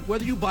buy it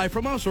whether you buy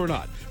from us or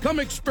not. Come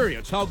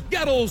experience how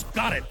Gatto's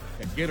got it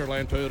at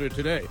Gatorland Toyota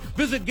today.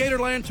 Visit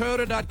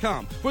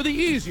GatorlandToyota.com for the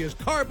easiest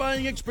car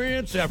buying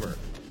experience ever.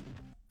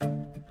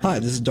 Hi,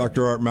 this is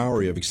Dr. Art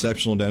Mowry of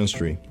Exceptional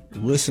Dentistry.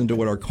 Listen to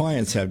what our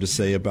clients have to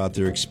say about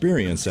their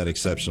experience at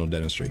Exceptional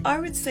Dentistry.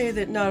 I would say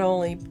that not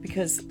only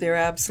because they're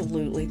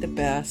absolutely the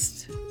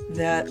best,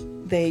 that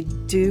they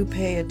do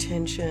pay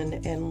attention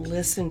and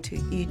listen to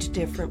each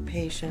different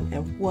patient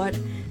and what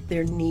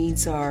their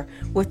needs are,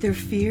 what their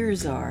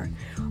fears are,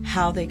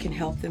 how they can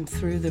help them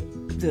through the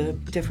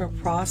different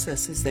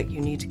processes that you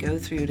need to go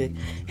through to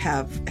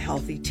have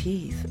healthy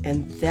teeth.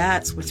 And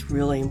that's what's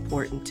really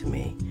important to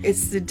me.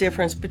 It's the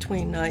difference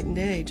between night and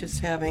day, just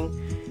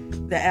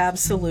having the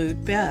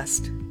absolute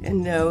best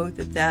and know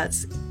that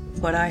that's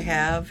what I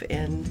have,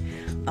 and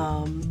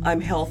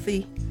I'm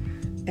healthy,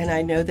 and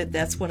I know that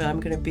that's what I'm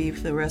going to be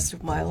for the rest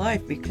of my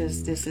life,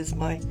 because this is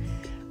my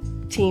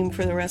team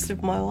for the rest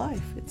of my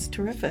life. It's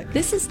terrific.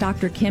 This is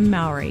Dr. Kim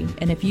Mowry,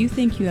 and if you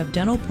think you have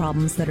dental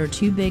problems that are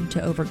too big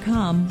to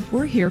overcome,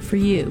 we're here for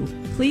you.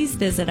 Please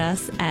visit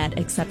us at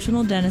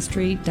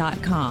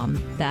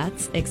exceptionaldentistry.com.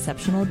 That's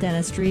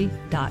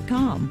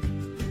exceptionaldentistry.com.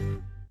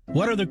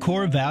 What are the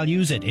core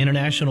values at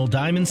International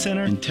Diamond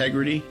Center?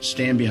 Integrity,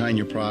 stand behind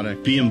your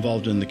product, be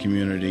involved in the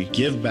community,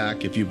 give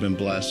back if you've been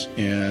blessed,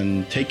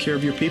 and take care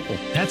of your people.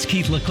 That's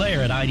Keith LeClaire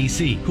at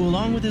IDC, who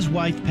along with his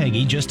wife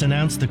Peggy just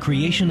announced the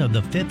creation of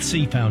the Fifth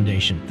Sea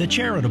Foundation, the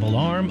charitable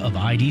arm of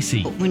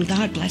IDC. When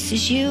God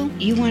blesses you,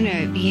 you want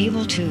to be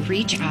able to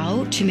reach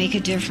out to make a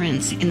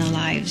difference in the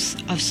lives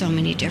of so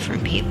many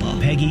different people.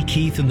 Peggy,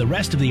 Keith, and the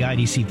rest of the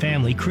IDC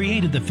family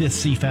created the Fifth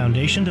Sea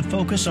Foundation to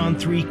focus on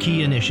 3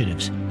 key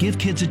initiatives. Give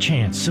kids a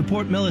chance,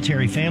 support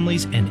military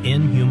families, and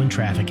end human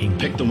trafficking.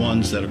 Pick the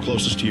ones that are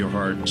closest to your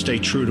heart, stay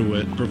true to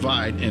it,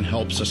 provide, and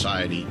help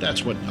society.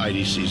 That's what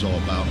IDC is all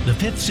about. The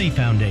Fifth Sea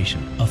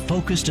Foundation, a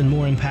focused and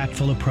more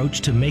impactful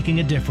approach to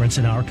making a difference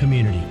in our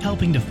community,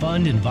 helping to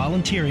fund and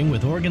volunteering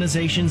with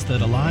organizations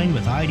that align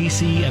with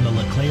IDC and the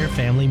LeClaire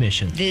family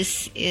mission.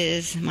 This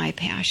is my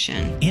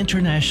passion.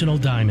 International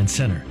Diamond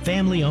Center,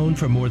 family owned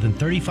for more than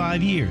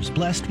 35 years,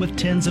 blessed with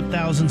tens of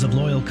thousands of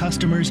loyal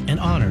customers, and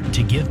honored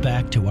to give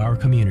back to our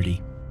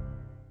community.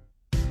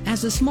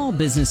 As a small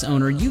business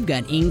owner, you've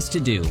got ings to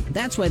do.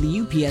 That's why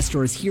the UPS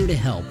Store is here to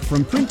help.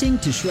 From printing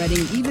to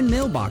shredding, even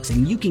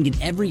mailboxing, you can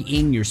get every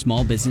ing your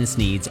small business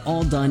needs,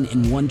 all done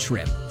in one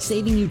trip,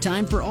 saving you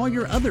time for all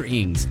your other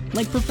ings,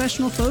 like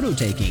professional photo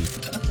taking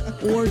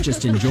or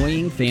just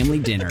enjoying family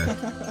dinner.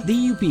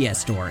 The UPS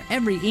Store,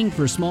 every ing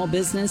for small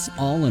business,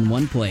 all in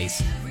one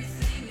place.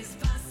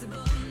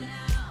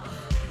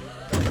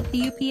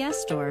 The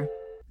UPS Store.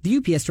 The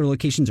UPS Store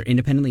locations are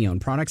independently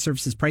owned. Product,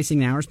 services,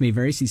 pricing, and hours may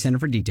vary. See Center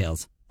for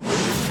details.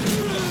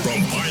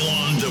 From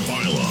pylon to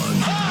pylon,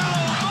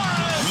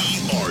 we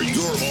are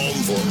your home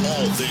for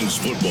all things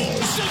football.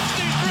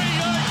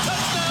 63-yard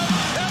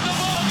touchdown, and the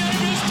ball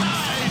game is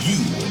tied.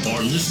 You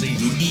are listening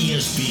to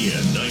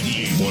ESPN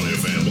 98.1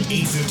 FM,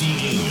 850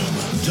 AM,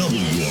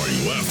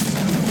 WRUF,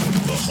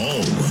 the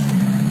home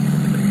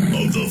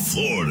of the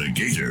Florida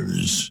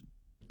Gators.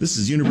 This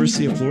is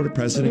University of Florida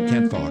President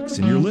Kent Fox,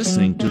 and you're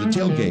listening to The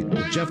Tailgate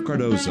with Jeff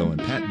Cardozo and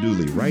Pat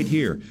Dooley right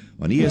here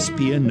on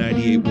ESPN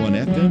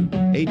 98.1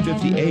 FM,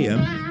 850 AM,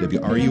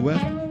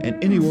 WRUF,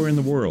 and anywhere in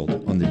the world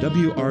on the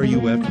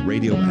WRUF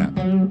radio app.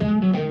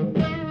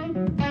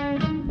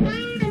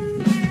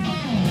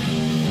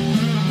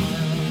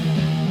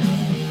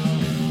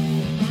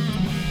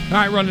 All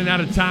right, running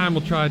out of time.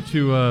 We'll try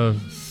to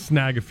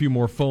snag a few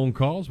more phone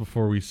calls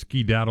before we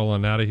skedaddle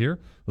on out of here.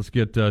 Let's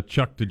get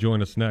Chuck to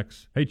join us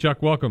next. Hey,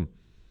 Chuck, welcome.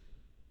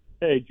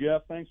 Hey,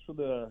 Jeff. Thanks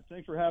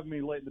for having me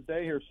late in the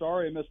day here.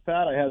 Sorry I missed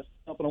Pat. I had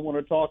something I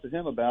wanted to talk to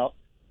him about.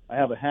 I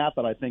have a hat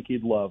that I think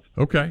he'd love.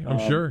 Okay, I'm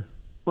sure.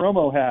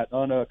 Promo hat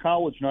on a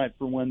college night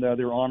for when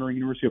they're honoring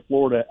University of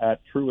Florida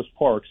at Truist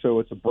Park. So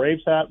it's a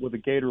Braves hat with a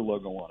Gator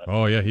logo on it.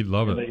 Oh yeah, he'd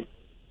love it.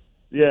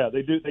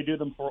 They do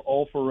them for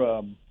all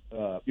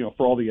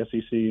the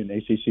SEC and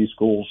ACC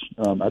schools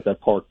at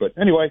that park. But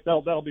anyway,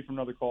 that'll be for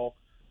another call.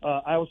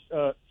 I was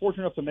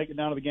fortunate enough to make it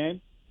down to the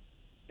game,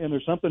 and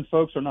there's something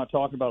folks are not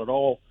talking about at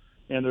all,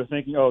 and they're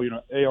thinking,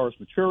 AR's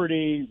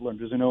maturity,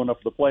 does he know enough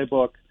of the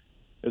playbook,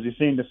 has he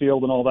seen the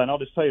field and all that? And I'll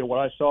just tell you what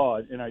I saw,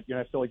 and I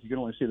feel like you can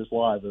only see this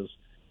live, is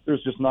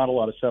there's just not a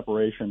lot of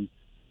separation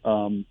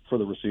for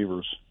the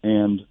receivers.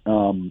 And,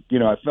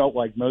 I felt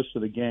like most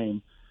of the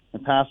game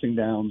and passing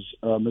downs,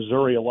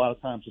 Missouri a lot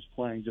of times is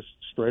playing just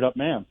straight up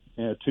man,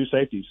 two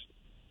safeties.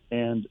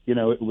 And,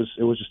 it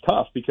was just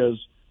tough because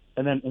 –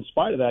 and then in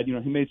spite of that,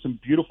 he made some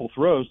beautiful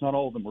throws. Not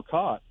all of them were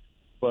caught,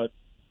 but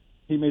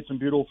he made some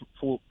beautiful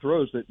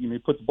throws that, he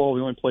put the ball in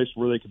the only place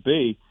where they could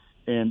be,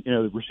 and,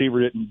 the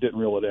receiver didn't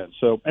reel it in.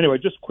 So anyway,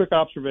 just quick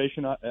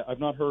observation. I've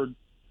not heard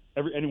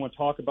anyone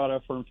talk about it.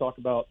 I've heard him talk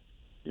about,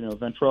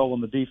 Ventrell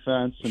and the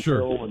defense and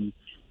Phil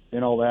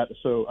and all that.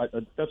 So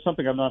that's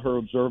something I've not heard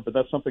observed, but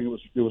that's something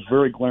that was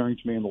very glaring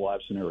to me in the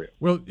live scenario.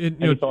 Well,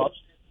 any thoughts?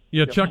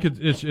 Yeah, Chuck,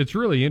 it's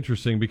really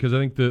interesting because I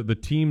think the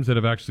teams that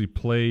have actually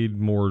played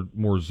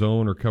more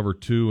zone or cover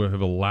two have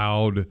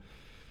allowed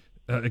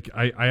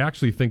I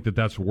actually think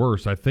that's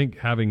worse. I think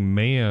having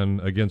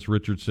man against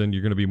Richardson,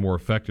 you're going to be more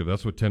effective.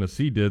 That's what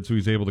Tennessee did, so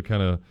he's able to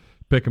kind of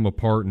pick him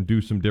apart and do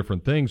some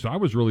different things. So I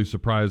was really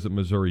surprised that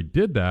Missouri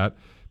did that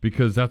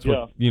because that's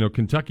what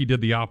Kentucky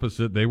did the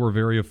opposite. They were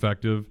very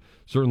effective.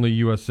 Certainly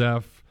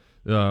USF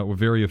were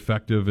very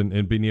effective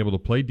in being able to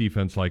play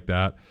defense like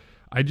that.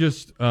 I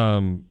just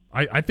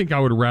I think I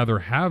would rather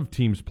have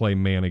teams play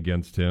man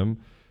against him.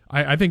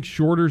 I think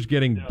Shorter's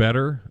getting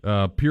better.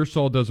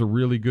 Pearsall does a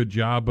really good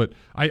job, but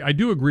I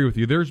do agree with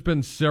you. There's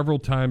been several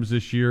times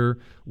this year,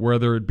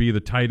 whether it be the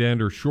tight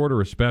end or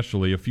Shorter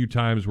especially, a few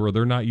times where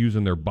they're not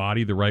using their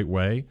body the right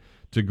way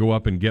to go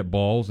up and get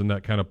balls, and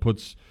that kind of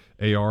puts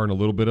AR in a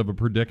little bit of a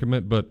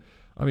predicament. But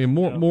I mean,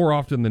 more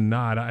often than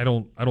not, I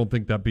don't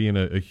think that being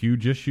a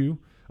huge issue.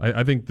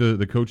 I think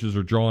the coaches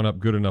are drawing up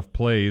good enough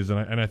plays,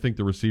 and I think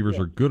the receivers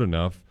are good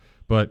enough.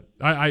 But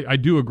I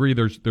do agree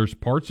there's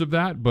parts of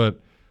that,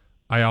 but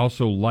I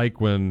also like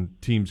when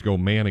teams go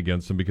man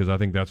against them because I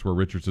think that's where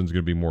Richardson's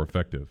going to be more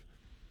effective.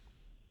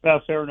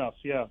 Fair enough.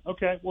 Yeah.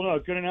 Okay. Well, no,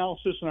 good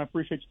analysis, and I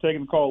appreciate you taking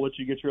the call. I'll let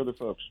you get your other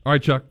folks. All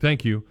right, Chuck.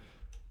 Thank you.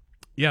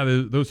 Yeah,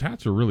 those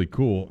hats are really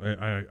cool.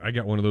 I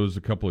got one of those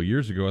a couple of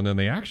years ago, and then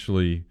they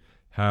actually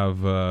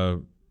have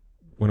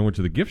when I went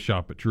to the gift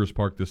shop at Truist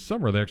Park this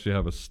summer, they actually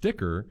have a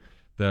sticker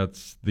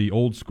that's the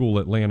old school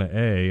Atlanta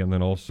A, and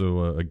then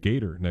also a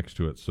gator next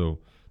to it. So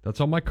that's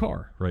on my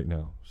car right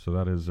now. So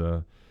that is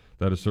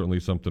certainly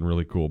something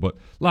really cool. But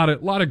a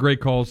lot of great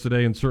calls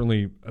today, and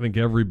certainly I think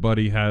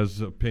everybody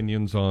has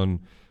opinions on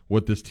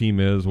what this team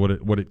is, what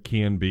it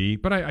can be.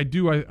 But I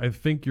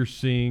think you're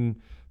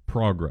seeing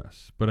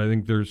progress. But I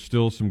think there's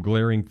still some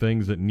glaring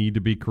things that need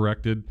to be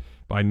corrected.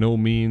 By no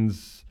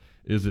means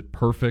is it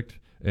perfect,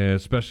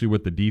 especially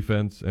with the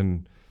defense.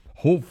 And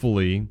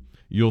hopefully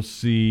you'll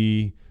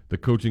see the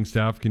coaching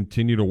staff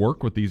continue to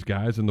work with these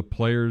guys and the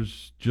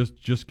players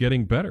just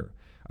getting better.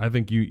 I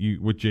think you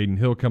with Jaden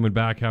Hill coming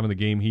back, having the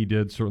game he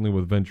did, certainly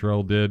with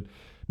Ventrell did.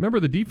 Remember,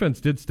 the defense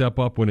did step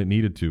up when it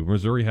needed to.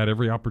 Missouri had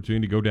every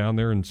opportunity to go down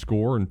there and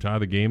score and tie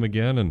the game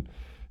again, and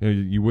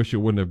you wish it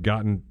wouldn't have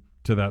gotten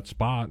to that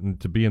spot and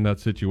to be in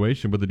that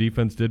situation, but the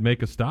defense did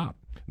make a stop.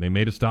 They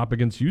made a stop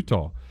against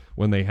Utah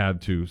when they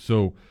had to.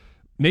 So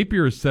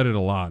Napier has said it a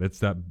lot. It's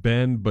that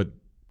bend but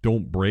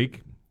don't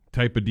break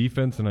type of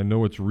defense, and I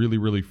know it's really,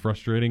 really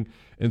frustrating.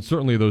 And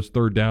certainly those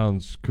third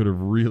downs could have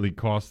really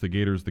cost the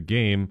Gators the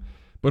game,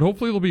 but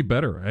hopefully it'll be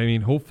better. I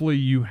mean, hopefully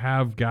you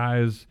have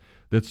guys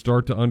that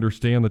start to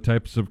understand the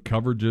types of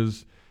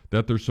coverages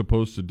that they're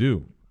supposed to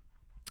do.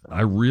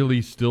 I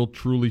really still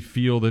truly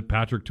feel that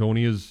Patrick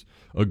Toney is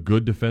a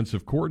good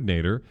defensive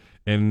coordinator,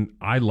 and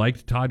I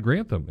liked Todd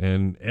Grantham.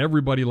 And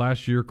everybody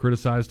last year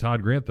criticized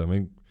Todd Grantham. I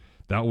mean,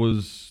 that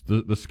was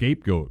the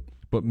scapegoat.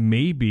 But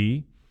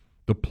maybe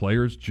the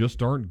players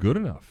just aren't good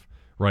enough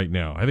right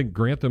now. I think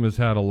Grantham has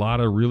had a lot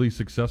of really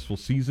successful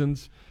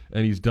seasons,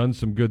 and he's done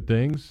some good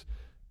things.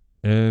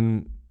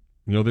 And,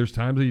 there's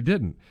times that he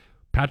didn't.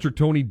 Patrick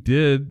Toney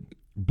did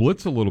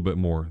blitz a little bit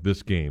more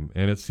this game,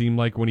 and it seemed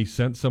like when he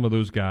sent some of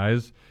those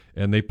guys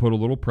and they put a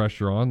little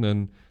pressure on,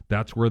 then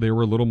that's where they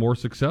were a little more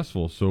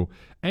successful. So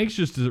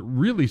anxious to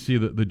really see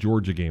the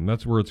Georgia game.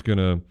 That's where it's going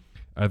to,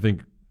 I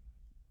think,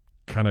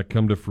 kind of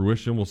come to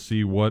fruition. We'll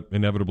see what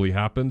inevitably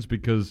happens,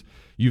 because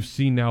you've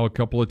seen now a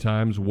couple of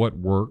times what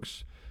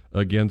works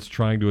against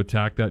trying to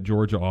attack that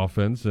Georgia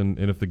offense, and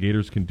if the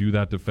Gators can do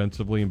that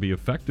defensively and be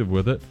effective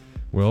with it,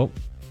 well,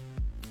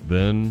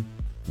 then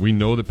we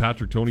know that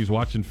Patrick Toney's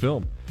watching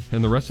film,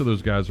 and the rest of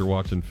those guys are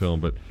watching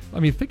film. But, I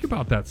mean, think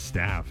about that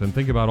staff, and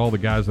think about all the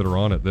guys that are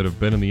on it that have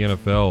been in the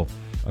NFL.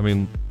 I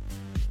mean,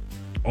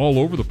 all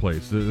over the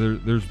place.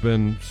 There's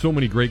been so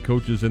many great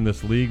coaches in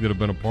this league that have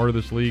been a part of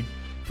this league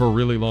for a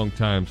really long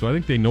time. So I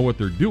think they know what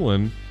they're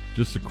doing.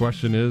 Just the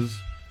question is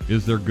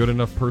there good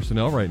enough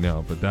personnel right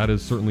now? But that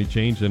is certainly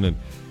changing, and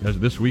as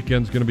this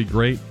weekend's going to be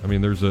great. I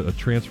mean, there's a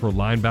transfer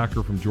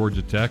linebacker from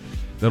Georgia Tech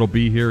that'll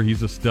be here.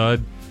 He's a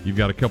stud. You've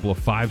got a couple of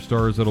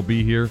 5-stars that'll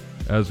be here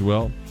as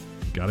well.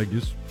 Got to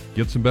just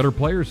get some better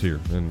players here,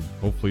 and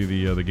hopefully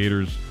the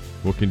Gators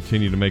will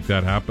continue to make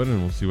that happen,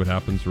 and we'll see what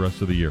happens the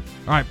rest of the year.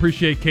 All right,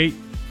 appreciate Kate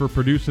for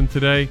producing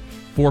today.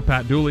 For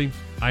Pat Dooley,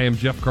 I am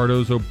Jeff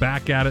Cardozo,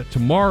 back at it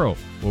tomorrow,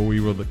 where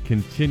we will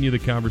continue the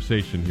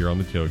conversation here on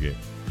The Tailgate.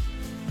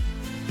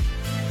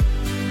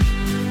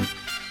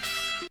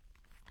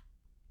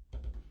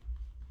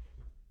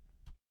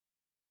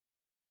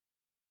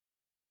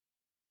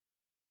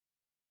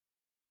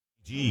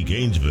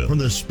 Gainesville, from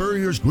the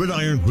Spurrier's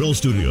Gridiron Grill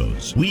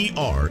Studios, we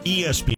are ESPN.